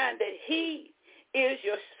find that he is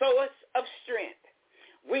your source of strength.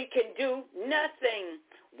 We can do nothing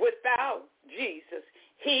without Jesus.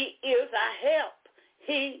 He is our help.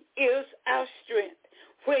 He is our strength.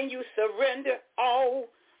 When you surrender all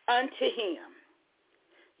unto him,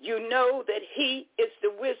 you know that he is the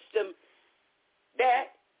wisdom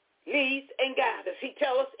that leads and guides us. He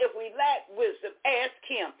tells us if we lack wisdom, ask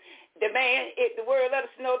him. The word let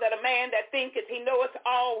us know that a man that thinketh he knoweth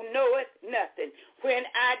all knoweth nothing. When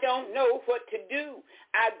I don't know what to do,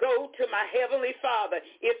 I go to my heavenly Father.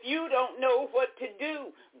 If you don't know what to do,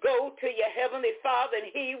 go to your heavenly Father, and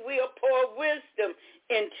he will pour wisdom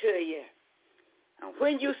into you. And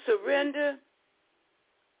when you surrender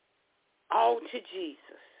all to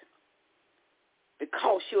Jesus,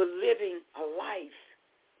 because you're living a life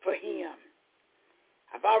for him,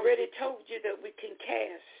 I've already told you that we can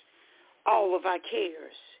cast all of our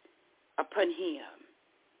cares upon him.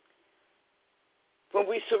 When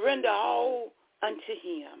we surrender all unto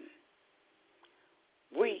him,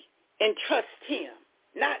 we entrust him,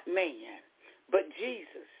 not man, but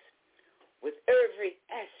Jesus, with every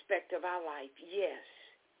aspect of our life, yes.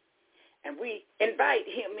 And we invite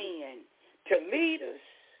him in to lead us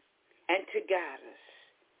and to guide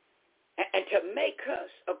us and to make us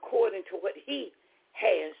according to what he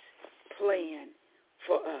has planned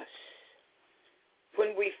for us.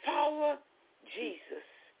 When we follow Jesus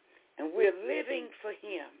and we're living for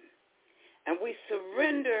him and we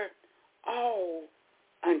surrender all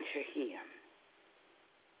unto him,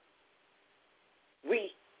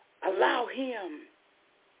 we allow him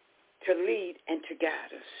to lead and to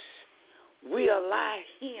guide us. We allow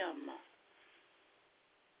him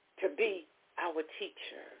to be our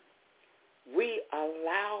teacher. We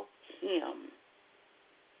allow him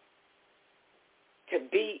to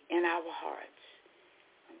be in our hearts.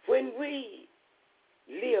 When we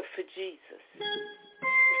live for Jesus.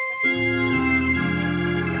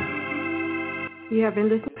 You have been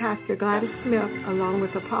listening to Pastor Gladys Smith along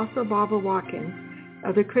with Apostle Barbara Watkins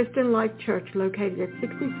of the Christian Life Church located at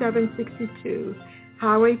 6762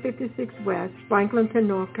 Highway 56 West, Franklinton,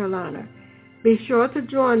 North Carolina. Be sure to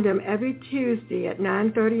join them every Tuesday at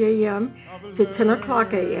 9:30 a.m. to 10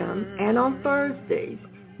 o'clock a.m. and on Thursdays,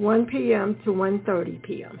 1 p.m. to 1:30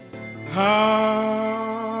 p.m.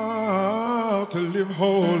 How to live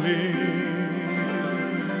holy.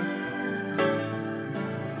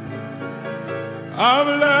 I've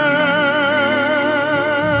learned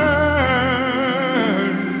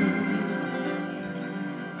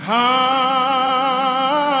how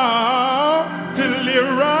to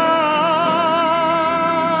live right.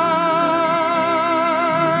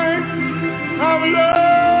 I've learned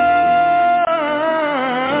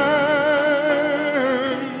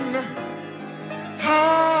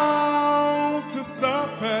how to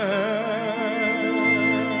suffer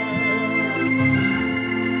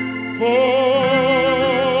for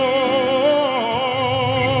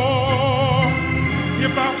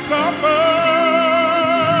if I suffer,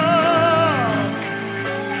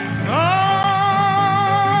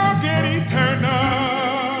 I'll get eternal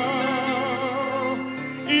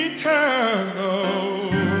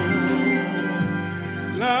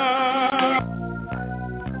life.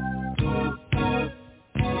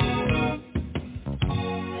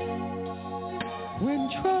 When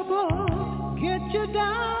trouble gets you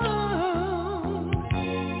down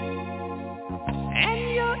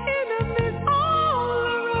and your enemies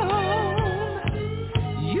all around,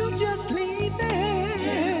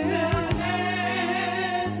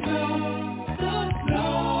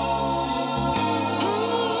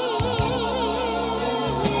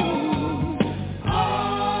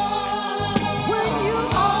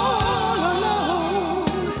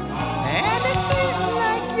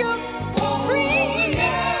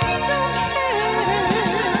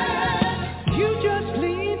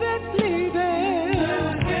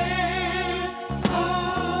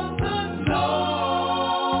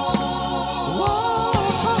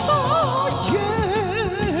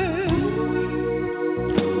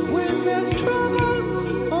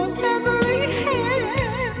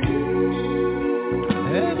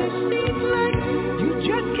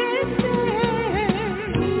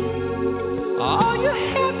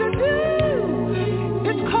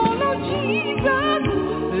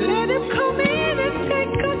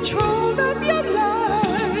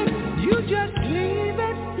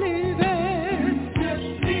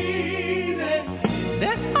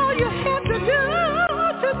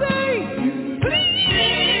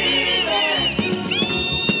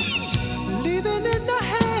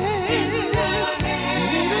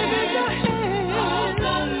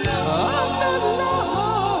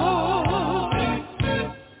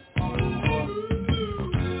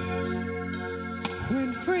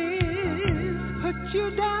 you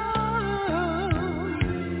down,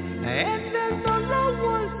 and there's no loved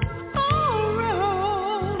ones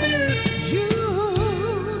around, you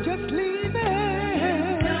just leave it.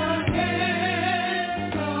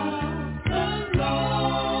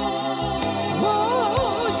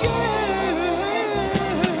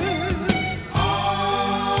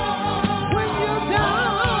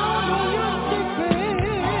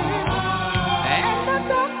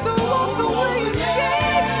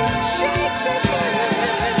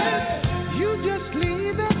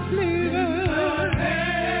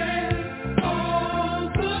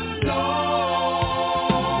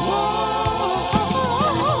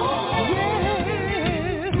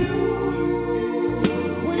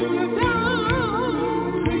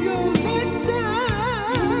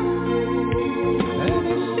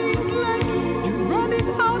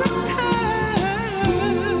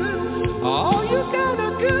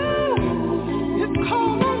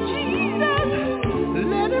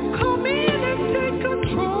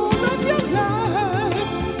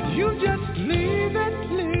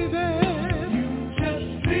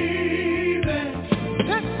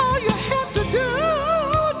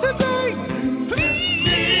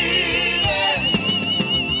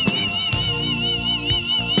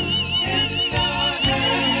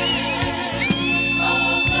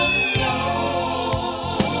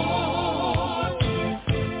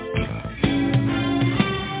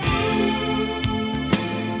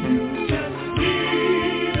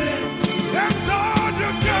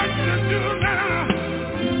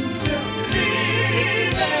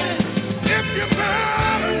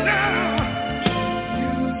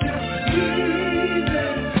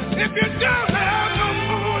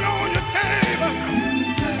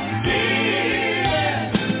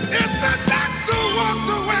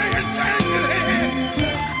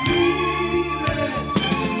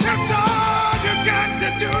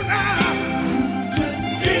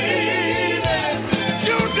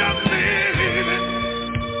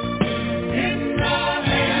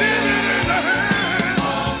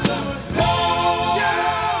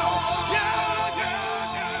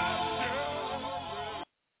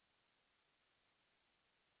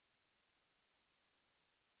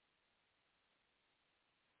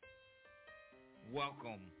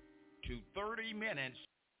 Welcome to 30 Minutes.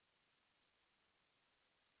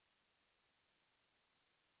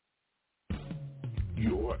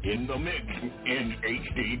 You're in the mix in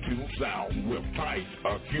HD2 sound with tight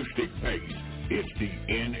acoustic bass. It's the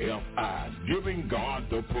NFI, giving God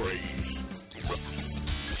the praise.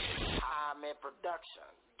 I'm in production,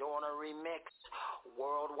 doing a remix.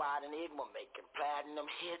 Worldwide Enigma making platinum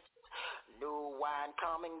hits. New wine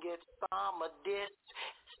come and get some of this.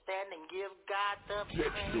 Stand and give God the praise.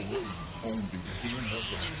 Catch the wave on the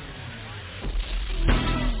NFI.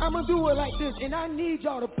 I'ma do it like this, and I need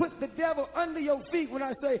y'all to put the devil under your feet when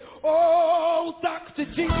I say, oh, Dr.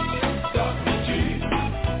 G. Dr. G.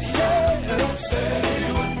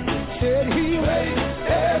 Said he made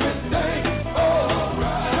everything all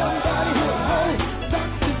right. Somebody here, oh,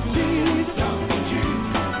 Dr. G. Dr. G.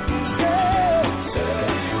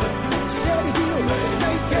 Said he'll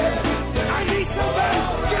make everything. I need somebody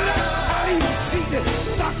to get up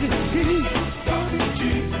out of your seat. Dr. G. Dr. G.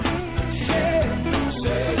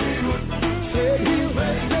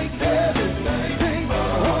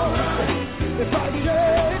 If I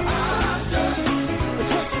said,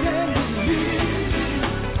 trust and believe.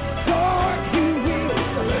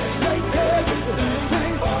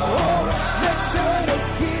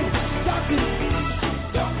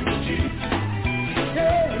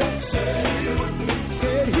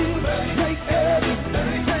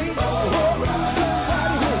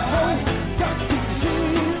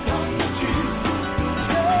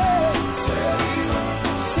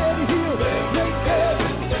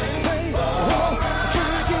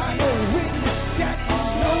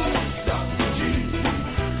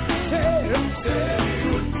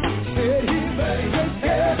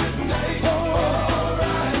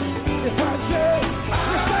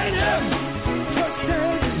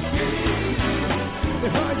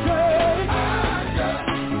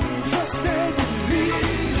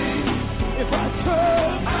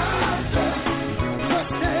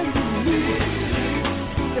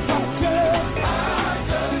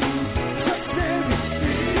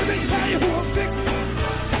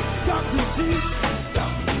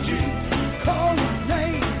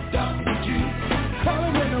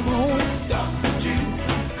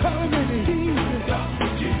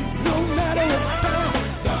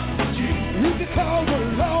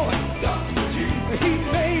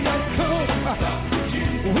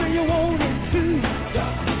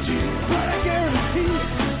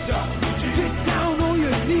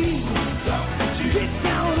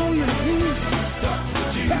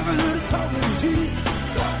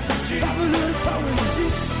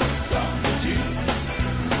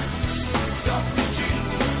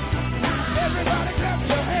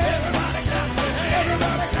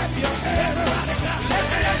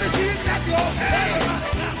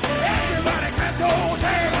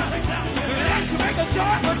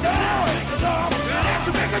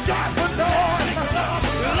 joyful noise.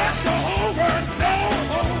 Let the whole world know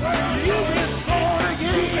you've been born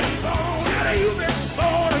again. You've been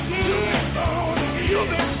born again. You've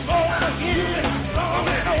been born again. I'm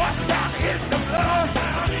gonna wash down in the blood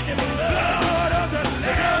of the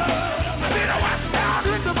Lamb. I'm gonna wash down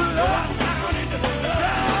in the blood of the Lamb.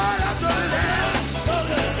 Blood of the Lamb.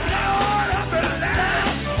 Blood of the Lamb.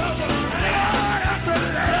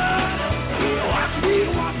 He'll wash me,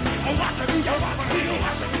 wash me, wash me, wash me,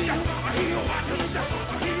 wash me, he'll wash me, he'll wash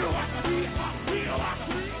me, he'll wash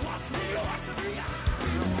me, wash me, wash me.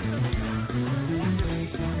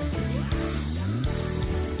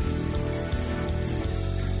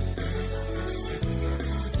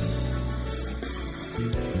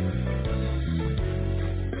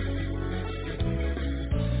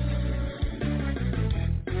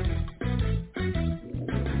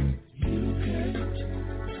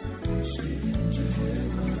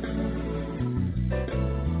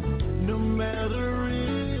 No matter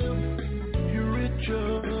if you're rich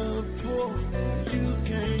or poor, you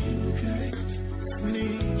can't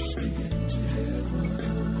sneak into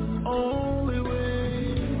heaven. Only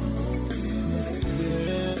way,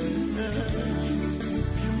 yeah,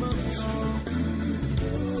 you must know.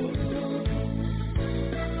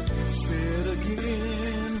 Say it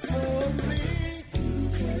again for me. You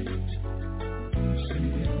can't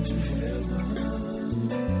sneak into heaven.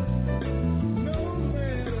 No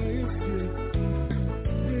matter if you're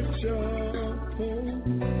rich or poor,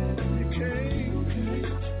 you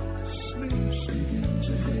can't sneak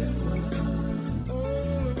into heaven.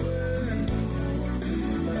 Only way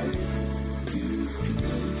you can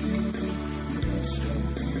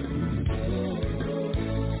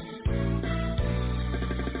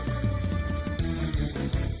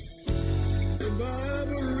The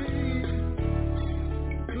Bible reads,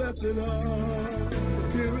 blessed are the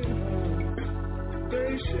pure in heart,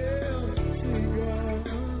 they shall see God.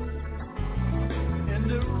 And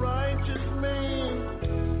the righteous man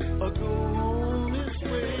go on his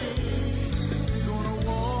way, gonna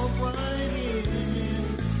walk right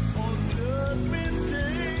in on Judgment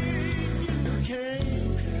Day. You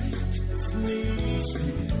can't sneak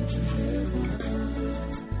into heaven.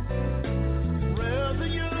 Whether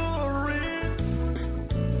you're rich,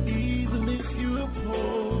 even if you're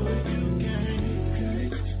poor, you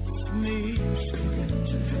can't sneak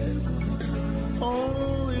into heaven.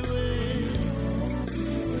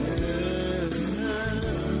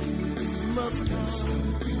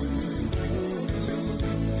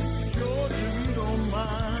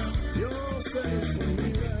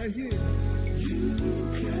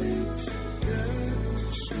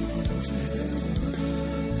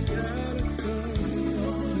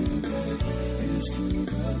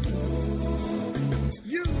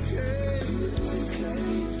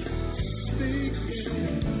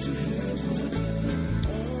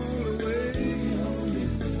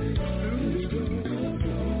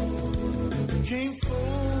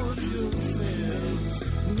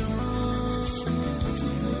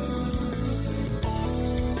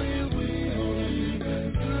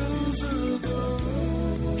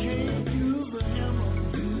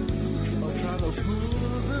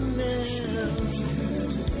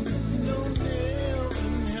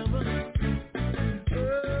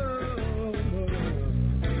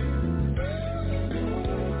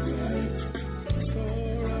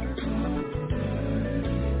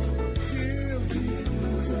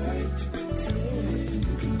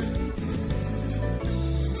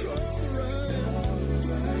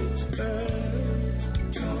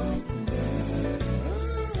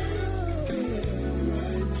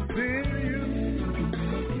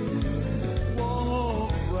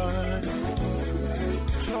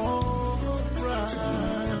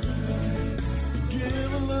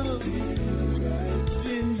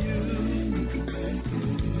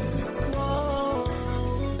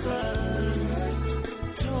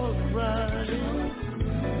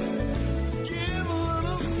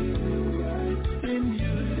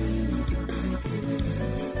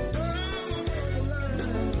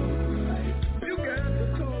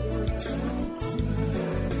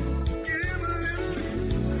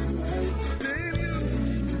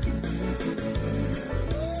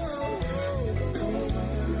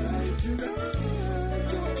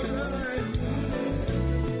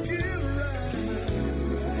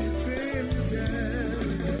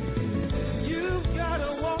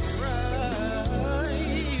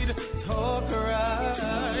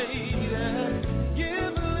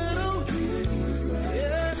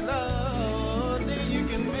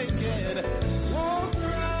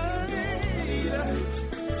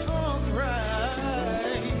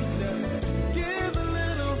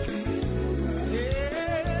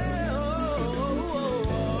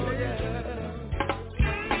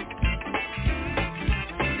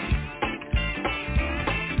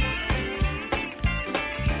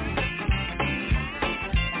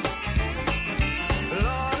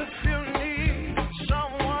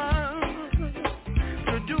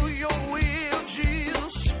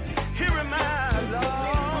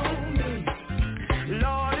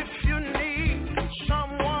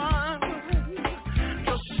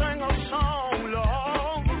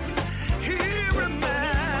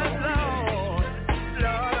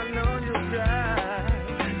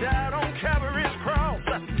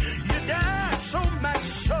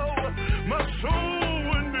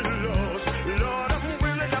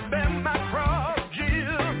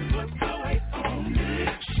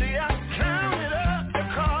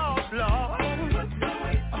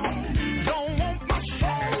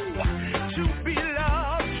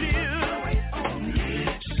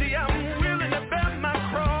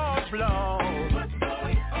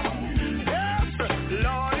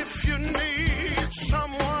 you need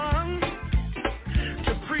someone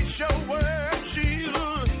to preach your word,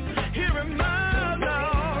 Jesus, here am I,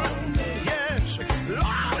 Lord. Yes,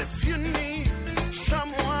 Lord, if you need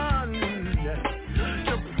someone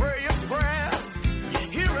to pray a prayer,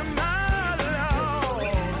 here am I, Lord.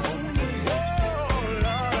 Oh, Lord,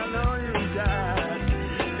 I know you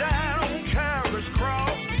died on Calvary's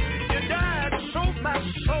cross. You died so my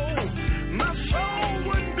soul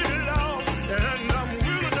wouldn't be lost. And I'm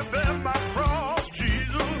willing to bear my cross,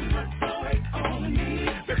 Jesus.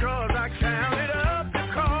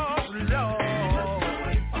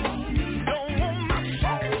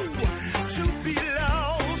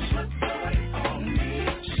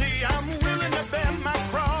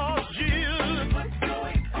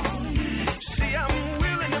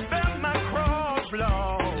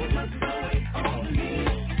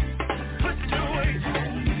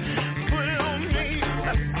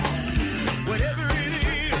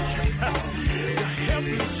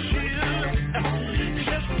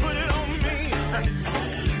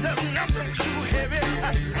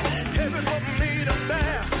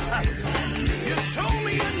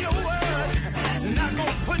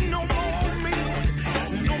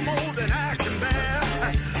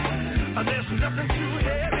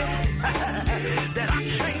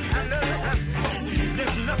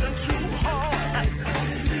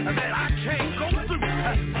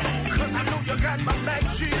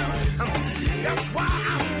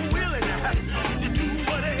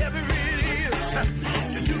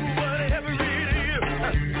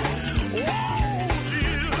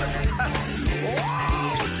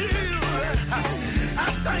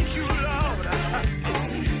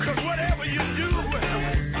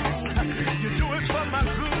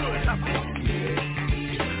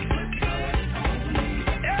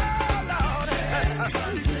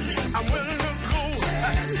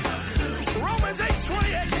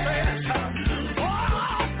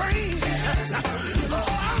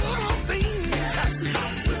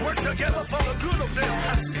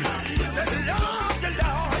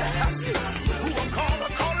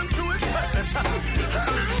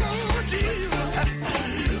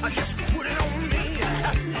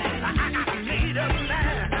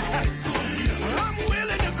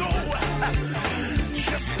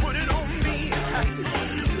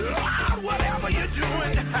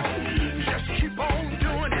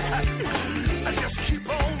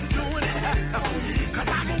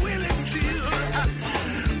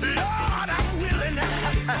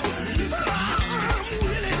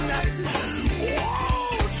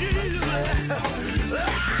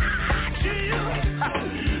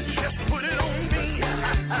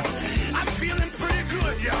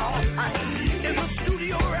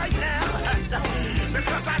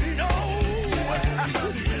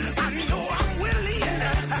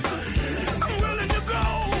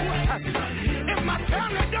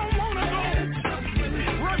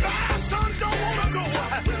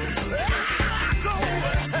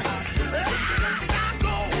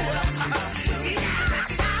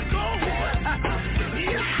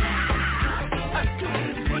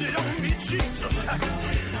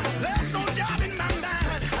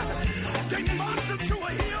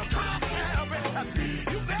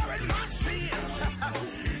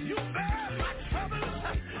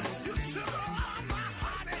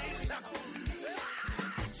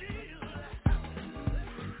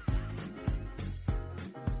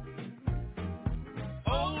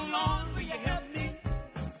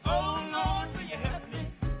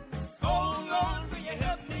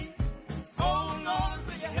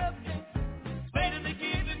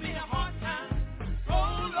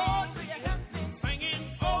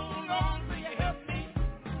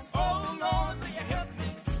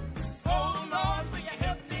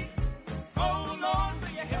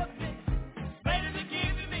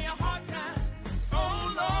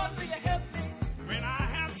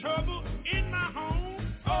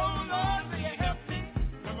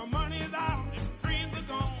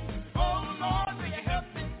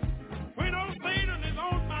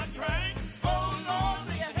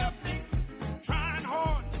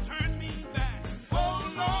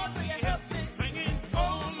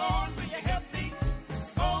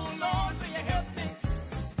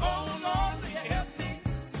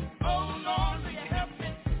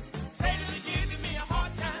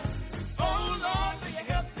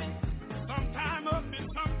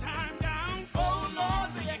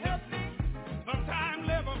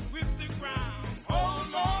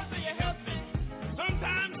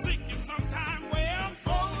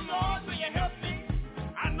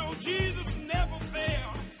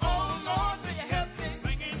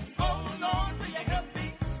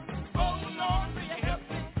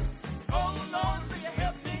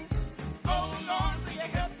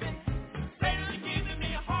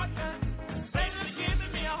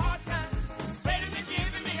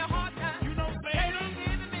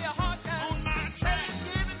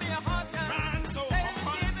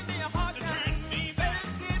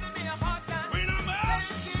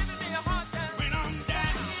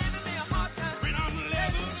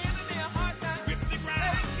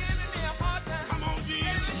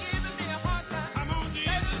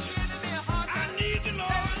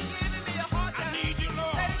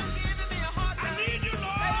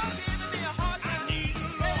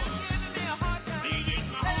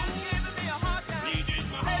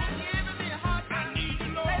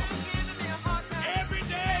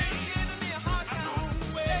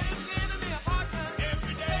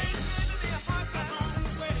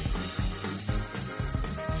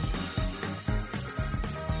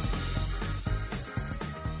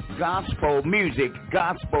 Gospel music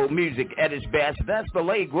at its best. That's the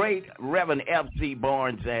late, great Reverend F.C.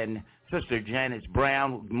 Barnes and Sister Janice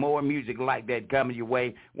Brown. More music like that coming your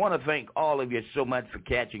way. Want to thank all of you so much for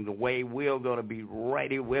catching the wave. We're going to be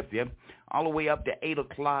right here with you all the way up to 8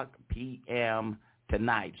 o'clock p.m.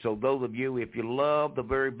 tonight. So those of you, if you love the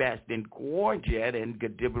very best in quartet and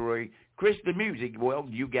contemporary Christian music, well,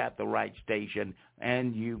 you got the right station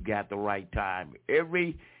and you got the right time.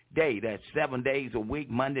 Every day, that's 7 days a week,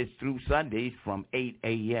 Mondays through Sundays from 8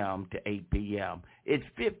 a.m. to 8 p.m. It's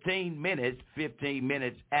 15 minutes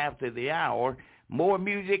after the hour. More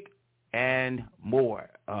music and more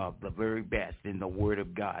of the very best in the Word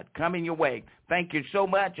of God coming your way. Thank you so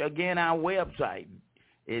much. Again, our website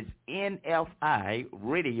is nfiradio.com.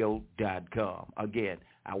 Again,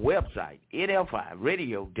 our website,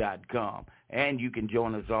 nfiradio.com. And you can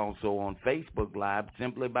join us also on Facebook Live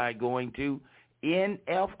simply by going to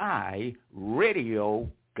NFI Radio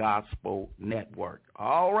Gospel Network.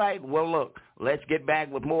 All right, well, look, let's get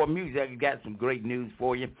back with more music. I got some great news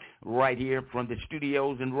for you right here from the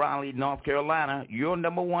studios in Raleigh, North Carolina. Your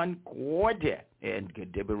number one quartet and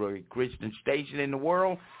contemporary Christian station in the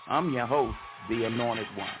world. I'm your host, the Anointed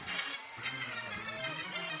One.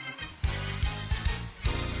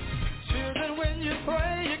 Children, when you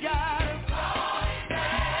pray, you got it.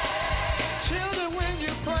 Children, when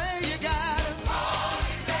you pray, you got it. Oh,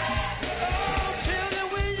 children,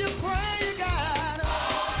 when you pray, you got it.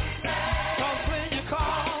 'Cause when you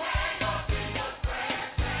call,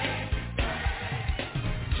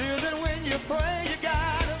 children, when you pray, you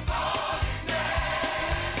got it.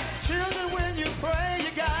 Children, when you pray,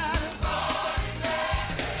 you got it.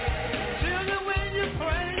 Children, when you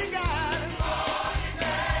pray, you got it.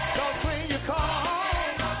 'Cause when you call,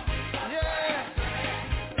 yeah.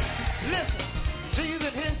 Listen,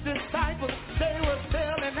 Jesus and his disciples, they were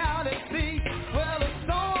sailing out at sea. Well, a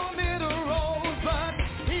storm it arose, but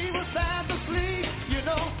he was fast asleep. You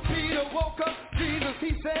know, Peter woke up Jesus.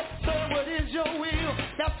 He said, "Sir, what is your will?"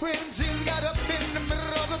 That's when Jesus got up in the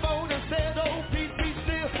middle of the boat and said, "Oh, peace, be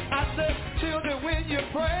still." I said, children, when you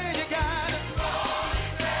pray, you got it.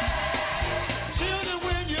 Children,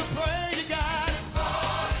 when you pray, you got it.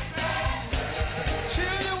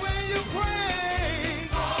 Children, when you pray,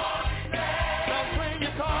 'cause when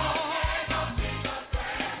you call,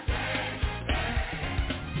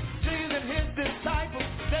 Jesus and his disciples,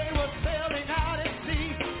 they were sailing out at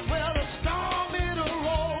sea. Well, a storm it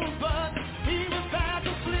arose, but he was fast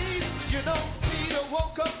asleep. You know, Peter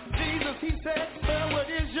woke up Jesus. He said, "Sir, what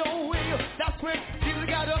is your will?" That's when Jesus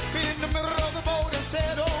got up in the middle of the boat and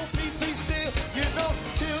said, "Oh, peace, be still." You know,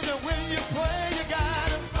 children, when you pray, you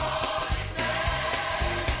got it.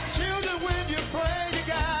 Children, when you pray, you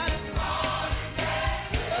got it. Oh,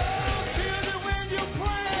 children, when you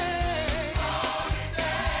pray,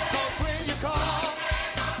 'cause when you call,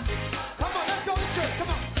 come on, let's go to church. Come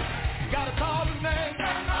on, gotta call his name.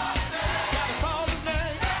 Gotta call his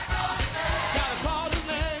name. Gotta call his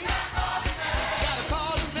name. Gotta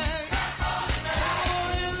call his name.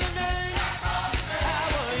 Power in the name.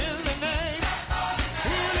 Power in the name.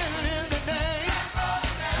 Healing in the name.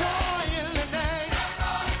 Joy in the name.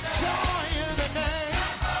 Joy in the name.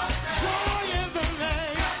 Joy in the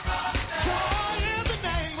name. Joy in the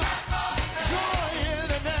name. Joy in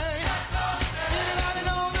the name. Anybody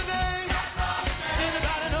know the name?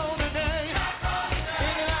 Anybody know the name?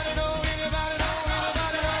 Anybody know? Anybody know?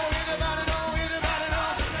 Anybody know? Anybody know? Anybody know?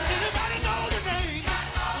 Anybody know the name?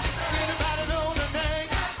 Anybody know the name?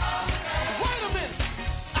 Wait a minute.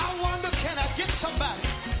 I wonder, can I get somebody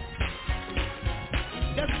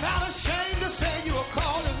that's not ashamed to say you will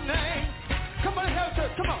call his name? Come on, help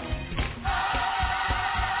us. Come on.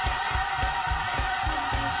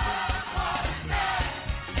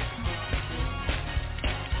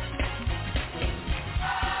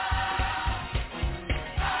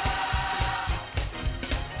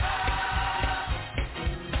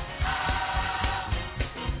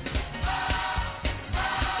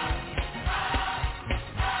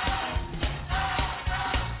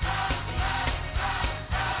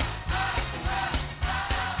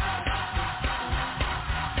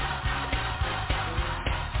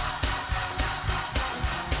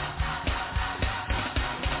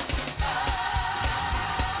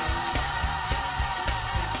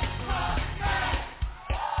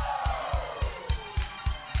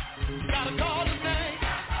 Gotta call his name.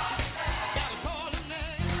 Gotta call his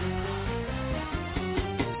name.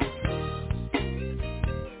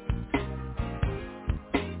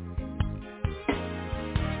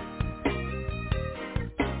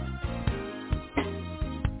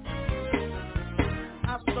 I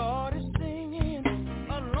started singing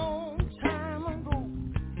a long time ago.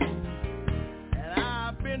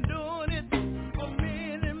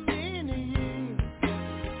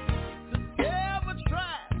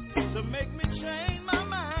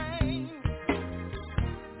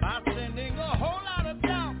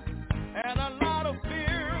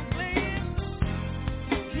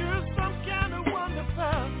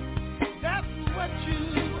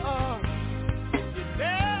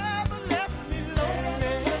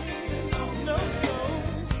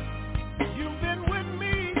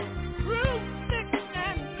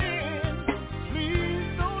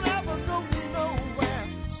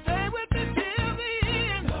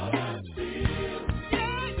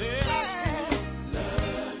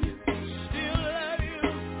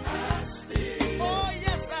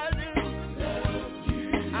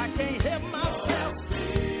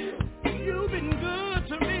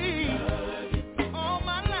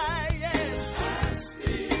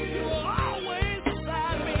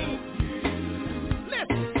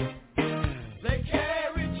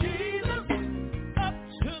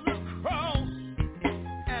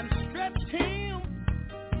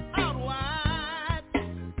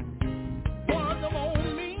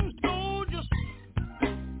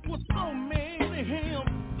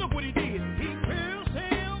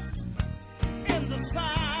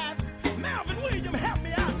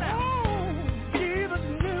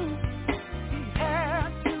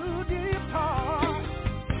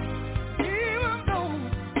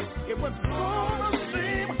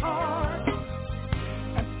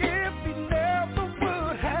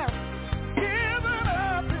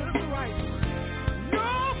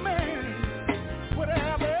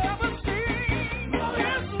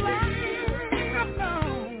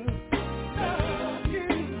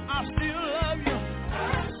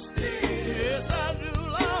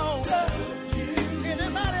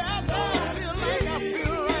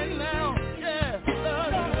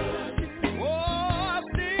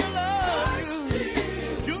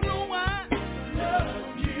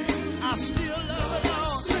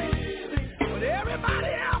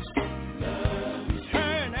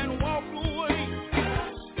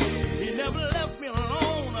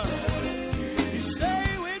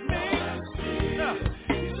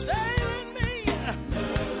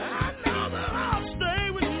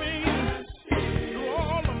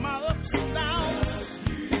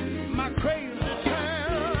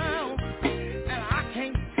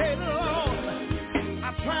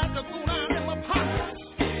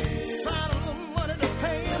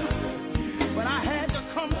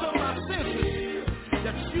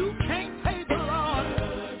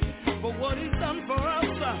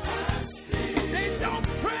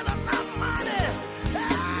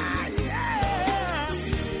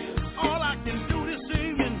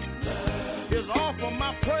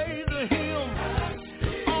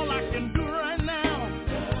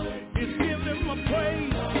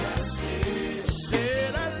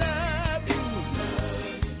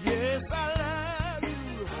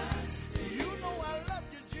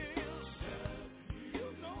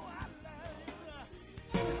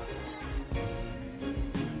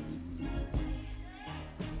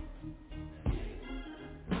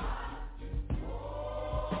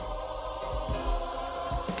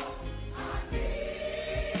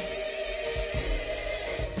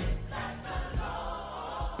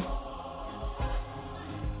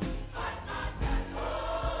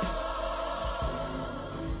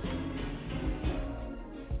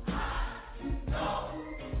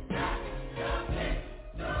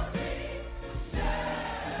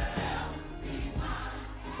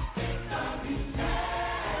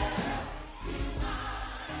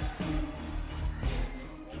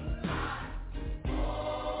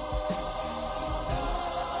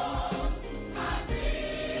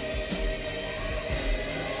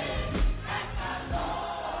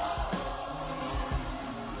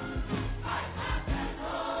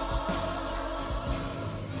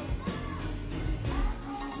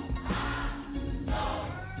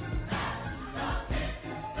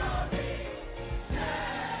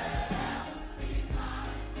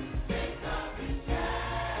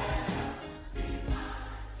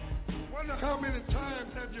 many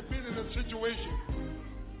times have you been in a situation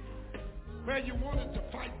where you wanted to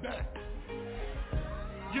fight back?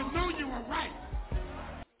 You know you were right,